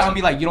tell her. I'm gonna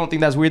be like, you don't think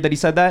that's weird that he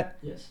said that?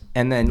 Yes.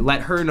 And then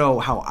let her know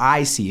how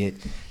I see it,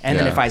 and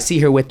then if I see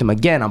her with him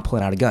again, I'm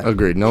pulling out a gun.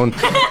 Agreed. No one.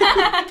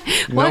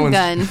 One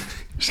gun.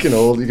 Just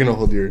you're gonna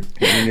hold your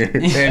hand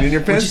in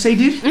your pants. What'd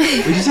you say, dude?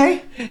 What'd you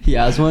say? He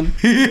has one.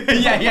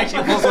 Yeah, he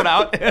actually pulls one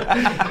out.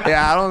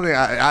 Yeah, I don't think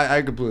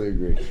I completely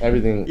agree.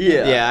 Everything.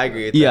 Yeah, I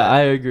agree with that. Yeah, I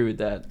agree with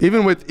that.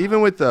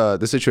 Even with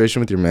the situation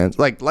with your man,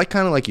 like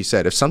kind of like you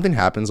said, if something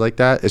happens like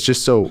that, it's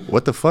just so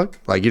what the fuck?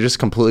 Like you're just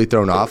completely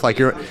thrown off. Like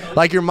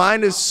your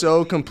mind is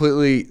so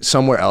completely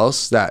somewhere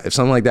else that if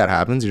something like that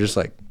happens, you're just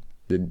like,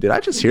 did I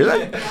just hear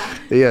that?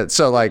 Yeah.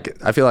 So like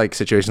I feel like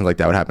situations like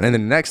that would happen, and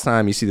then the next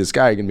time you see this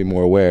guy, you're gonna be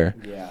more aware.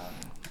 Yeah.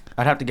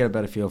 I'd have to get a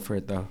better feel for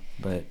it though,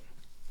 but.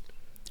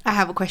 I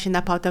have a question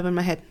that popped up in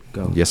my head.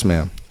 Go. Yes,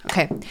 ma'am.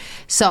 Okay.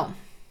 So,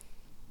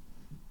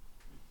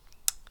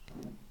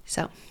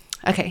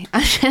 okay.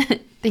 I'm trying to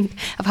think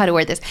of how to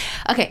word this.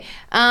 Okay.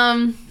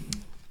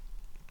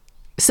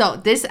 So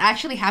this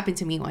actually happened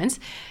to me once.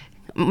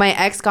 My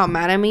ex got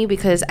mad at me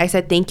because I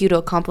said thank you to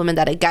a compliment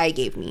that a guy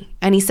gave me.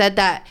 And he said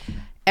that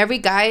every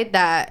guy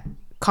that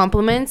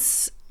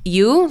compliments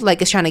you,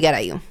 like, is trying to get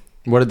at you.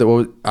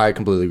 I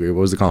completely agree.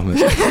 What was the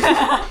compliment?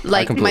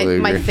 Like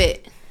my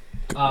fit.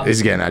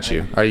 is getting at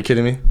you. Are you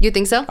kidding me? You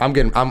think so? I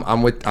don't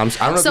know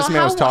if this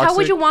man was toxic. How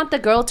would you want the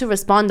girl to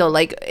respond though?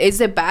 Like,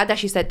 is it bad that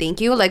she said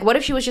thank you? Like, what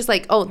if she was just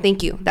like, oh,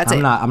 thank you, that's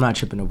it? I'm not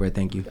tripping over it.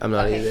 Thank you. I'm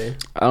not either.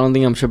 I don't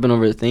think I'm tripping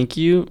over thank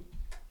you.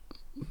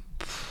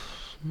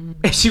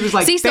 She was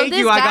like, thank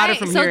you, I got it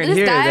from here and here.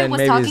 So this guy then was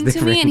maybe talking it's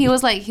to me, different. and he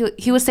was like,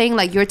 he was saying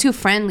like, you're too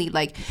friendly.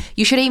 Like,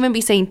 you shouldn't even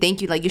be saying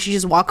thank you. Like, you should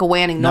just walk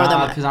away and ignore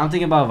them. Because I'm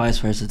thinking about vice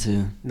versa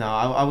too. No,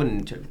 I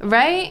wouldn't.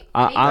 Right?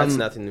 That's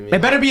nothing to me.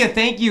 It better be a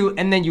thank you,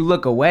 and then you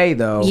look away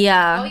though.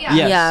 Yeah. Oh,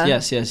 yeah.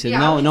 Yes. Yeah,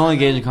 No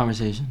engaging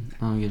conversation.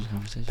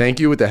 Thank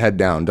you with the head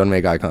down. Don't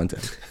make eye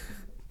contact.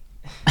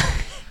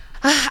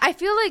 I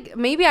feel like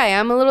maybe I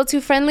am a little too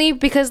friendly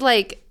because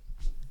like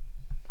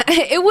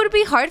it would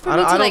be hard for me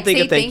to I don't like think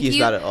say a thank thank you's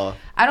you. bad at all.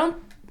 I don't.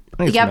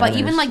 it's Yeah, but manners.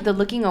 even like the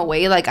looking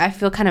away, like I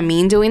feel kind of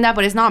mean doing that.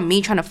 But it's not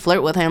me trying to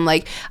flirt with him.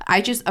 Like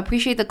I just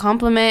appreciate the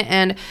compliment,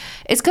 and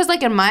it's because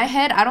like in my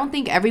head, I don't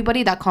think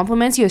everybody that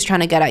compliments you is trying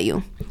to get at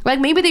you. Like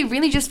maybe they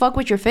really just fuck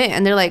with your fit,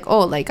 and they're like,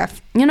 oh, like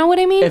you know what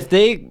I mean? If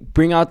they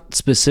bring out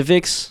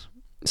specifics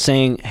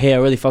saying, hey, I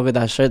really fuck with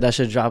that shirt. That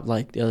shit dropped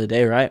like the other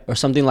day, right? Or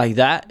something like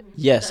that.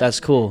 Yes, that's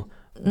cool.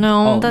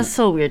 No, that's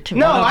so weird to me.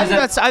 No, I think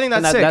that's sick. I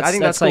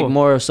think that's cool. like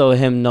more so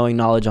him knowing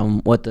knowledge on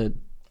what the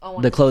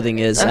clothing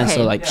is, and so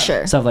Okay, like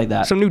sure. stuff like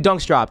that. Some new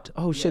dunks dropped.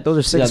 Oh shit, those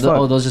are sick as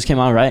fuck. Those just came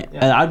out, right?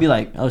 And I'd be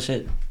like, oh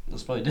shit,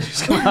 those probably did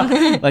just come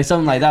out, like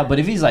something like that. But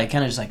if he's like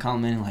kind of just like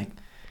complimenting, like,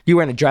 You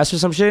wearing a dress or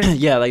some shit?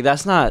 yeah, like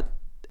that's not.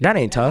 That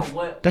ain't tough.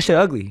 That shit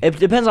ugly. It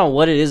depends on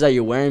what it is that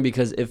you're wearing,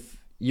 because if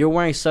you're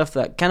wearing stuff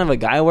that kind of a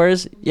guy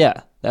wears,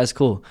 yeah, that's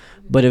cool.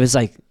 But if it's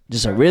like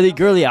just a really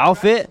girly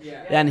outfit,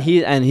 and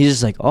he's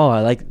just like, oh,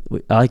 I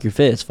like your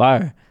fit, it's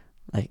fire.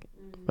 Like,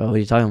 bro, what are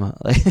you talking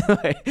about? Like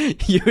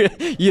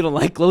you don't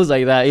like clothes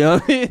like that, you know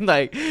what I mean?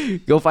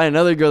 Like, go find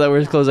another girl that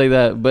wears clothes like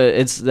that. But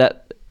it's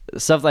that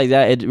stuff like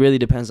that. It really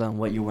depends on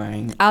what you're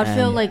wearing. I would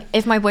feel like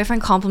if my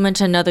boyfriend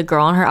complimented another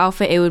girl on her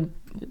outfit, it would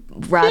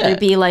rather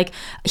be like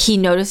he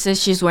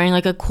notices she's wearing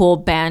like a cool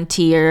band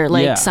tee or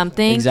like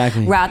something,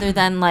 exactly, rather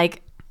than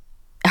like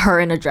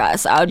her in a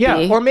dress. I would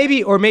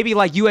be, or maybe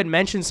like you had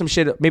mentioned some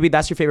shit. Maybe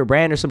that's your favorite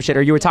brand or some shit,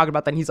 or you were talking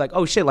about that. And he's like,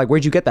 oh shit, like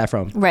where'd you get that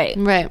from? right.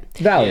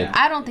 Valid.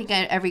 I don't think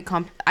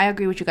I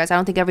agree with you guys. I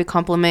don't think every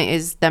compliment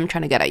is them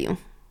trying to get at you.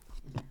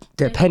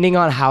 Depending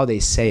on how they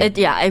say it.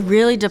 It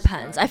really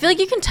depends. I feel like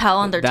you can tell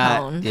on their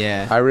tone.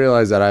 Yeah. I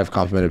realize that I've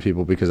complimented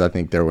people because I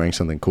think they're wearing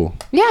something cool.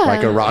 Yeah.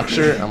 Like a rock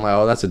shirt. I'm like,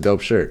 oh, that's a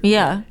dope shirt.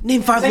 Yeah.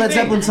 Name 5 Led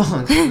Zeppelin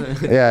songs.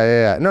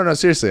 Yeah. No,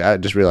 seriously. I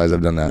just realized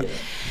I've done that.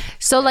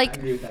 So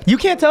like You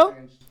can't tell?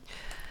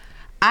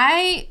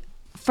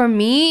 for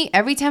me,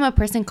 every time a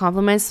person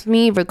compliments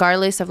me,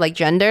 regardless of like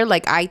gender,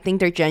 like I think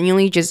they're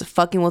genuinely just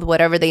fucking with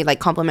whatever they like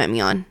compliment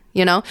me on,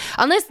 you know?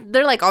 Unless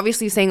they're like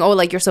obviously saying, oh,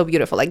 like you're so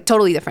beautiful, like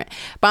totally different.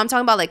 But I'm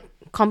talking about like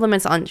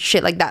compliments on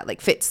shit like that, like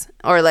fits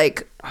or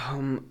like.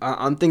 I'm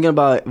thinking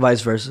about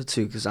vice versa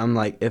too, because I'm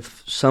like,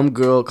 if some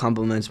girl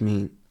compliments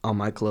me on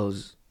my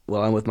clothes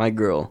while I'm with my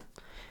girl,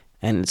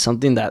 and it's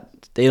something that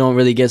they don't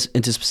really get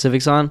into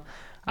specifics on,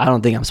 I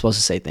don't think I'm supposed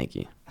to say thank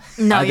you.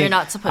 No, you're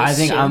not supposed to. I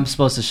think I'm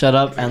supposed to shut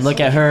up and look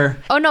at her.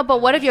 Oh no,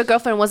 but what if your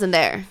girlfriend wasn't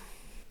there?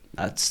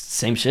 That's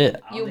same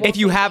shit. If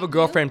you have a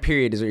girlfriend,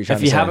 period, is what you're trying If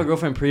to you say. have a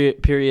girlfriend,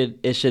 period,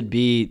 it should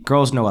be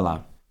Girls know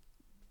allowed.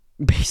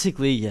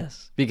 basically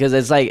yes, because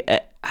it's like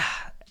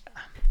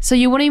So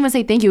you wouldn't even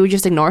say thank you, you would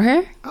just ignore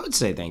her? I would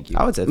say thank you.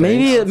 I would say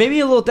maybe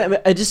a little.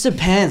 It just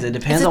depends. It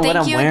depends It's a on what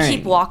thank I'm you wearing. and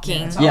keep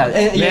walking.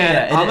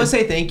 Yeah. I'm gonna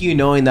say thank you,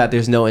 knowing that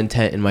there's no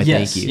intent in my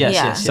Yes, thank you.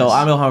 yes. So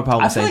I don't have a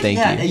problem with saying thank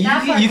you.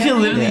 You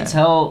can literally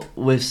tell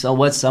with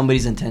what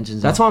somebody's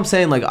intentions That's are. what I'm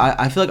saying. Like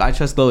I feel like I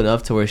trust low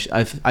enough to where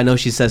I know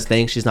she says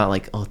thanks. She's not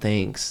like, oh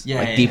thanks.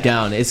 Deep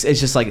down, it's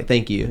just like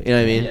thank you. You know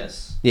what I mean?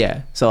 Yes.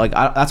 Yeah. So like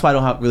that's why I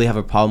don't really have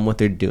a problem with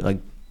her doing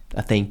like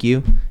a thank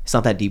you. It's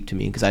not that deep to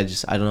me because I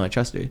don't know. I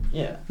trust her.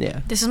 Yeah.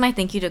 Yeah. This is my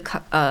thank you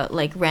to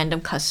like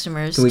random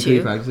customers Can we too.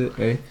 practice it?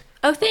 Ready?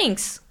 Oh,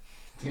 thanks.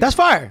 That's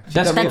fire.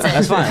 That's it.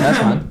 That's fine. That's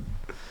fine.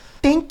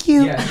 Thank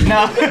you.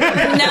 No.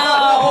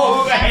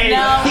 No.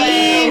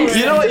 Thanks.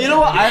 You know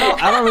what?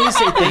 I don't really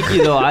say thank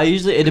you though.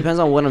 It depends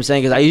on what I'm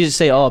saying, because I usually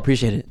say, oh,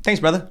 appreciate it. Thanks,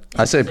 brother.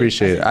 I say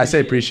appreciate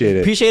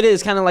it. Appreciate it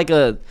is kind of like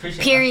a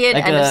Period.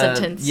 like End a of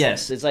sentence.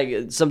 yes. It's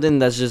like something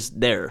that's just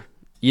there.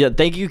 Yeah,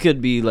 thank you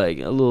could be like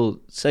a little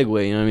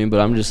segue. You know what I mean? But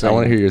I'm just saying. I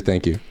want to hear your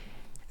thank you.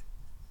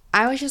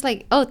 I was just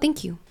like, oh,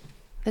 thank you.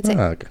 That's it.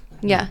 Oh, okay.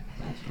 Yeah.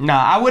 Nah,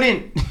 I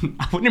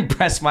wouldn't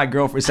press my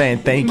girl for saying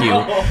thank you.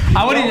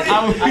 I wouldn't.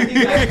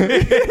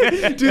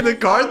 Dude, the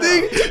car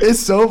thing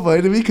is so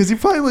funny to me because you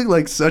probably look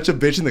like such a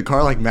bitch in the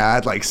car, like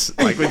mad, like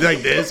with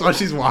like this while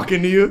she's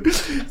walking to you.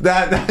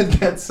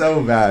 That's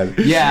so bad.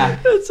 Yeah.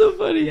 That's so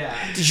funny. Yeah.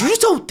 Did you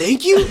just don't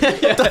thank you?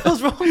 What the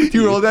hell's wrong with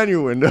You roll down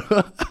your window.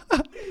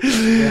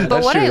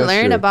 But what I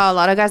learned about a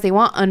lot of guys, they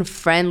want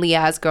unfriendly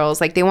ass girls.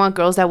 Like they want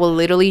girls that will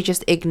literally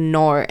just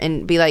ignore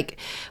and be like,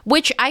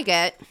 which I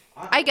get.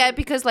 I get,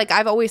 because like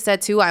I've always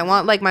said too, I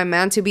want like my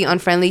man to be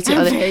unfriendly to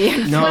other.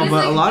 No,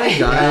 but a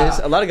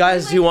lot of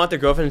guys do want their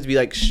girlfriend to be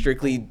like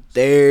strictly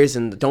theirs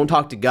and don't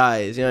talk to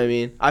guys. You know what I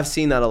mean? I've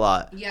seen that a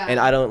lot. Yeah. And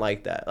I don't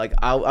like that. Like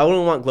I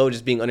wouldn't want Glow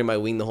just being under my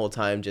wing the whole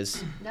time,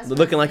 just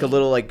looking like a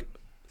little like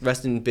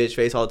resting bitch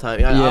face all the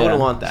time. I wouldn't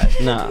want that.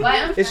 Nah.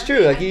 It's true.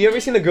 Like, you ever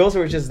seen the girls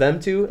where it's just them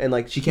two and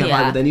like she can't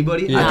vibe with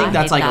anybody? Yeah. I think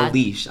that's like that. a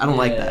leash. I don't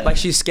like that. Like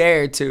she's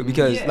scared too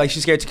because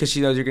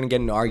she knows you're gonna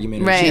get in an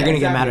argument. Right. You're gonna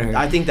get mad at her.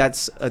 I think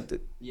that's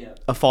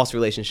a false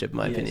relationship in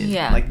my opinion.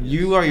 Yeah. Like,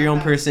 you are your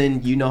own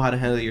person. You know how to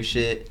handle your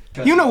shit.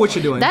 You know what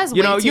you're doing. That's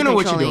you know way too what you're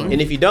controlling. doing.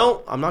 And if you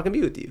don't, I'm not gonna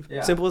be with you.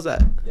 Simple as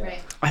that.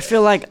 Right. I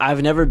feel like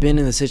I've never been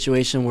in a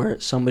situation where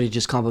somebody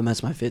just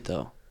compliments my fit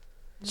though.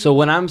 So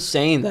when I'm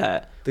saying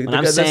that,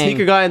 The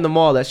sneaker guy in the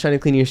mall that's trying to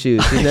clean your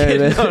shoes.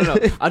 no.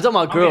 I'm talking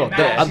about girl.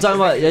 I'm talking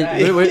about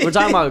we're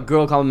talking about a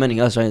girl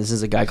complimenting us, right? This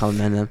is a guy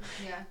complimenting them.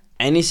 Yeah.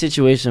 Any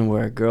situation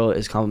where a girl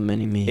is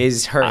complimenting me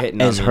is her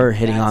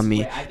hitting on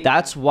me.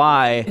 That's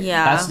why.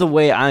 Yeah. That's the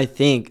way I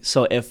think.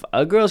 So if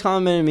a girl's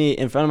complimenting me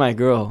in front of my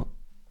girl,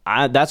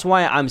 that's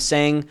why I'm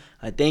saying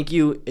a thank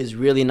you is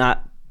really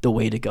not the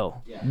way to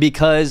go,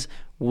 because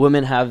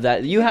women have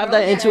that. You have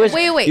that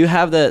intuition. Wait. You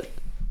have that.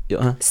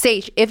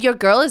 Sage, if your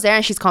girl is there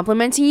and she's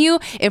complimenting you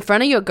in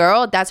front of your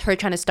girl, that's her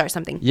trying to start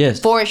something.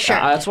 Yes, for sure.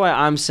 That's why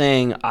I'm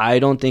saying I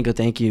don't think a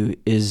thank you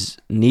is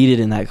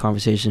needed in that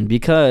conversation,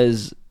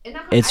 because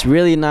it's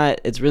really not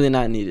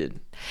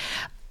needed.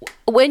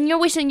 When you're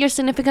wishing your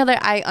significant other,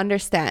 I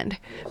understand,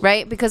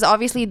 right? Because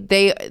obviously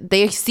they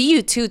see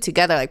you two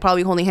together, like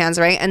probably holding hands,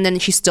 right? And then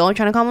she's still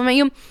trying to compliment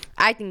you.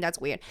 I think that's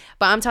weird.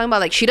 But I'm talking about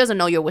like she doesn't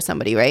know you're with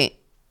somebody, right?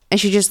 And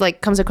she just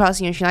like comes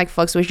across you and she like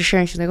fucks with your shirt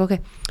and she's like, okay,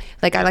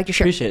 like I like your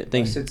shirt. Appreciate it.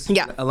 Thanks.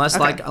 Yeah. Unless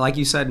like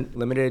you said,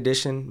 limited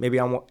edition. Maybe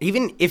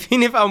even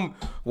if I'm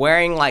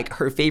wearing like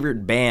her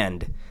favorite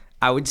band,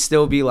 I would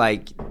still be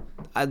like,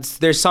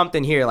 there's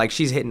something here. Like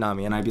she's hitting on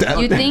me, and I'd be like,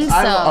 you think so?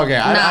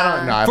 I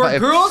don't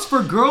know.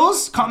 For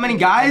girls, complimenting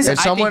guys, if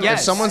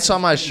someone saw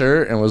my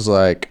shirt and was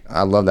like,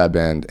 I love that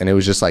band, and it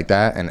was just like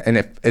that, and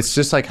if it's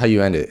just like how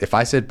you end it. If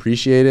I said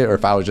appreciate it, or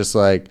if I was just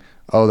like,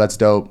 oh, that's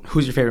dope.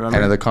 Who's your favorite member?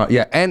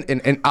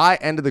 And I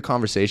ended the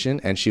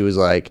conversation, and she was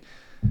like,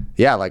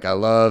 yeah, like I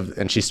love,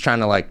 and she's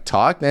trying to like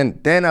talk,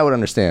 then I would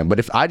understand. But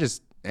if I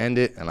just end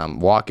it and I'm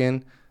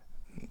walking,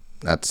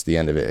 that's the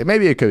end of it.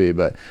 Maybe it could be,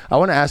 but I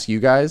want to ask you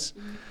guys,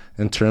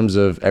 in terms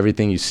of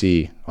everything you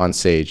see on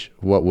Sage,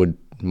 what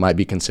might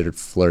be considered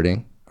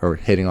flirting or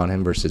hitting on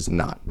him versus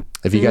not?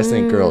 If you guys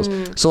think girls,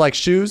 so like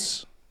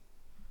shoes,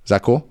 is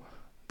that cool?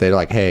 They're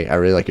like, hey, I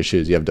really like your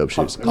shoes. You have dope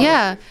shoes.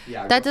 Yeah,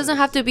 that doesn't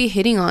have to be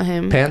hitting on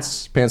him.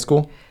 Pants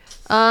cool.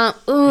 Pants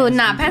is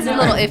a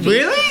little iffy.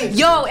 Really?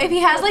 Yo, if he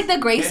has like the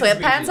gray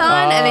sweatpants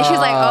on, and then she's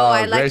like, oh,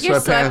 I like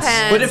your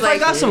sweatpants. But if I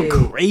got some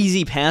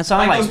crazy pants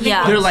on, like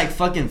they're like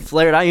fucking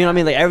flared out, you know what I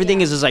mean? Like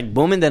everything is just like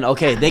booming, then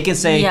okay, they can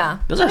say,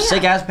 those are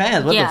sick ass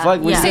pants. What the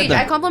fuck? Sage,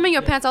 I compliment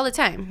your pants all the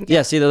time.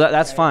 Yeah, see,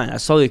 that's fine.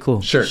 That's totally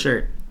cool.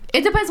 Shirt.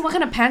 It depends what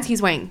kind of pants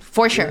he's wearing,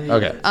 for sure.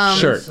 Okay.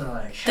 Shirt.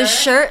 The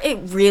shirt, it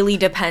really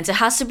depends. It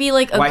has to be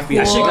like a wife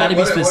beater. That shit gotta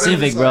be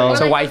specific, bro.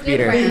 It's a wife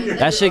beater.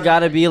 That shit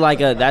gotta be like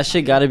you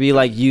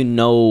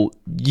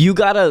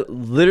gotta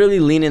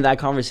literally lean in that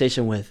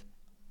conversation with.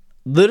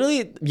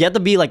 Literally, you have to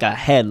be like a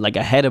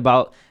head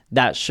about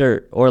that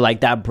shirt or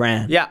like that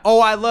brand. Yeah. Oh,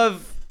 I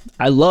love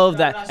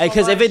that,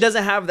 because if it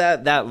doesn't have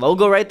that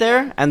logo right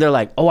there, and they're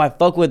like, oh, I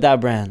fuck with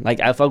that brand, like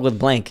I fuck with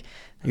blank.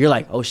 You're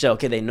like, oh shit,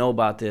 okay, they know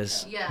about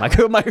this. Yeah.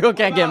 My girl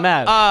can't get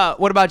mad.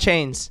 What about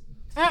chains?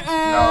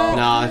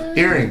 No.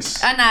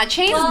 Earrings.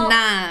 Chains,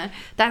 nah.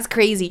 That's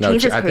crazy.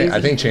 Chains is crazy. I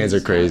think chains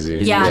are crazy.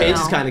 Yeah. Chains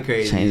is kind of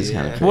crazy.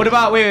 What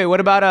about what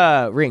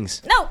about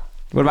rings? No.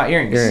 What about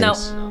earrings? No.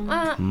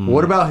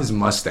 What about his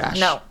mustache?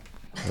 No.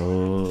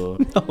 Oh.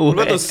 What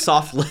about those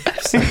soft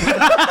lips?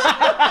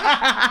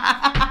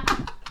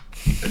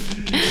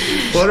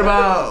 What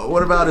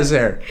about his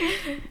hair?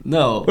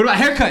 No. What about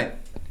haircut?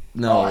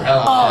 No. Never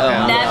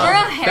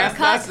a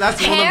haircut. That's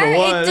hair, number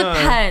one. it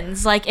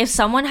depends. Like if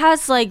someone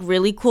has like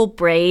really cool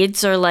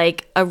braids or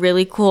like a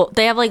really cool,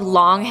 they have like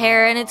long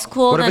hair and it's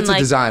cool. What if then it's like a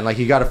design? Like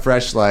he got a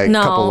fresh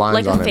couple lines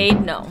like on a it.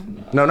 fade. No.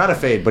 No, not a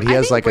fade, but he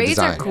has like a braids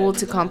design. are cool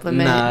to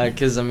compliment. Nah,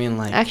 because I mean,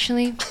 like,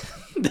 Actually,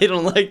 they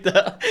don't like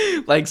that,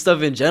 like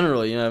stuff in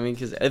general. You know what I mean?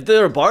 Because if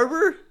they're a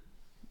barber,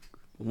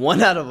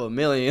 1 out of a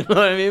million. You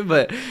know what I mean?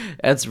 But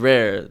that's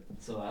rare.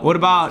 So What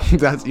about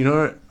That's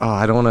what? Oh,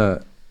 I don't want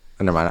to.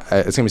 Never mind.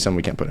 It's gonna be something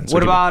we can't put in. So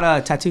what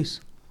about tattoos?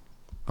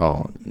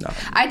 Oh no.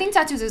 I think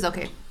tattoos is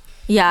okay.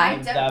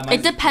 Yeah.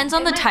 It depends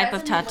on the type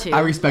of tattoo. I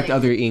respect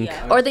other ink.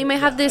 Or they may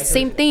have this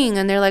same thing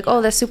and they're like,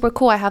 oh, that's super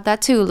cool. I have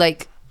that too.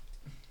 Like,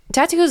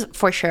 tattoos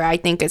for sure. I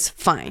think is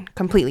fine,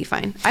 completely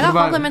fine. I got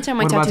complimented on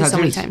my tattoos so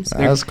many times.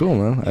 That's cool,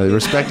 man. I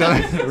respect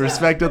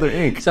other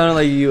ink. sounded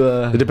like you.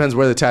 It depends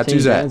where the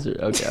tattoo's at.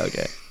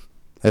 Okay.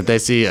 If they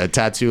see a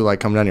tattoo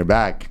like coming down your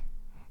back,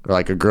 or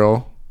like a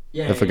girl,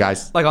 if a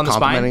guy's Like on the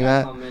spine? complimenting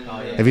that,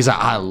 if he's like,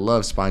 I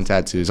love spine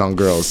tattoos on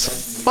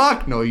girls.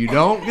 Fuck no, you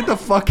don't. Get the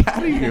fuck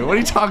out of here. What are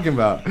you talking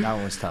about? That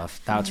one was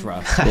tough. That's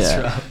rough.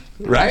 Yeah.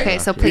 Right? Okay,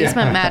 so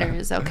placement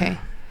matters. Okay.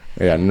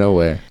 Yeah, no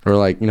way. Or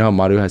like, you know how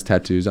Madu has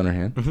tattoos on her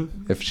hand?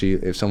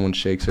 If someone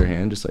shakes her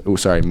hand, just like,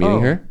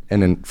 meeting her,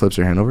 and then flips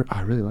her hand over,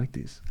 I really like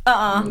these.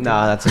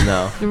 Nah, that's a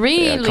no.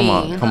 Really?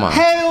 Yeah, come on.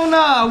 Hell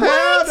no.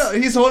 What? No,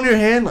 he's holding your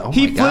hand. Oh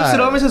He my flips God. it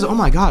over and says, "Oh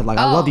my God, like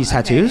I love these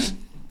tattoos."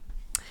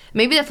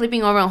 Maybe the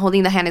flipping over and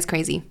holding the hand is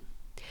crazy.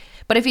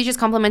 But if you just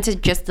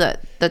complimented just the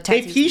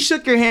tattoos. If he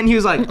shook your hand, he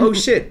was like, "Oh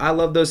shit, I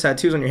love those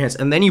tattoos on your hands,"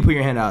 and then you put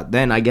your hand out,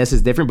 then I guess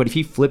it's different. But if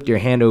he flipped your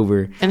hand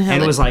over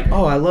and was like,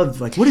 "Oh, I love,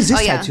 like, what does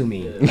this tattoo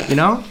mean?" You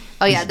know?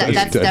 Oh yeah,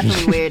 that's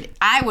definitely weird.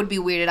 I would be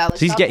weirded out.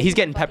 So he's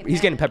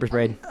getting pepper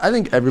sprayed. I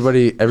think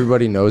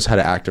everybody knows how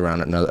to act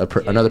around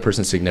another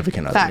person's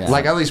significant other. Facts.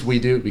 Like at least we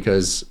do,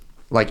 because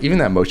like even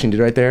that motion you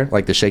did right there,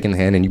 like the shaking the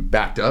hand and you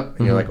backed up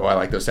and you're like, "Oh, I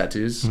like those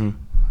tattoos."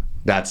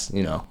 That's,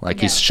 you know, like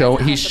he's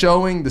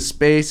showing the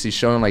space, he's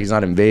showing like he's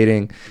not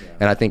invading,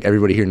 and I think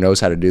everybody here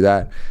knows how to do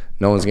that.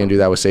 No one's gonna do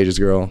that with Sage's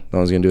girl. No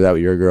one's gonna do that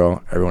with your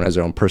girl. Everyone has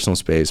their own personal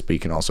space, but you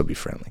can also be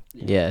friendly.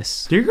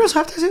 Yes. Do your girls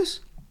have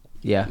tattoos?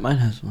 Yeah. Mine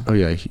has one. Oh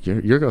yeah,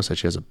 your girl said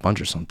she has a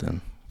bunch or something.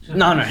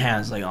 Not on her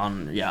hands, like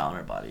on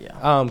her body.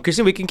 Yeah.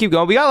 Christian, we can keep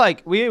going. We got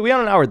like we on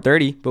an hour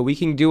 30, but we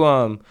can do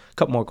a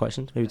couple more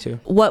questions, maybe 2.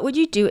 What would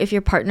you do if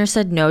your partner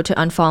said no to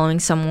unfollowing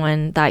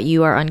someone that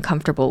you are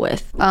uncomfortable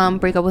with?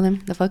 Break up with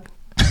him. The fuck?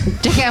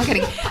 JK, I'm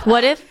kidding.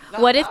 What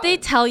if they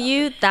tell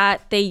you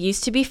that they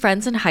used to be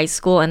friends in high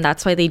school and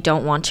that's why they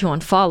don't want to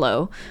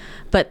unfollow,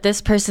 but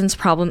this person's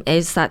problem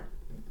is that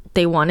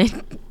they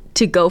wanted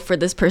to go for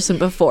this person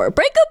before?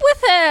 Break up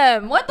with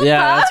him. What the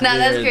fuck?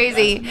 That's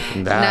crazy.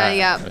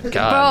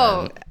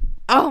 Bro.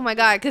 Oh my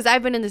God, because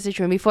I've been in this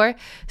situation before.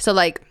 So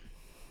like,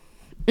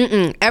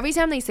 every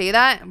time they say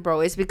that, bro,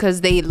 it's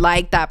because they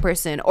like that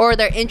person, or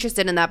they're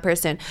interested in that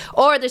person,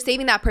 or they're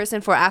saving that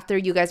person for after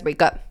you guys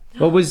break up.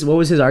 What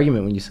was his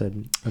argument when you said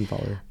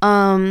unfollow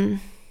her?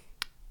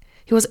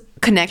 He was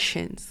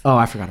connections. Oh,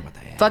 I forgot about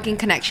that. Yeah. Fucking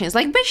connections.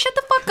 Like, bitch, shut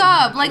the fuck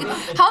up. Like,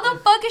 how the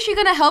fuck is she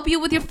gonna help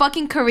you with your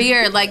fucking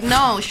career? Like,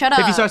 no, shut up.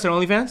 If he starts an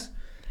OnlyFans?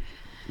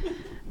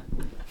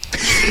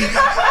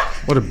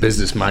 What a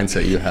business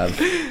mindset you have.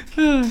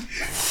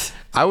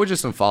 I would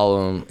just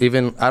unfollow him.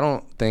 Even I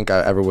don't think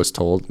I ever was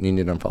told you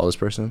need to unfollow this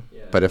person.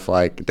 Yeah. But if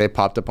like they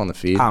popped up on the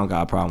feed, I don't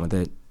got a problem with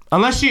it.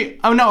 Unless you.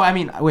 Oh no, I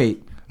mean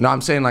wait. No,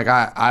 I'm saying like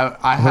I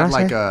had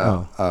like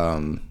a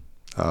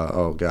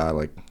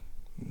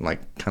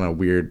like kind of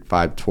weird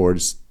vibe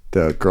towards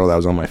the girl that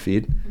was on my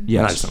feed. Yeah,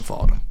 and I just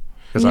unfollowed him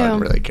because I didn't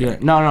really care. Yeah.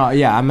 No,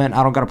 yeah. I meant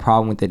I don't got a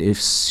problem with it if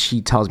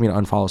she tells me to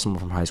unfollow someone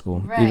from high school,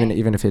 right.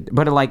 even if it.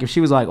 But like if she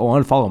was like, "Oh,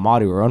 unfollow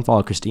Madu or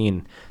unfollow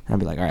Christine," I'd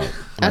be like, "All right."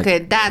 Like, okay,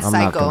 that's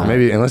psycho.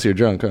 Maybe unless you're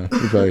drunk, huh?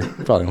 You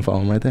probably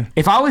unfollow him right there.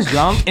 If I was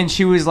drunk and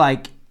she was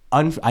like,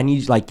 "I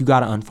need like you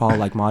gotta unfollow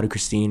like Madu,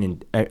 Christine,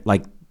 and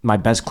like." My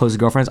best closest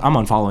girlfriends, I'm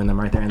unfollowing them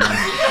right there and then.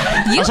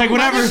 I was like,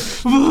 whatever,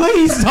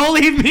 please don't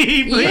leave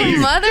me, please.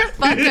 You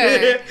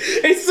motherfucker.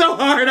 It's so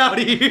hard out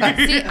here.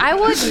 See, I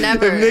would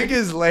never. If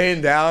nigga's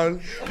laying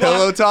down,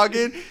 pillow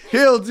talking,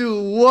 he'll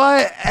do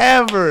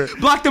whatever.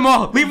 Block them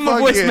all. Leave them a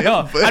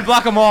voicemail. I'd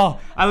block them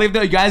all. I leave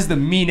the guys the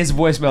meanest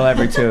voicemail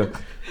ever too.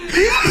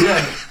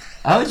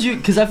 How would you?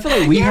 Because I feel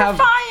like we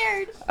have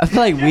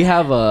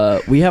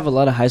a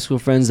lot of high school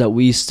friends that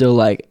we still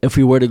like. If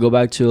we were to go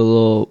back to a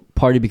little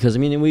party, because I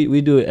mean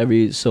we do it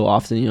every so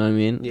often. You know what I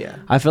mean? Yeah.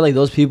 I feel like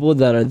those people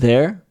that are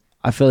there,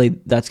 I feel like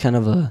that's kind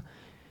of a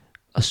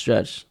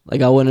stretch.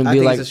 Like I wouldn't be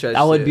like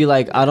I would be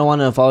like I don't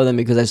want to follow them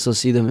because I still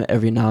see them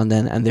every now and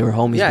then and they were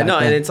homies. Yeah, back no,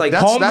 then. and it's like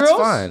that's fine.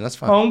 That's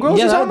fine. Homegirls?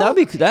 Yeah, that'd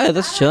be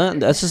that's chilling.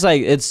 That's just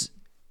like it's.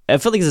 I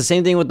feel like it's the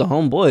same thing with the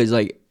homeboys.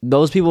 Like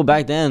those people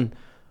back then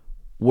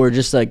were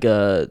just like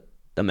a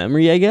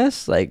memory, I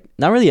guess. Like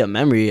not really a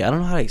memory. I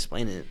don't know how to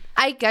explain it.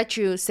 I get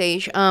you,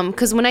 Sage.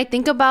 Because when I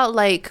think about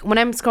like when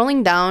I'm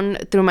scrolling down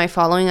through my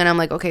following and I'm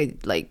like, okay,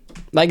 like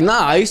nah,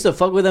 I used to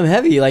fuck with them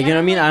heavy. Like you know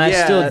what I mean, and I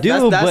still do.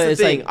 That's but the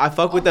it's thing. like I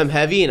fuck with them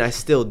heavy, and I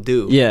still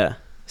do. Yeah.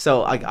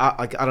 So like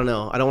I don't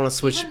know. I don't want to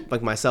switch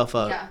like myself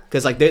up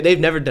because like they've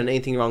never done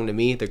anything wrong to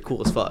me. They're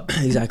cool as fuck.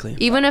 Exactly.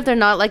 Even if they're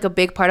not like a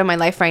big part of my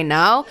life right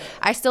now,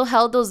 I still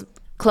held those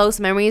close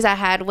memories I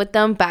had with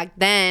them back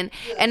then,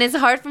 and it's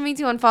hard for me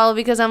to unfollow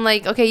because I'm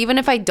like, okay, even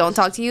if I don't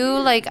talk to you,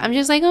 like I'm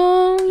just like,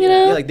 oh, you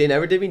know, like they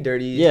never did me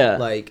dirty. Yeah,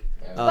 like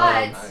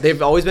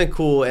they've always been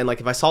cool, and like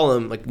if I saw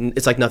them, like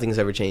it's like nothing's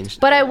ever changed.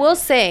 But I will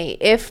say,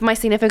 if my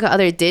significant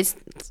other did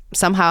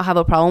somehow have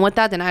a problem with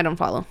that, then I don't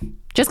follow,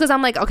 just because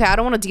I'm like, okay, I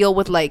don't want to deal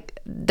with like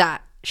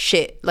that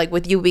shit, like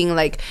with you being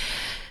like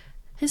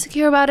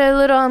insecure about it a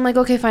little. I'm like,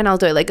 okay, fine, I'll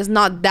do it. Like it's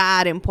not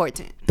that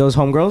important. Those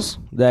homegirls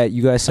that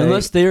you guys say,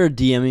 unless they're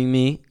DMing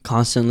me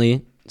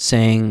constantly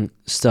saying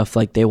stuff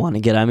like they want to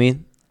get at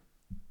me,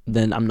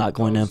 then I'm not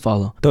going to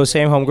unfollow. Those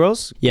same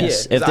homegirls?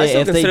 Yes. Yeah,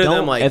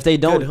 if they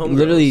don't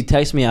literally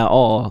text me at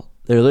all,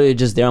 they're literally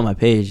just there on my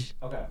page.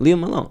 Okay. Leave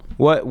them alone.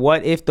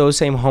 What if those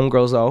same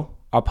homegirls though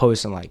are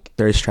posting like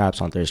thirst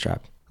traps on thirst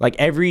trap? Like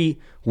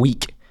every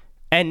week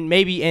and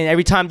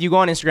every time you go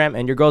on Instagram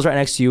and your girl's right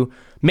next to you,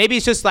 maybe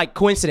it's just like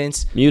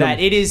coincidence that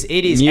it is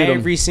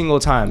every single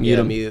time.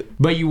 Mute.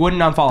 But you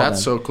wouldn't unfollow them.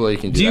 That's so cool. You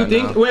can do. Do you that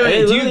think? now.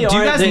 Wait. Do you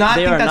guys not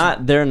think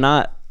that's? They're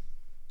not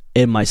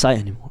in my site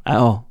anymore at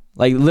all.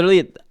 Like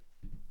literally,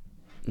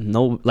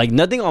 no. Like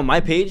nothing on my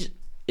page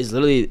is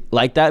literally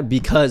like that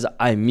because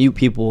I mute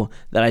people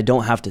that I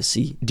don't have to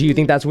see. Do you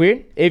think that's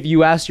weird? If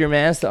you asked your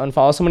man to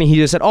unfollow somebody, he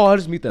just said, "Oh, I'll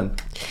just mute them."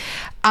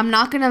 I'm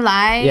not gonna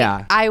lie.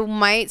 Yeah. I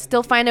might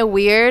still find it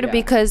weird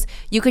because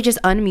you could just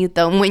unmute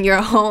them when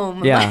you're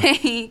home. Yeah.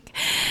 Like,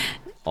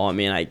 Oh, I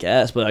mean, I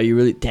guess, but are you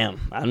really? Damn,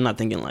 I'm not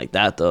thinking like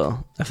that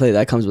though. I feel like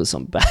that comes with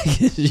some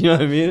baggage. You know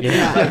what I mean?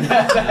 Yeah.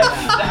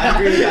 I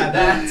agree with that.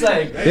 That's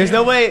like. There's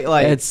no way.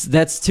 Like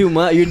That's too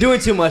much. You're doing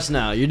too much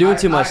now. You're doing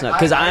too much now.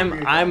 Because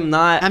I'm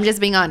not. I'm just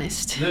being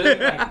honest.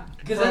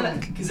 Because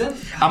then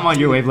I'm on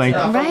your wavelength.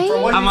 Right?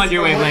 I'm on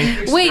your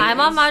wavelength. Wait. I'm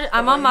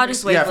on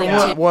Madu's Yeah,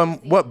 wavelength.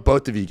 from what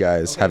both of you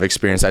guys have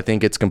experienced, I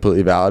think it's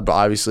completely valid. But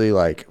obviously,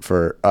 like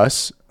for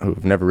us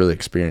who've never really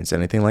experienced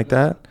anything like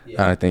that, and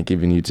I think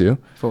even you too.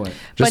 For what?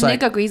 But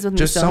Nick agrees with me.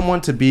 Just so.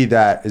 someone to be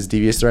that is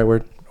devious the right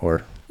word,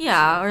 or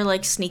Yeah, or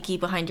like sneaky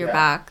behind your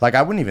back. like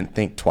I wouldn't even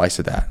think twice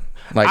of that.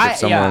 Like if I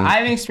someone,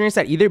 haven't experienced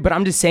that either, but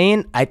I'm just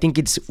saying I think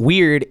it's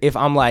weird if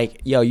I'm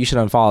like, yo, you should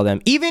unfollow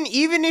them. Even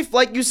if,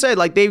 like you said,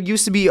 like they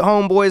used to be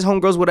homeboys,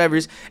 homegirls,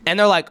 whatever's, and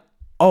they're like,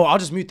 oh, I'll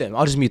just mute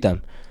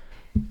them.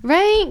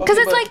 Right? Because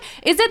it's like,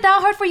 is it that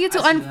hard for you to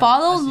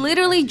unfollow?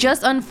 Literally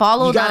just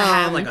unfollow You gotta them.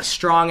 have like a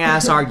strong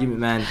ass argument,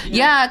 man.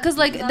 Yeah, because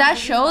like that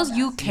shows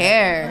you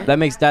care.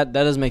 that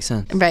does make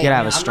sense. Right. You gotta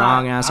have a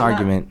strong ass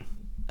argument.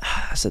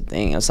 That's the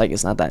thing. It's like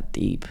it's not that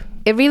deep.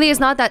 It really is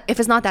not that. If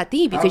it's not that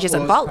deep, you could just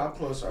unfollow. How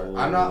close are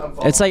I'm not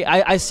unfollowing. It's like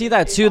I see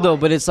that too though,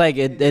 but it's like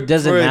it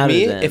doesn't for matter.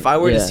 me, then. if I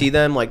were Yeah. to see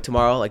them like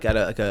tomorrow, like at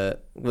a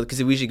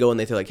because we usually go and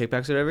they throw like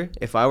kickbacks or whatever.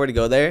 If I were to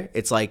go there,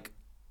 it's like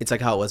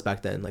how it was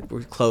back then. Like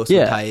we're close,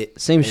 Yeah, we're tight,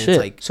 same and shit. It's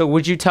like So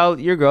would you tell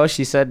your girl?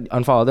 She said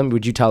unfollow them.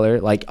 Would you tell her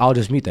like I'll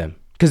just mute them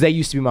because they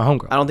used to be my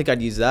homegirl? I don't think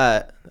I'd use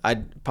that.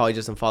 I'd probably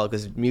just unfollow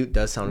because mute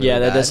does sound really Yeah,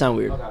 that bad. does sound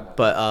weird.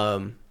 But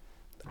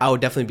I would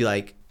definitely be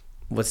like,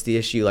 what's the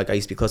issue? Like I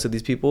used to be close with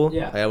these people.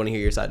 Yeah. Like, I want to hear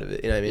your side of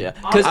it. You know what I mean? Yeah.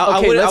 'Cause, I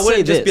okay, wouldn't, let's I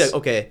wouldn't say just be this. like,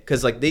 okay,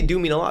 because like they do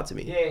mean a lot to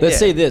me. Let's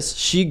say this.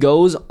 She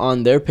goes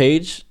on their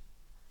page.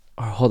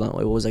 Or hold on.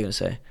 Wait, what was I gonna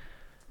say?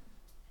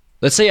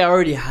 Let's say I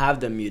already have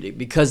them muted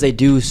because they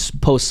do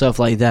post stuff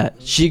like that.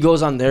 She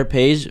goes on their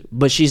page,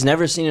 but she's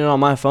never seen it on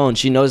my phone.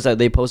 She knows that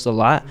they post a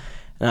lot.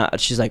 And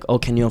she's like, "Oh,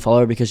 can you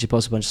unfollow her because she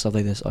posts a bunch of stuff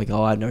like this?" Like,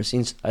 "Oh, I've never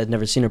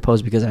seen her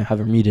post because I have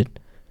her muted."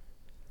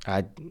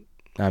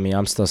 I mean,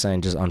 I'm still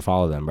saying just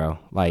unfollow them, bro.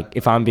 Like,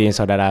 if I'm being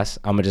so dead ass,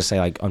 I'm gonna just say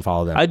like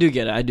unfollow them. I do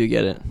get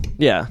it.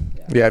 Yeah.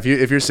 Yeah, if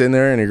you're sitting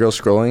there and your girl's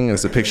scrolling and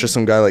it's a picture of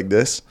some guy like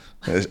this,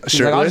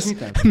 shirtless.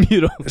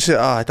 Mute him. Shit,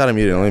 oh, I thought I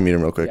muted him. Let me mute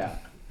him real quick.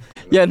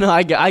 Yeah, no,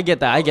 I get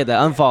that.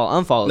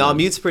 Unfollow. No, them.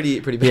 mute's pretty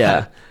bad.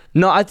 Yeah.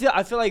 No, I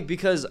feel like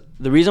because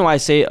the reason why I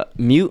say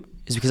mute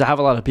is because I have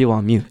a lot of people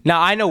on mute.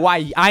 Now I know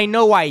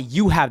why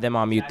you have them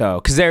on mute though,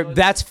 because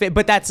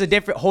but that's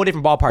a whole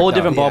different ballpark. Whole though.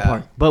 different Yeah.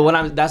 ballpark.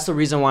 But that's the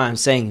reason why I'm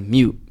saying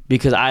mute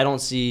because I don't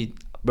see,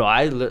 bro.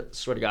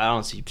 Swear to God, I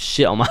don't see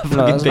shit on my fucking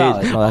No, that's page.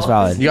 valid. No, that's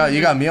valid.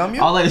 You got me on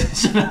mute? All like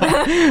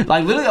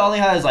literally all they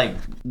have is like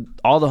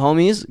all the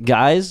homies,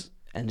 guys,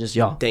 and just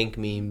y'all. Dank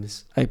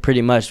memes. Like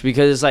pretty much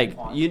because it's like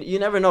you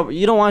never know.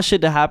 You don't want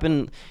shit to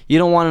happen. You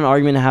don't want an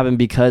argument to happen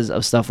because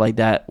of stuff like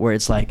that where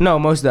it's like No,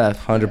 most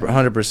def.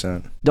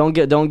 100%.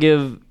 don't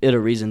give it a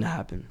reason to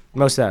happen.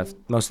 Most def.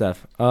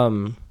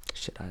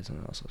 Shit, I had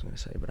something else I was gonna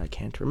say, but I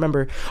can't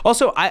remember.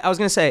 Also, I was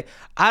gonna say,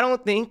 I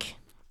don't think,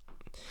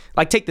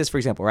 like, take this for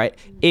example, right?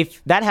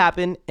 If that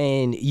happened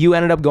and you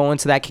ended up going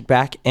to that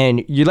kickback,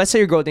 and let's say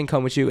your girl didn't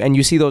come with you, and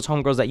you see those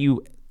homegirls that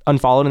you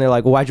unfollowed, and they're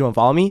like, well, why'd you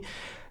unfollow me?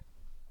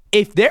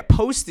 If they're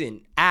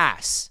posting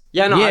ass,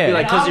 Yeah, no, I'd be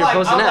like, because you're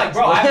posting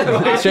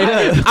that. Straight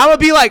up. I'm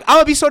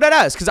gonna be so dead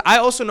ass because I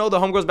also know the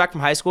homegirls back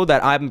from high school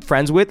that I'm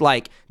friends with.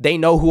 Like, they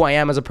know who I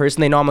am as a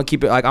person. They know I'm gonna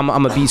keep it. Like, I'm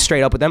gonna be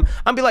straight up with them.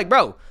 I'm gonna be like,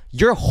 bro,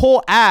 your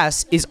whole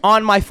ass is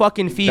on my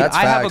fucking feed. That's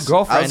I have facts. a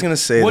girlfriend. I was gonna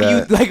say what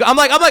that. do you like? I'm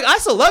like, I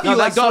still love you. No,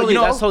 Like, dog,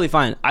 that's totally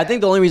fine. I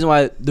think the reason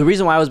why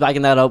I was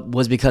backing that up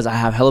was because I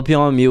have hella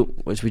people on mute,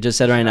 which we just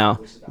said right now,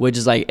 which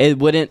is like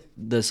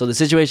the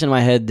situation in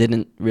my head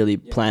didn't really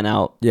plan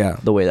out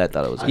the way that I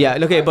thought it was. Yeah,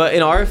 okay, but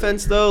in our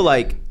offense though,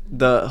 like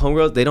the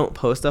homegirls, they don't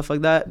post stuff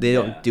like that. They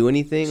don't do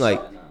anything.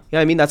 Like, yeah,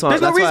 I mean that's why.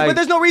 But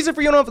there's no reason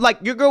for you to like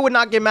your girl would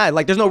not get mad.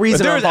 Like, there's no reason.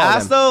 If there was to unfollow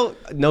ass them. though,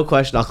 no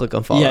question, I'll click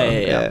unfollow.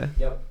 Yeah.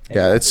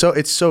 Yeah,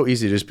 it's so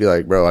easy to just be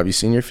like, bro, have you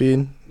seen your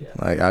feed?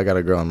 Like, I got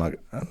a girl.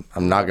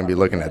 I'm not gonna be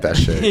looking at that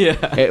shit.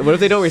 Yeah. Hey, what if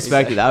they don't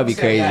respect it? That would be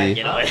crazy.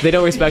 If they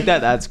don't respect that,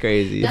 that's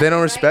crazy. If they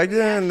don't respect it,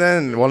 and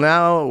then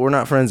now we're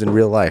not friends in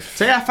real life.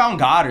 Say I found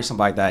God or something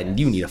like that, and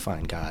you need to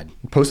find God.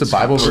 Post a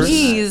Bible verse.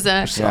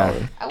 Jeez.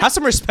 Solid. Have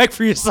some respect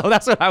for yourself.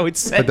 That's what I would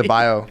say. Put the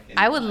bio.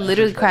 I would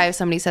literally cry if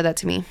somebody said that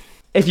to me.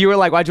 If you were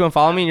like, why'd you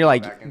unfollow me? And you're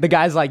like, the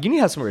guy's like, you need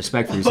to have some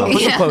respect for yourself. Put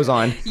some Yeah. clothes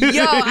on.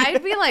 Yo,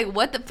 I'd be like,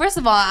 what the? First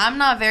of all, I'm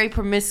not very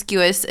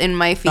promiscuous in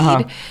my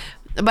feed.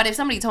 But if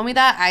somebody told me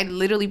that, I'd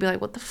literally be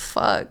like, what the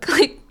fuck?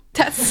 Like,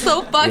 that's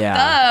so fucked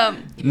up.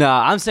 No,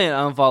 I'm saying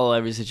unfollow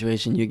every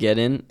situation you get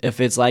in. If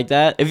it's like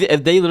that,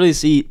 if they literally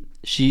see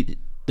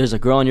there's a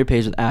girl on your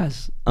page with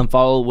ass,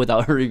 unfollow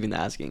without her even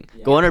asking.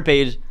 Go on her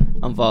page,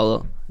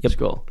 unfollow,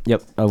 scroll.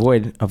 Yep.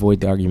 Avoid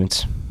the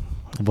arguments.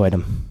 Avoid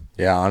them.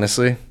 Yeah,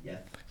 honestly. Yeah.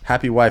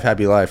 Happy wife,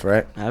 happy life,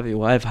 right? Happy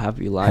wife,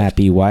 happy life.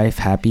 Happy wife,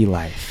 happy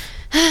life.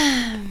 You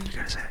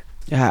gotta say it.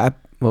 Yeah.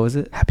 What was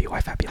it? Happy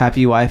wife, happy life.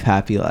 Happy wife,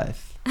 happy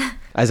life.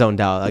 I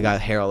zoned out. I got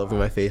hair all over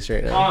my face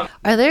right now.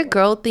 Are there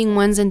girl thing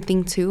ones and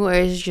thing two, or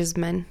is it just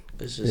men?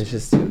 It's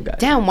just two guys.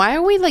 Damn, why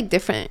are we like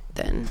different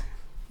then?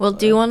 Well,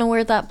 do you want to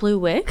wear that blue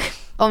wig?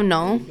 Oh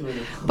no,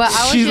 but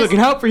I was She's just, looking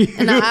out for you.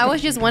 No, I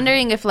was just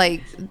wondering if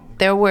like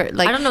there were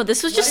like I don't know.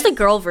 This was just the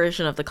girl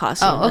version of the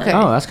costume. Oh, okay.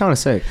 Oh, that's kind of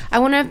sick. I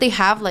wonder if they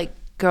have like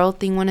girl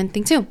thing one and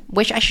thing two,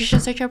 which I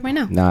should search up right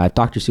now. Nah,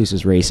 Dr. Seuss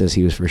was racist.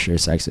 He was for sure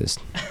sexist.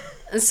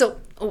 So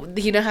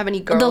you don't have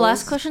any girls? The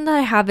last question that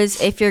I have is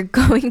if you're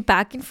going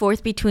back and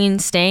forth between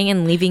staying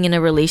and leaving in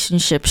a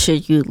relationship,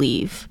 should you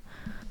leave?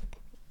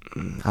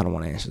 I don't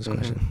want to answer this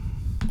question.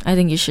 I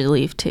think you should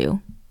leave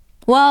too.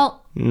 Well,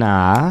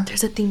 Nah.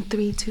 There's a thing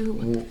three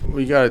too.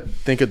 We gotta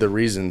think of the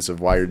reasons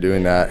of why you're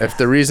doing that. If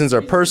the reasons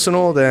are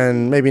personal,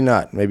 then maybe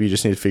not. Maybe you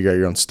just need to figure out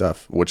your own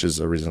stuff, which is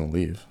a reason to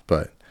leave.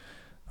 But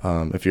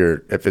if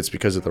it's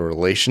because of the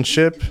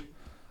relationship,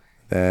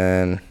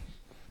 then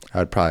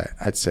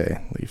I'd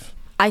say leave.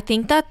 I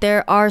think that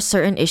there are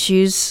certain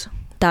issues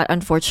that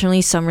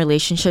unfortunately some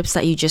relationships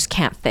that you just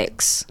can't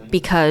fix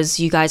because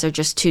you guys are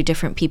just two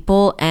different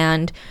people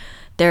and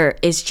there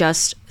is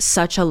just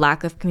such a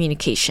lack of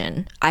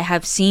communication. I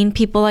have seen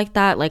people like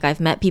that, like I've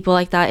met people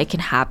like that. It can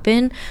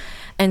happen.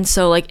 And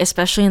so like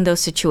especially in those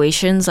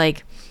situations,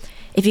 like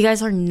if you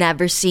guys are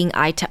never seeing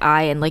eye to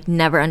eye and like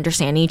never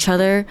understanding each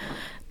other,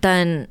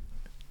 then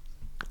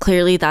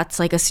clearly that's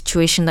like a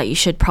situation that you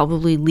should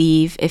probably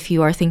leave if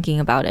you are thinking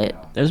about it.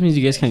 That just means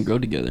you guys can't grow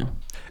together.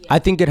 I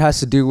think it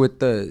has to do with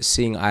the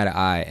seeing eye to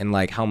eye and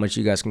like how much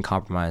you guys can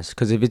compromise.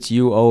 Because if it's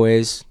you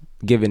always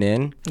giving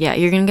in, Yeah,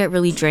 you're gonna get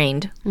really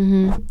drained.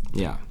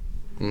 yeah.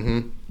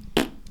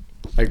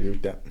 I agree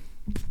with that.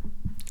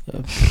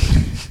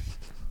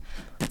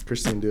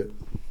 Christine, do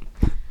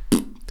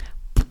it.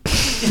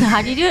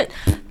 How do you do it?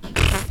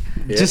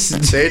 Yeah.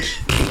 Just- Sage.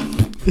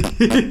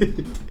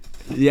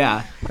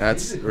 Yeah.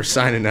 We're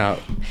signing out.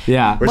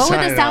 Yeah. We're What would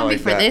signing the out sound be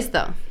like for that. this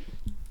though?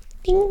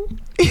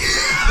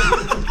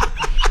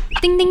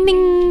 Ding ding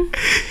ding.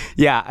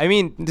 Yeah. I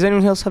mean, does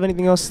anyone else have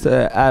anything else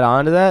to add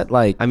on to that?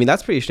 Like, I mean,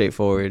 that's pretty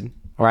straightforward.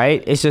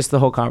 right? It's just the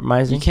whole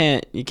compromising.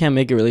 You can't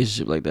make a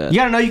relationship like that. You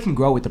gotta know you can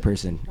grow with the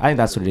person. I think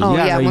that's what it is. Oh, You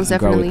gotta yeah, know you most can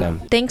grow with definitely.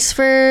 them. Thanks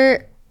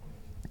for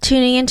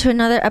tuning in to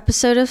another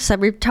episode of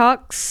Suburb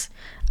Talks.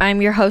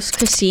 I'm your host,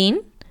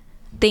 Christine.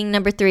 Thing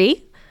number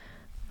 3.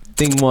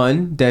 Thing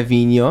 1,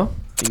 Davino.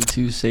 Thing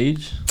 2,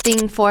 Sage.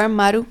 Thing 4,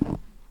 Maru.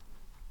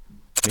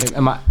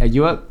 Are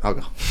you up? I'll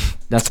go.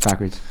 That's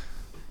backwards.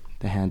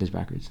 The hand is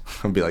backwards.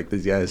 I'll be like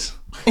these guys.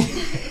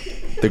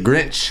 The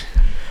Grinch.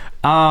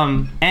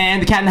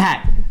 And the Cat in the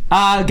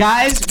Hat.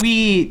 Guys,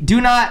 we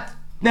do not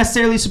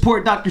necessarily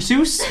support Dr.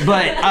 Seuss,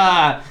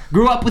 but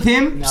grew up with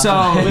him, so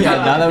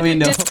Yeah, now that we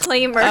know.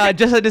 Disclaimer.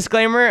 just a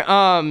disclaimer.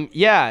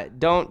 Yeah,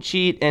 don't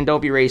cheat and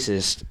don't be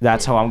racist.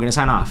 That's how I'm gonna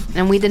sign off.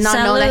 And we did not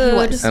know that he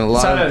was. And a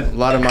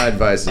lot of my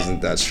advice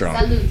isn't that strong.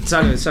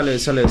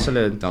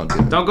 Salud. Don't do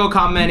that. Don't go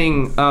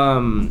commenting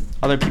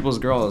other people's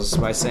girls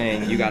by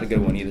saying you got a good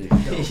one either.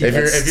 If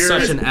you're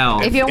Such an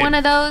L. If you're one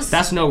of those,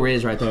 That's no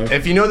Riz right there.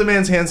 if you know the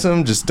man's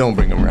handsome, just don't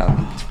bring him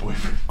around. It's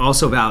boyfriend.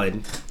 Also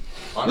valid.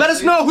 Let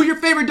us know who your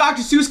favorite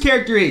Dr. Seuss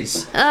character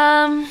is.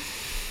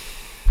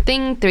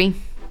 thing 3.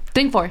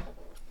 Thing 4.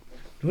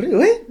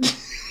 What?